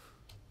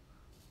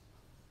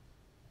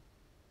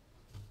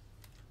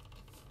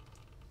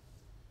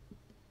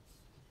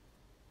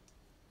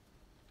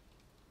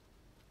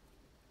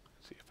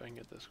 Let's see if I can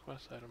get this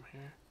quest item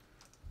here.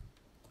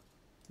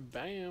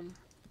 Bam!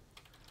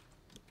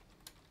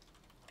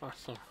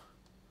 Awesome.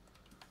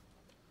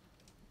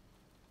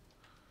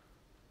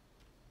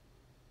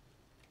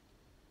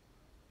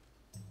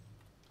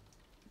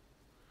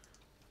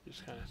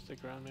 Just kind of stick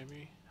around,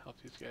 maybe help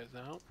these guys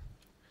out.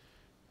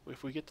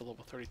 If we get to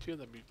level 32,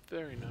 that'd be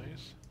very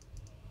nice.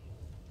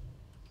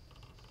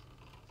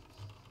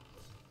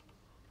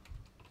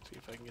 See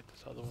if I can get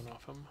this other one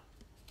off him.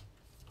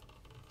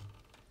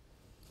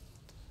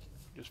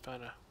 Just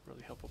found a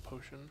really helpful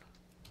potion.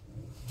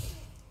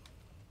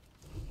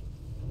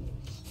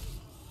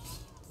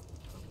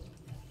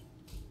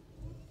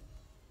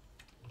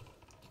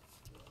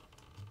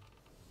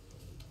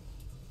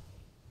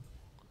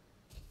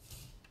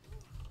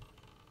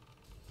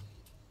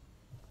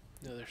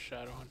 another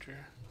Shadow Hunter.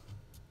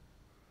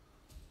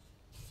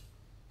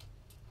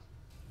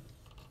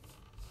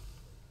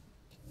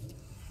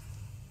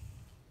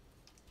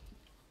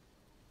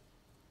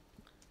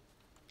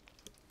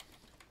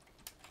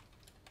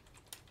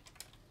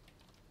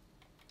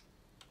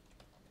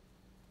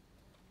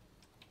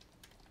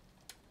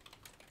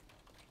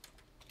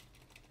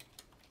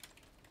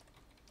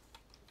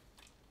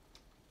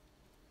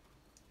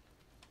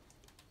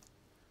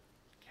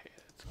 Okay,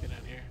 let's get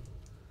in here.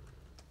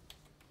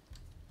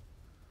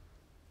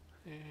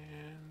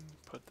 And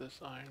put this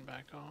iron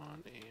back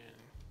on and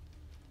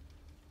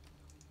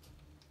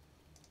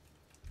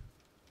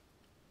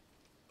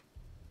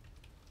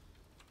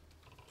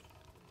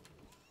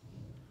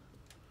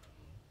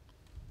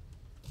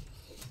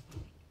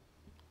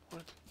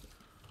what?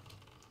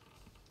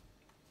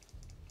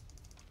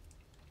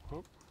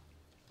 Whoop.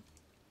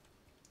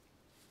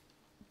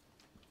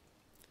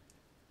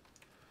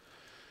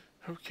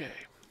 Okay.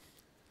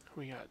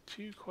 We got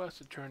 2 quests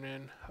to turn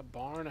in, a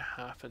bar and a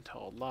half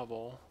until a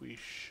level. We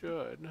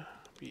should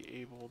be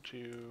able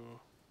to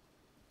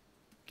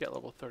get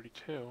level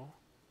 32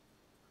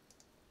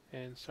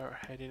 and start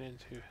heading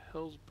into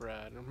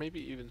Hillsbrad, or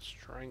maybe even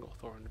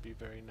Stranglethorn to be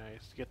very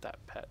nice to get that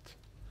pet.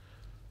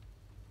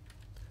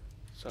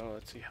 So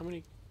let's see, how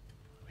many,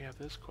 we have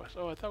this quest.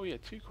 Oh, I thought we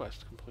had 2 quests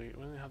to complete.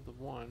 We only have the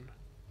 1.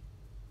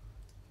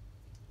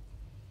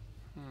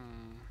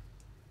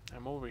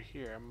 I'm over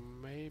here. I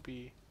may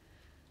be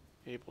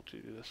able to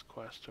do this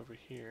quest over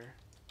here.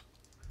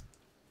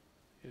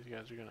 These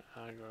guys are gonna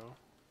aggro.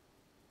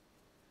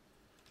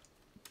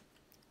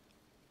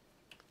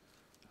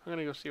 I'm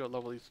gonna go see what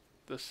level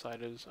this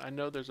side is. I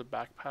know there's a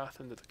back path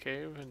into the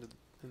cave, in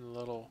the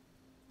little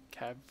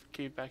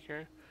cave back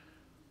here.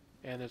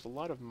 And there's a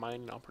lot of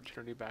mining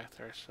opportunity back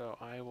there, so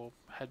I will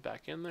head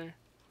back in there.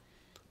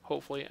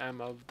 Hopefully I'm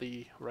of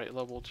the right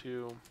level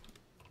to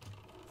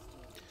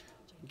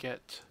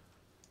get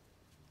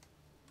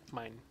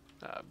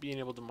being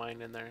able to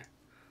mine in there.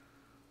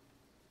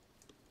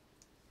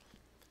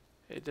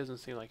 It doesn't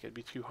seem like it'd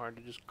be too hard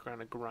to just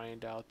kind of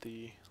grind out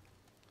the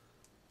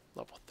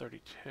level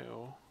 32.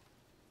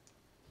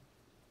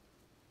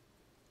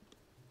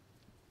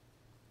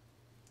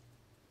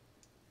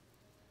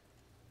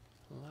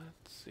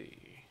 Let's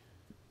see.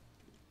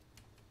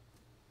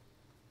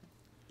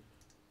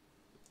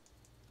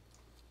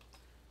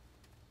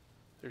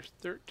 There's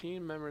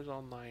 13 members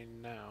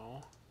online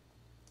now.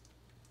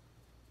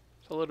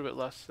 It's a little bit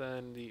less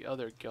than the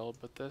other guild,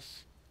 but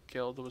this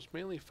guild was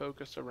mainly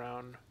focused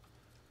around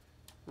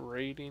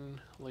raiding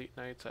late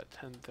nights at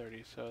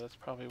 10:30, so that's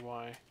probably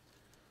why,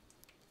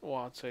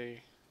 well, it's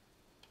a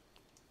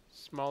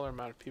smaller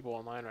amount of people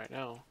online right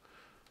now.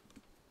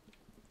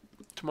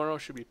 Tomorrow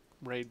should be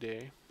raid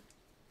day,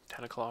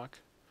 10 o'clock,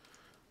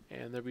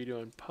 and they'll be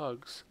doing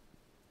pugs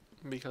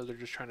because they're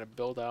just trying to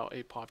build out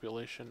a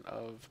population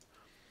of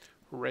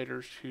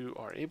raiders who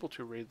are able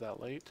to raid that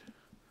late.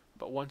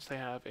 But once they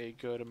have a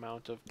good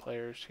amount of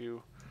players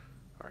who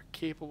are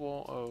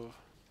capable of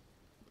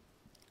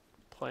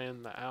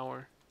playing the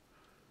hour,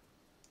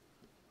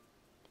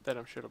 then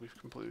I'm sure it'll be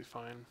completely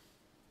fine.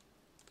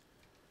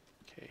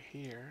 Okay,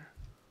 here.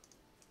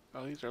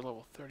 Oh, these are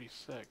level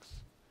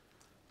 36.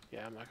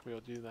 Yeah, I'm not going to be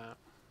able to do that.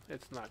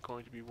 It's not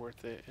going to be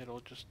worth it. It'll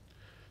just...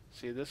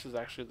 See, this is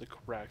actually the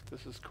correct.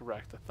 This is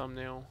correct. The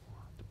thumbnail,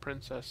 the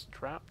princess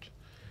trapped.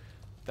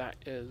 That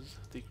is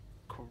the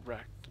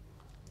correct.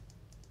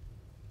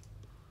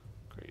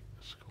 Great,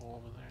 let's go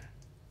over there.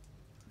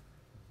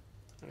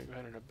 I'm going to go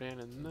ahead and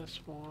abandon this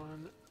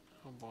one.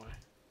 Oh boy.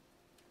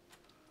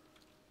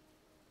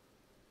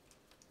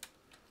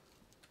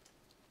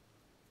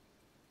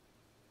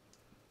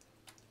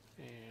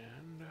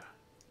 And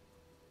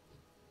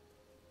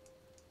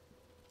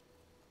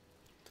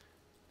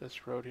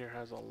this road here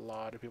has a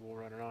lot of people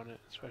running on it,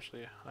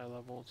 especially at high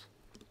levels.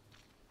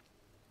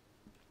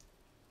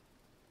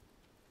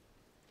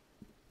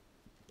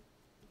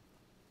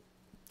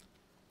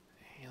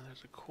 And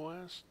there's a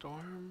quest,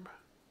 storm.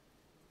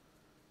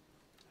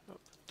 Oh,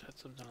 dead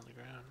some down on the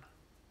ground.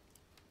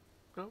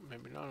 Oh,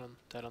 maybe not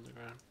dead on the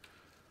ground.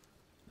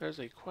 There's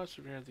a quest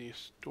over here, the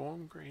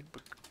storm grade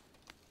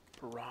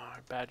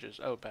badges.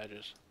 Oh,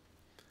 badges.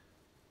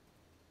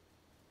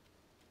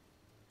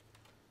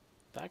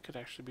 That could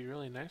actually be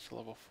really nice at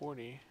level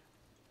 40.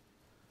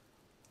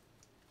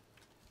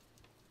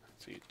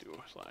 Let's see,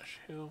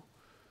 duo/hill.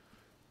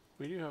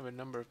 We do have a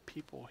number of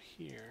people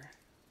here.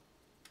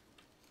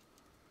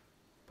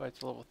 But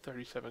it's a level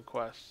 37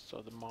 quest,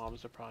 so the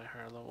mobs are probably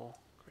higher level.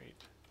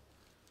 Great.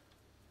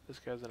 This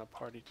guy's in a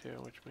party too,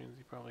 which means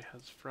he probably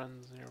has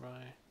friends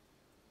nearby.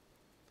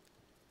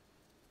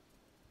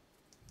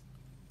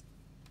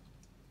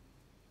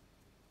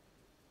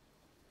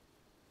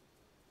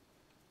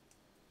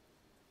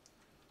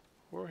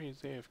 Or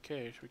he's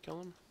AFK. Should we kill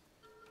him?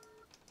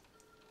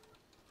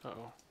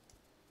 Uh-oh.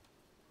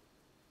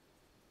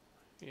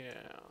 Yeah,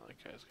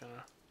 that guy's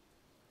gonna...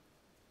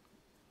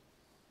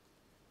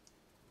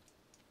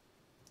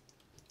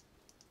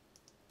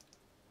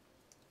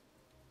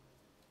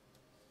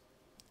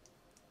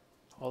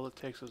 All it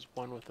takes is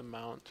one with a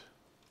mount,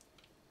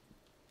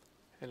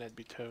 and that'd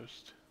be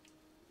toast.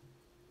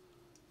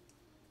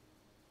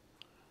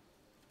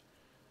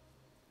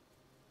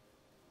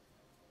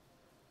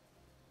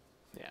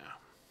 Yeah.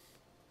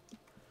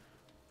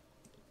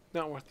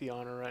 Not worth the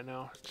honor right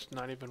now. It's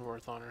not even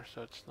worth honor,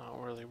 so it's not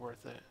really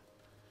worth it.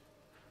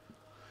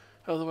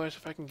 Otherwise,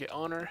 if I can get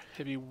honor,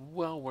 it'd be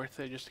well worth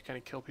it just to kind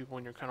of kill people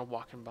when you're kind of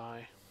walking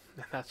by.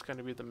 And that's going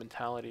to be the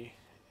mentality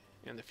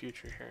in the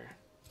future here.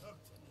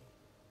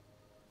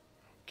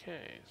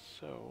 Okay,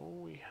 so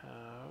we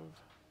have...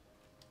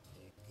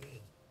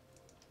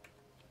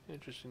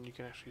 Interesting, you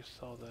can actually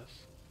sell this.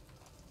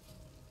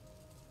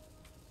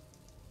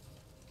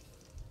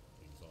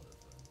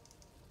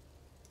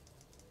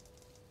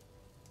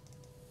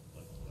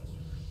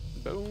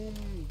 Boom,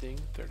 ding,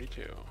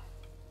 32.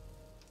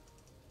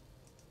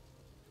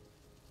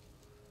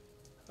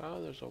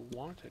 Oh, there's a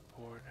wanted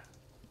board.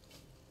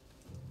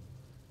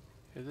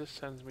 If this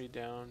sends me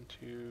down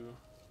to...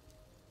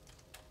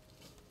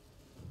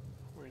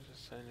 Where's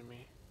this sending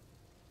me?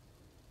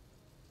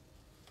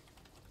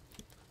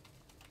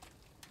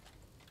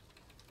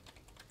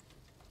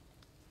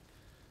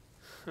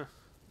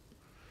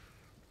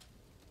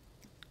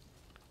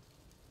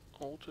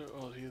 Ultra,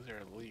 oh, these are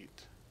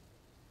elite.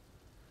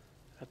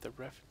 At the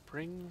ref,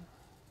 bring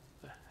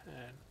the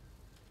head.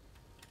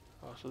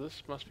 Oh, so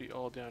this must be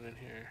all down in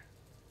here.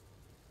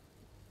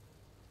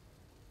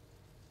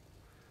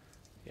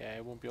 Yeah,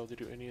 I won't be able to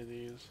do any of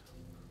these.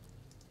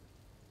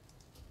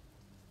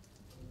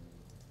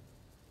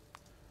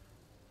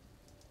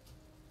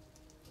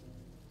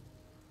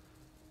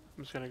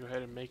 I'm just gonna go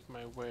ahead and make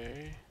my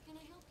way. Can I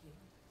help you?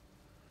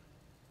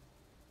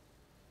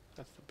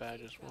 That's the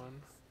badges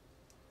one.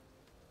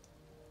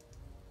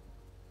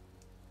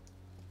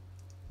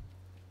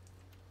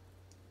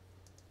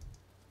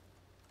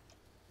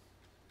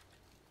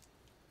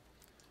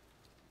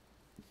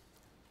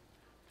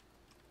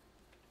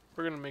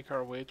 We're gonna make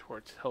our way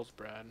towards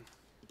Hillsbrad.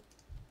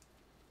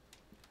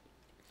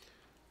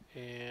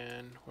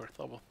 And we're at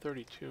level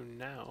 32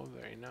 now,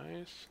 very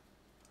nice.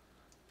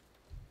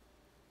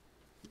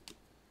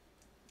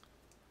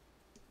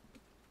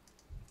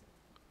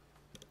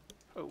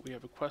 Oh, we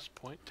have a quest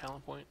point,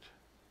 talent point.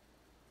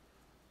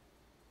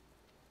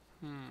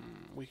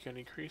 We can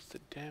increase the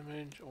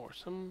damage or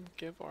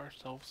give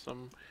ourselves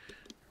some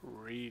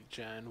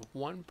regen.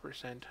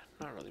 1%,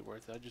 not really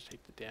worth it, I'll just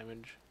take the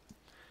damage.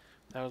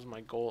 That was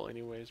my goal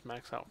anyways,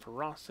 max out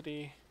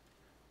ferocity.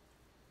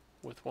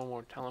 With one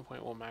more talent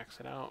point, we'll max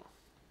it out.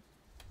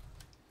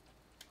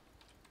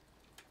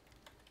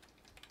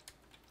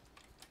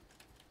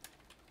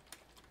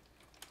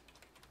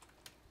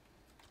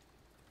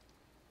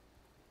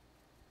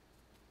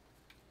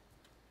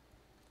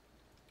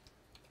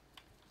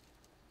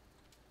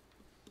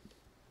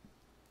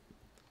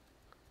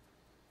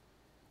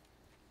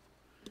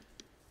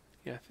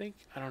 Yeah,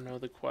 I don't know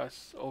the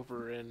quests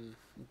over in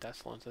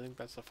Desolance. I think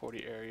that's the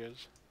 40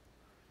 areas.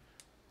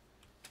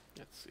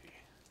 Let's see.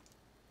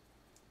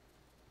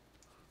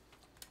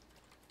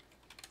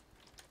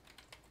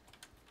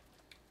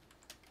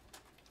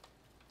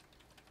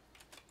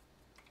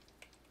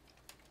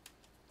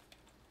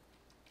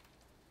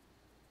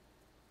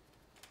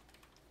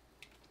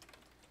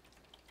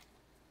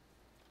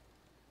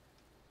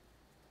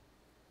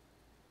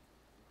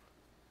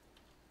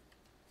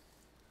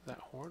 Is that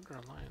Horde or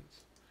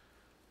Alliance?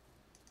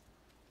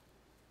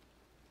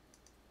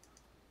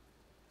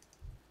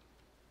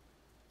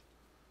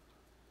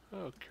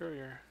 Oh,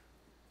 Courier.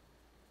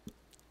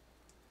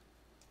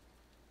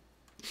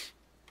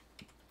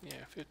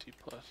 Yeah, 50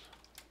 plus.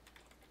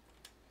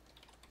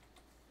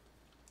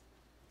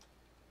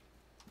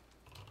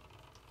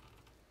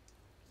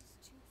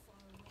 It's too far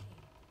away.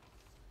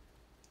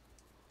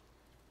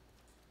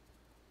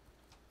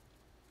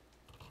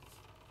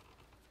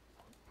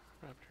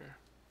 Rapture.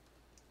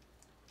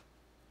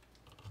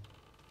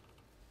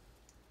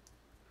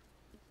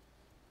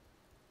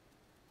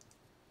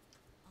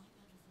 I'm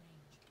out of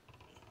range.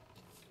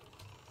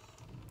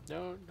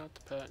 No, not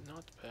the pet,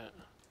 not the pet.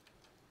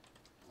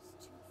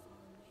 It's too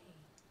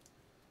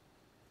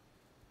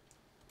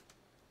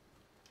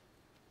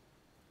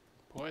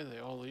far away. Boy, they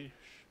all leash.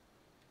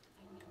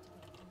 I need to get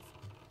closer.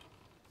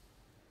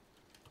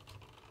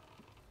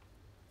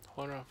 I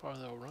wonder how far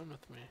they'll run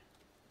with me.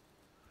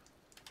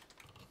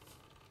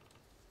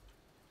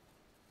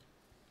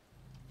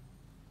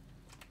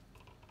 Out of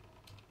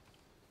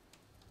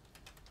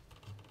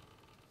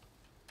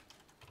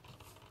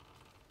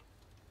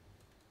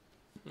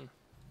range.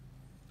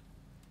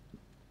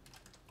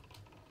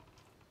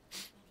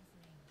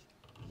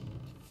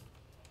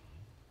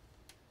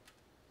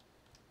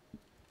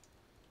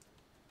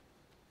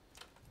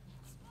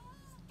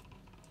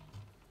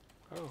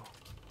 Oh.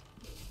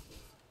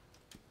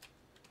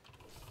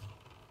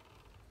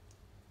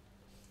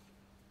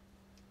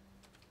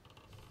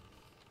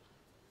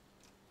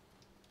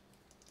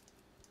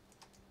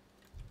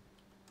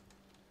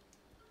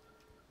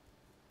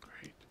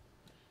 Great.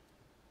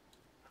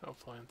 Oh,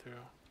 flying through.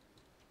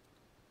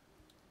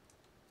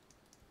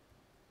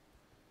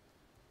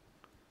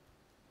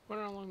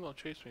 long they'll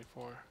chase me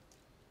for.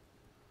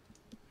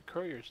 The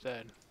courier's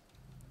dead.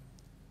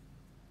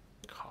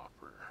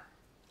 Copper.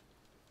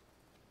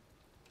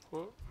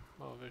 Whoop.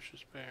 Oh,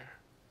 vicious bear.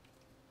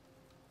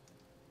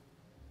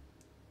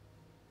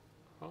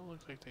 Well,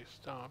 looks like they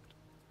stopped.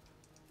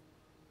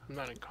 I'm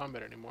not in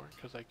combat anymore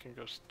because I can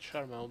go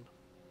shadow meld.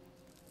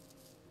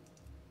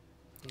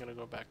 I'm gonna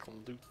go back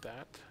and loot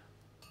that.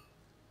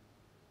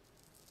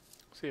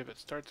 See if it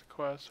starts a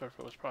quest or if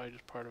it was probably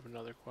just part of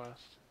another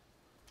quest.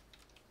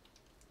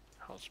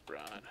 House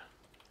Brad.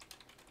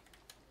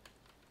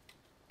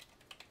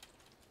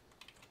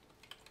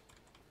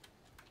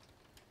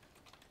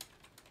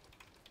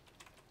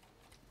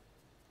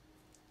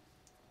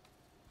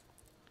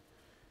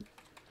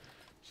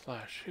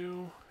 Slash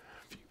who?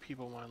 A few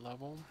people my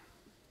level.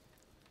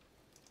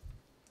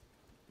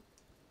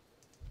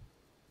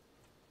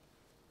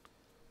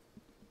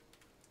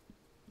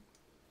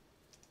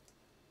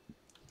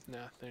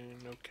 Nothing,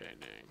 okay,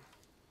 dang.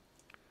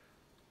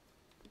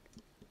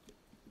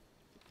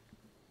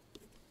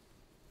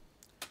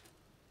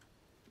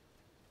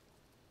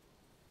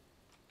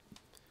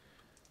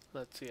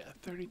 Let's see, at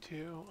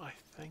 32, I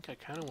think I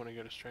kind of want to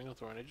go to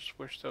Stranglethorn. I just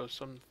wish there was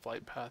some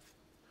flight path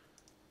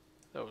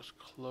that was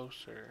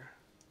closer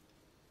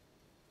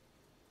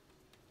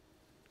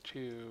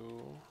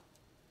to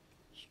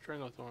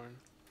Stranglethorn.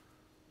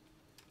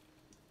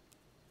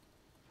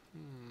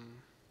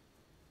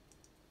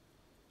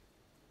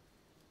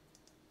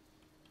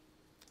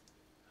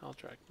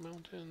 Aldrak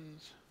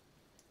Mountains.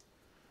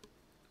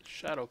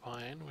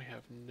 Shadowpine, we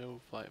have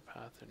no flight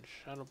path in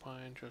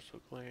Shadowpine.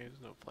 Trestle Glades,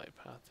 no flight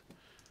path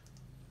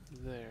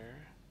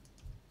there.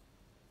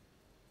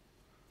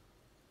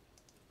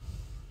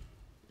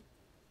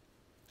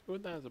 Who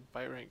that has a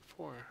bite rank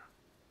 4?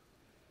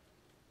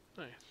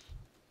 Nice.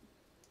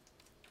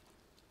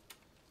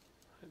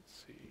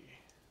 Let's see.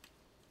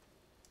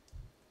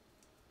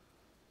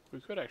 We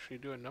could actually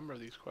do a number of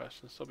these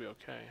quests and still be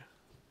okay.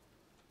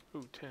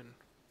 Ooh, 10.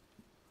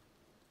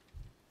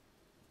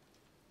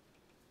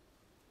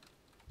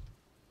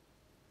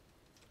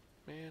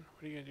 Man,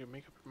 what are you gonna do?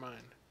 Make up your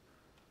mind.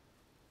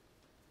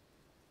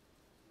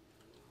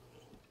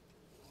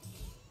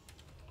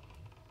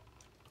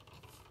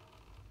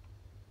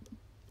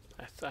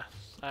 I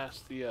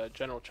asked the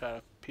general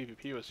chat if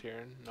PvP was here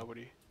and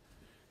nobody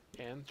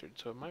answered,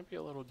 so it might be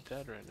a little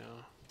dead right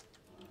now.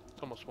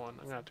 It's almost 1.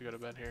 I'm gonna have to go to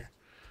bed here.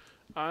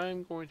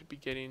 I'm going to be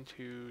getting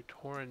to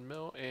Torrin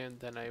Mill and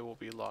then I will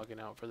be logging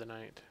out for the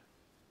night.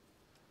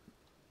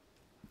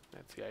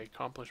 Let's see, I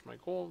accomplished my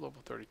goal,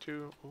 level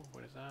 32. Ooh,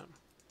 what is that?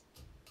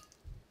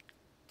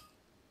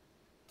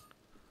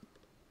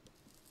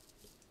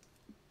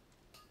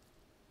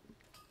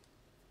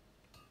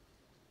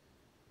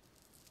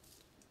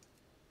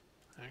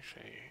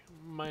 Actually,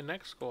 my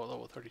next goal at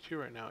level 32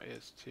 right now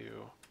is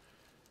to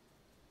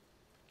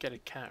get a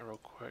cat real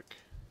quick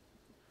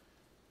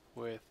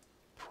with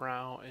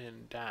Prow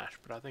and Dash,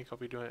 but I think I'll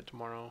be doing it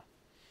tomorrow.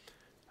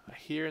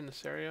 Here in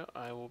this area,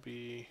 I will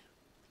be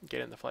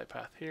getting the flight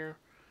path here,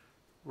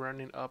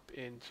 running up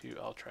into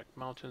Aldrak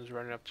Mountains,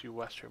 running up to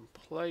Western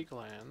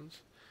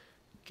Plaguelands,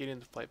 getting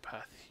the flight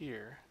path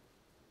here.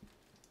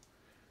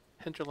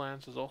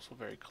 Hinterlands is also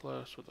very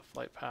close with the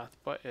flight path,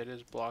 but it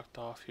is blocked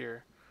off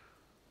here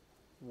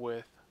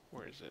with,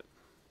 where is it?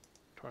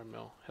 Torrin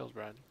Mill,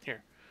 Hillsbrad.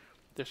 Here.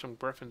 There's some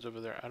griffins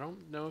over there. I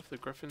don't know if the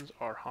griffins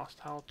are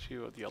hostile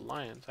to the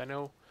Alliance. I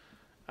know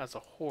as a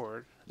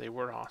horde, they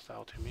were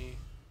hostile to me.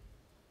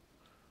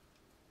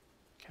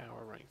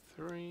 Cower rank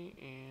 3,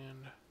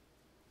 and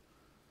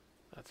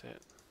that's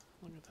it.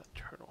 Look at that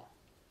turtle.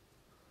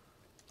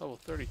 Level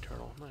 30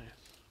 turtle, nice.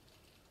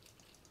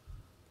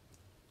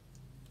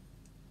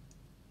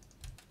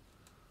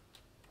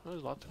 Well,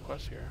 there's lots of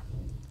quests here.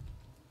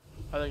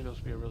 I think this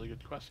will be a really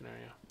good questing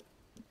area.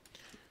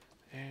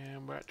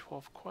 And we're at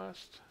 12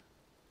 quests.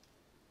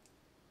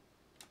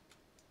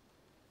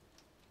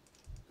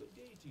 Good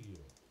day to you.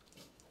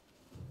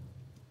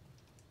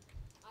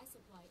 I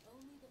supply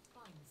only the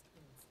finest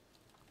goods.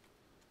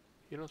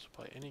 You don't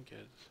supply any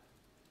goods.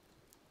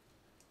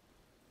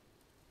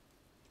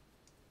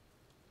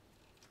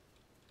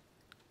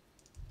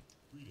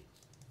 Greetings.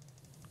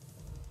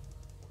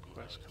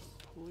 Quest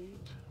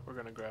complete. We're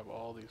gonna grab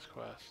all these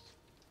quests.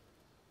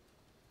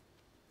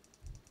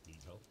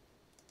 Need help?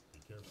 Be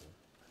careful.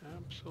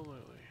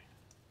 Absolutely.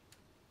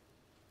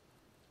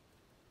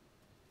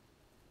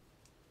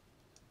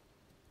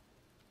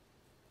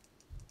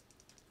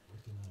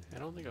 What can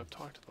I I don't think I've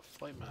talked to the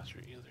Flight Master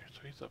either, so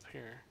he's up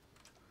here.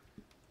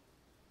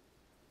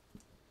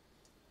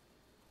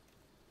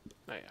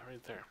 Oh yeah,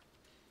 right there.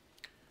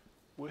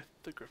 With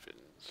the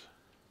griffins.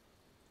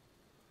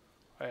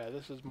 Oh yeah,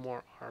 this is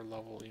more our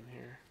leveling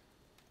here.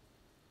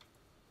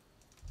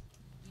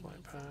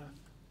 Flight path.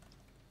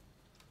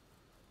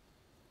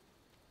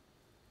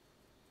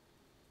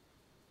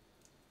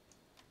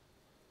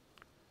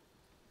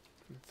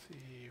 Let's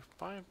see,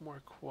 5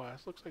 more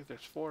quests. Looks like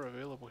there's 4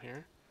 available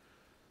here.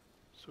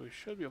 So we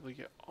should be able to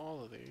get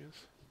all of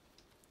these.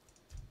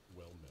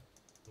 Well met.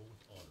 Go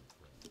with honor,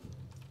 friend.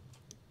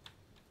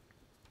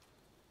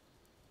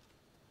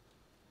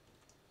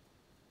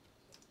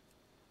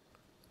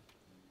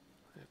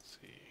 let's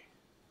see.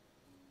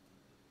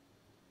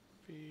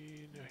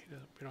 Feed. No, he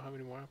doesn't. We don't have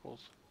any more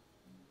apples.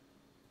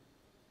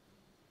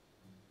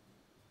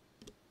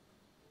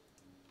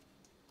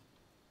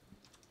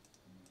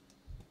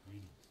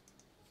 Greetings.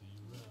 See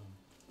you around.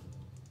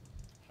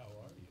 How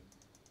are you?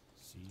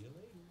 See you later.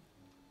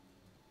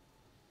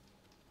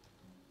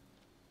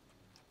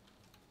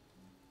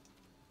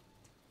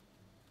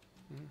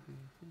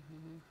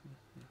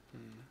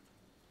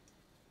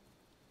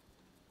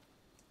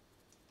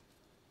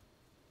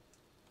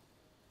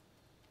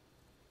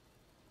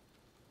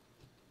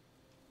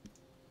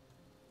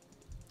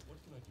 What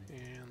can I do?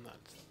 And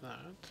that's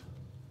that.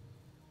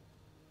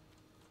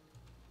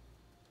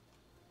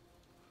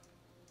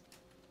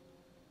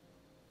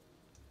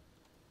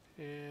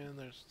 And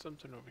there's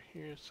something over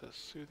here. It says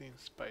soothing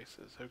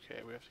spices.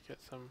 Okay, we have to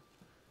get some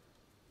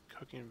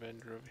cooking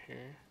vendor over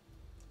here.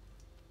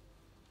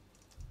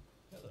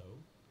 Hello.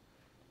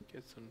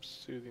 Get some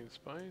soothing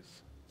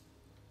spice.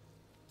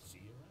 See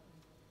you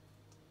around.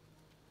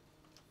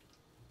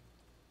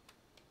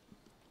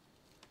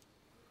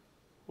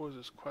 What was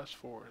this quest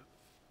for?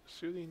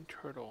 Soothing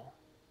turtle.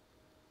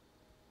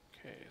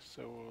 Okay,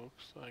 so it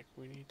looks like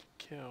we need to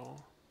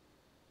kill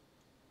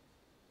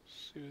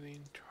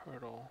soothing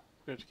turtle.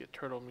 We have to get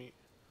turtle meat.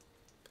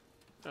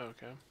 Oh,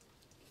 okay.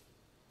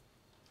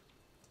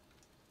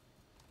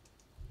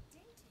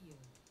 Day to you.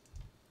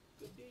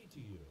 Good day to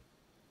you.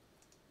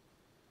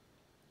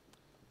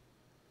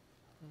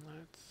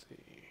 Let's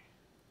see.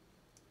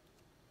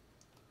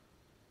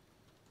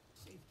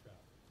 Safe travel.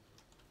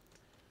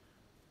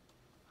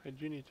 I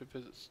do need to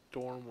visit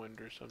Stormwind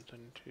or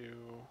something to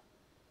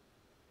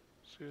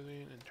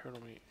soothing and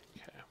turtle meat.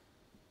 Okay.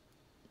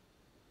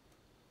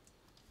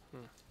 You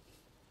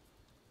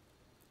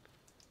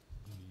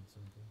need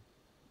something?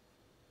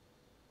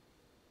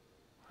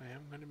 I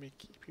am going to be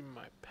keeping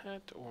my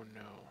pet or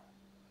no?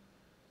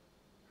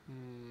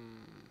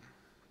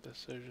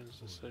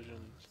 Decisions.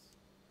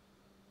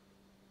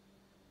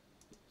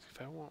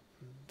 If I want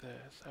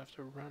this, I have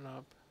to run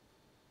up.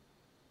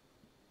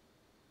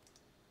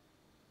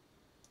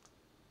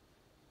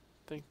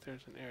 I think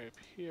there's an area up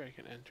here I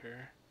can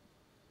enter.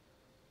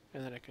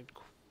 And then I can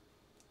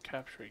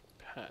capture a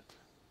pet.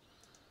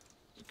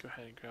 Let's go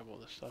ahead and grab all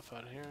this stuff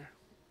out of here.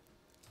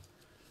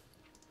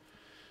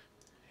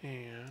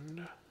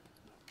 And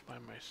buy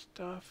my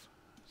stuff.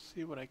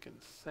 See what I can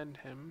send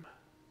him.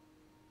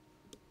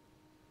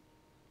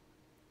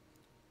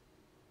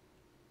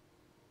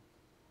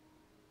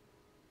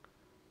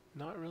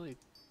 Not really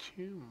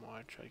too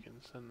much I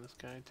can send this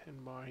guy.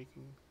 10 bar, he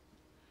can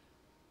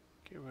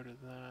get rid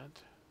of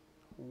that.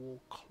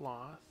 Wool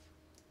cloth.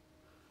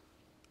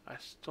 I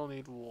still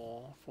need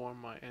wool for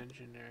my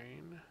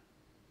engineering.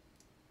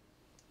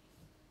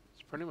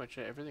 That's pretty much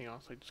it. Everything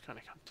else I just kind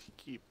of have to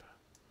keep.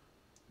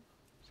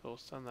 So we'll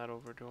send that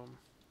over to him.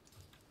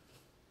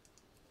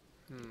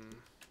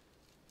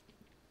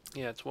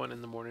 Yeah, it's 1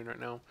 in the morning right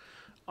now.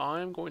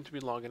 I'm going to be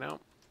logging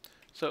out.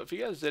 So if you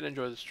guys did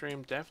enjoy the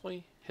stream,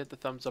 definitely hit the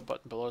thumbs up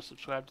button below.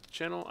 Subscribe to the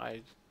channel.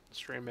 I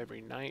stream every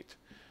night,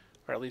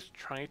 or at least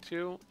try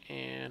to.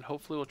 And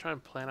hopefully we'll try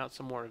and plan out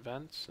some more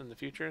events in the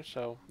future.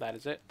 So that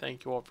is it.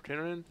 Thank you all for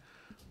tuning in.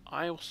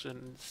 I will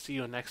see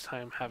you next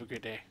time. Have a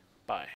good day. Bye.